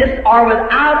a witness or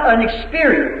without an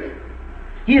experience,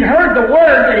 he had heard the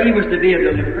word that he was to be a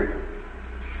deliverer,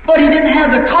 but he didn't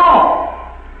have the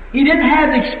call. He didn't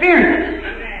have the experience.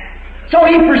 So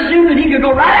he presumed that he could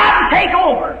go right out and take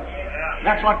over.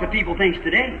 That's what the people thinks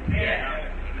today.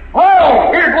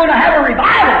 Oh, we're going to have a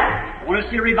revival. I want to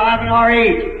see a revival in our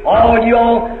age. Oh, you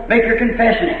all make your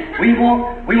confession. We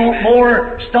want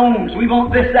more stones. We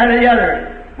want this, that, or the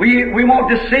other. We want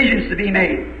decisions to be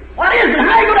made. What is it?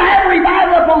 How are you going to have a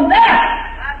revival upon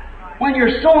that? When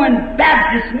you're sowing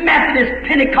Baptist, Methodist,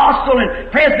 Pentecostal,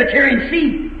 and Presbyterian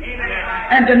seed.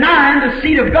 And denying the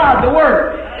seed of God, the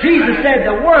Word. Jesus said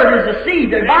the Word is the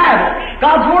seed, the Bible.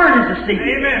 God's Word is the seed.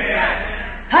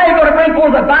 How are you going to bring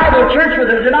forth a Bible church with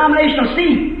a denominational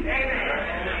seed?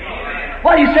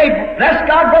 What do you say? Bless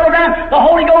God, Brother Branham, the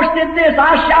Holy Ghost did this.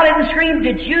 I shouted and screamed.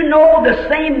 Did you know the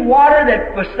same water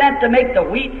that was sent to make the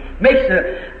wheat makes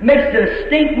the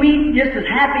stink wheat just as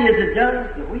happy as it does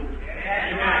the wheat?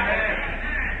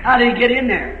 How did it get in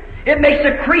there? It makes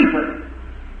a creeper.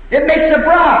 It makes a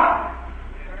broth.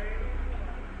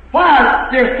 While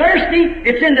they're thirsty,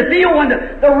 it's in the field when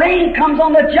the rain comes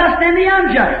on the just and the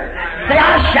unjust. Say,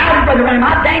 I shouted, Brother Branham,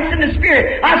 I danced in the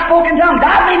Spirit, I spoke in tongues,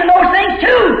 I believe in those things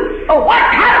too. But what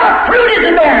kind of a fruit is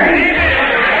it bearing?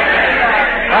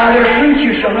 By their fruit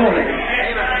you shall know them.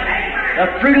 The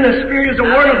fruit of the Spirit is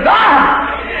the Word of God,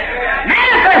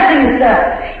 manifesting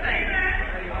itself.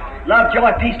 Love, joy,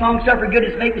 peace, long suffering,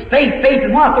 goodness, meekness, faith. Faith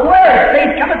in what? The Word.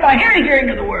 Faith cometh by hearing, hearing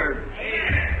of the Word.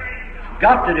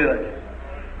 Got to do it.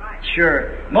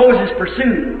 Sure. Moses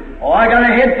pursued. Oh, I got a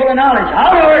head full of knowledge.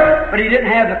 I'll do it. But he didn't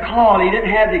have the call. He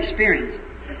didn't have the experience.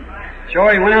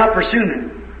 Sure, he went out pursuing.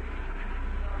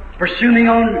 Pursuing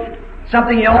on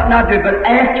something he ought not do. But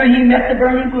after he met the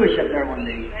burning bush up there one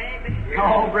day.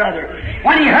 Oh, brother.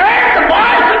 When he heard the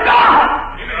voice of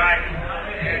God.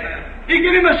 He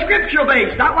gave him a scriptural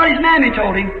base. Not what his mammy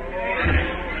told him.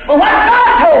 But what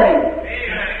God told him.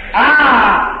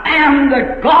 I am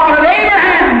the God of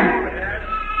Abraham.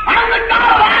 I'm the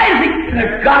God of Isaac and the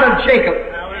God of Jacob.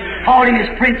 Called him his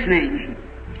prince name.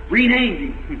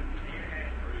 Renamed him.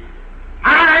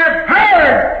 I have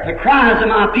heard the cries of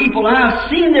my people, and I have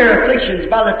seen their afflictions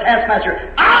by the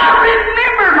taskmaster. I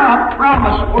remember my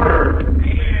promised word.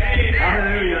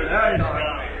 Hallelujah.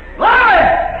 Lord,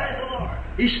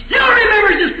 he still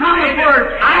remembers his promised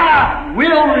word. I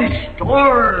will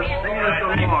restore, saith the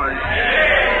Lord.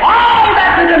 All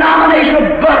that the denomination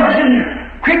of bugs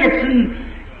and crickets and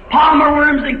palmer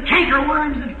worms and canker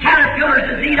worms and caterpillars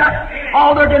that eat up,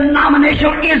 all their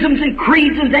denominational isms and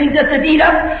creeds and things that they eat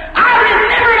up. I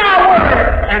remember my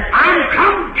word, and I'm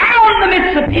come down in the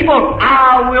midst of people.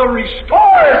 I will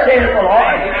restore, saith the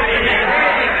Lord.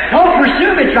 Don't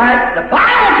presume it's right. The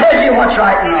Bible tells you what's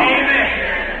right and wrong.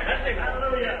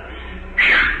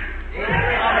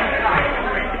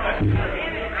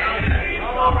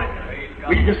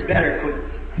 We just better quit.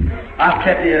 I've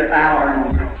kept you an hour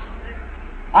and more.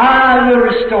 I will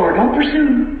restore. Don't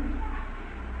presume.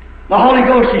 The Holy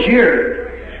Ghost is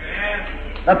here.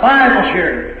 The Bible's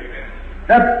here.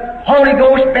 The Holy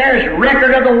Ghost bears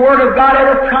record of the Word of God,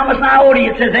 every promise and iota.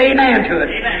 It says amen to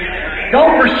it.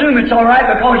 Don't presume it's all right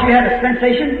because you had a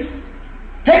sensation.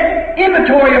 Take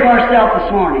inventory of ourselves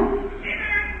this morning.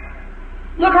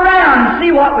 Look around and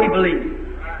see what we believe.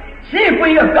 See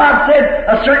if God said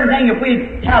a certain thing, if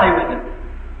we tally with it.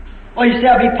 Well, you say,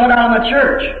 I'll be put out of my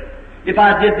church if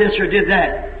I did this or did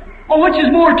that. Well, which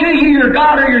is more to you, your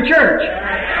God or your church?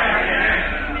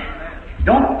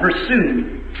 Don't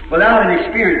presume without an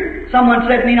experience. Someone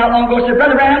said to me not long ago, said,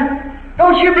 Brother Branham,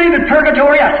 don't you believe in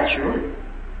purgatory? I said, sure.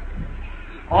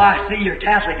 Oh, I see you're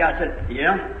Catholic. I said,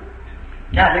 yeah.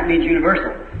 Catholic means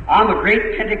universal. I'm a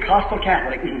great Pentecostal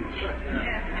Catholic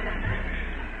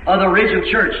of the original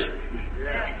church.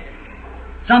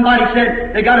 Somebody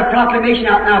said they got a proclamation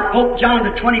out now, Pope John the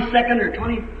 22nd or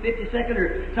 52nd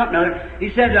or something other.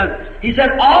 He said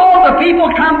all the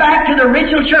people come back to the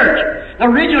original church. The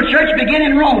original church began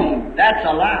in Rome. That's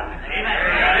a lie.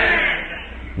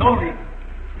 Amen. Glory.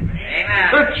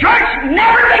 Amen. The church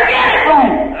never began at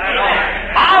Rome.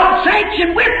 I'll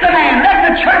sanction with the man. Let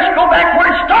the church go back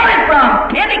where it started from,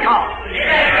 Pentecost.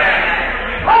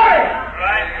 Amen. Glory.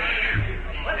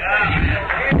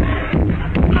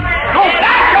 Go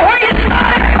back to where you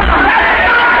started from.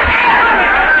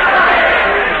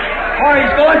 Or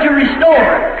he's going to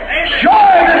restore.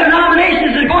 Sure, the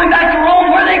denominations are going back to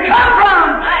Rome where they come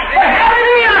from. But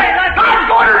hallelujah, God's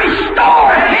going to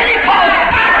restore Pentecost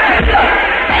back to the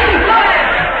faith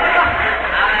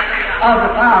of the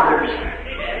fathers.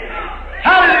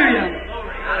 Hallelujah.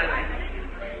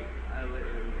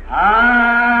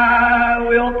 I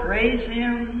will praise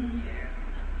Him.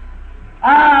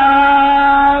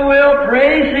 I will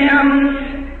praise Him.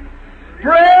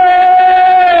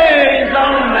 Praise the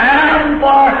Lamb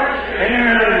for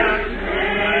sinners.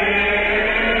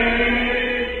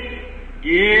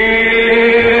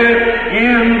 Give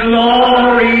Him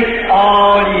glory,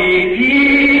 all ye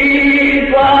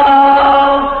people,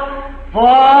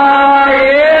 for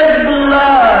His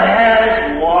blood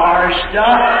has washed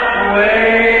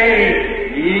away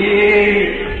ye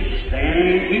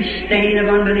stain. He stained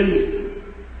of unbelief.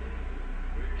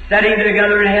 Setting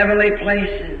together in heavenly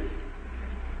places,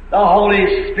 the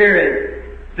Holy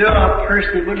Spirit, through a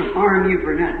person that wouldn't harm you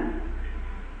for nothing.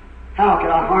 How could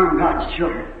I harm God's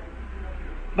children?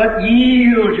 But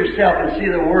yield yourself and see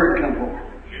the Word come forth.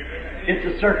 It's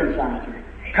a circumciser.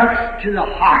 cuts to the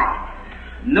heart,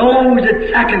 knows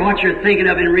exactly what you're thinking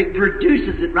of, and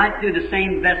reproduces it right through the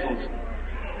same vessels.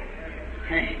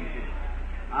 Hey.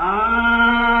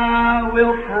 I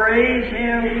will praise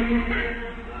Him.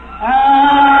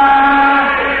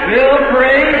 I will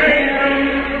praise Him.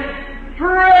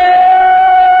 Praise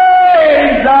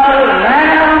the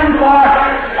Lamb for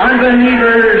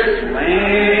unbelievers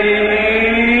slain.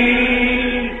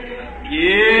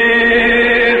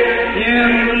 Give Him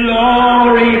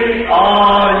glory,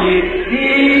 all ye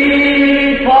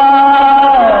people,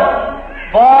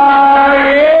 for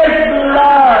His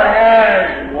blood has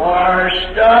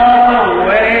washed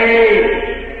away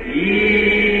ye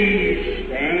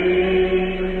stains.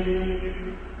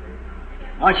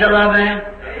 Don't you love that?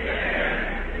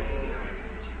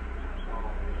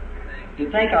 Do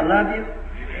you think I love you?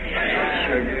 I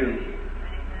sure do.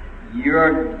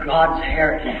 You're God's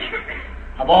heritage.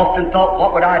 I've often thought,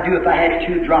 what would I do if I had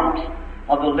 2 drops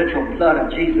of the literal blood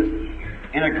of Jesus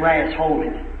in a glass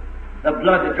holding it? The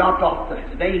blood that dropped off the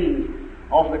veins,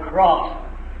 off the cross.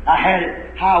 I had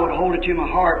it, how I would hold it to my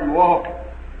heart and walk.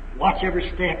 Watch every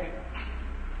step.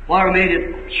 What I made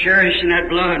it cherish in that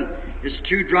blood is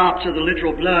 2 drops of the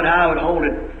literal blood, how I would hold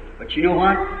it. But you know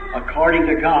what? According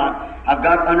to God, I've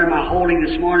got under my holding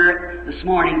this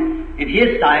morning, in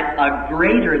His sight, a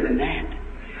greater than that.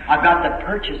 I've got the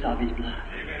purchase of His blood.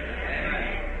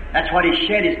 That's what He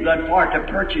shed His blood for, to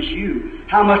purchase you.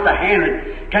 How must I handle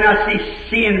it? Can I see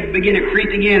sin begin to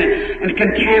creeping in and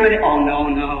contaminate? Oh,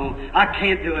 no, I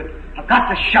can't do it. I've got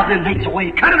to shove them things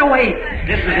away. Cut it away.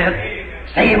 This is it.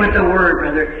 Say it with the Word,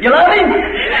 brother. You love Him?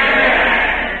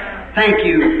 Thank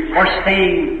you for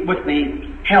staying with me.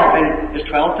 Helping. It's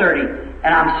 12:30.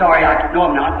 And I'm sorry, no,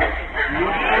 I'm not.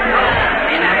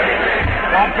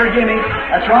 God forgive me.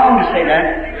 That's wrong to say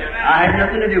that. I had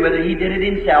nothing to do with it. He did it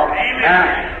Himself.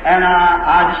 And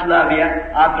I just love you.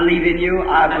 I believe in you.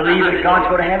 I believe that God's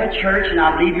going to have a church, and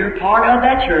I believe you're part of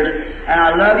that church. And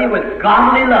I love you with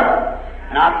godly love.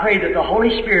 And I pray that the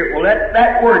Holy Spirit will let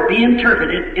that word be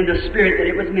interpreted in the spirit that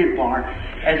it was meant for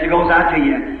as it goes out to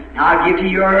you. Now I'll give to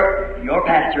your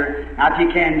pastor. Now if you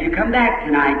can, you come back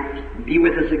tonight. Be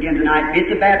with us again tonight. Be at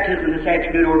the baptism this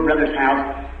afternoon over Brother's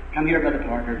house. Come here, Brother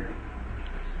Parker.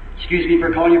 Excuse me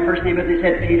for calling your first name, but they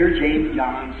said Peter, James,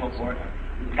 John, and so forth.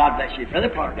 God bless you. Brother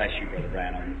Parker. Bless you, Brother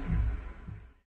Branham.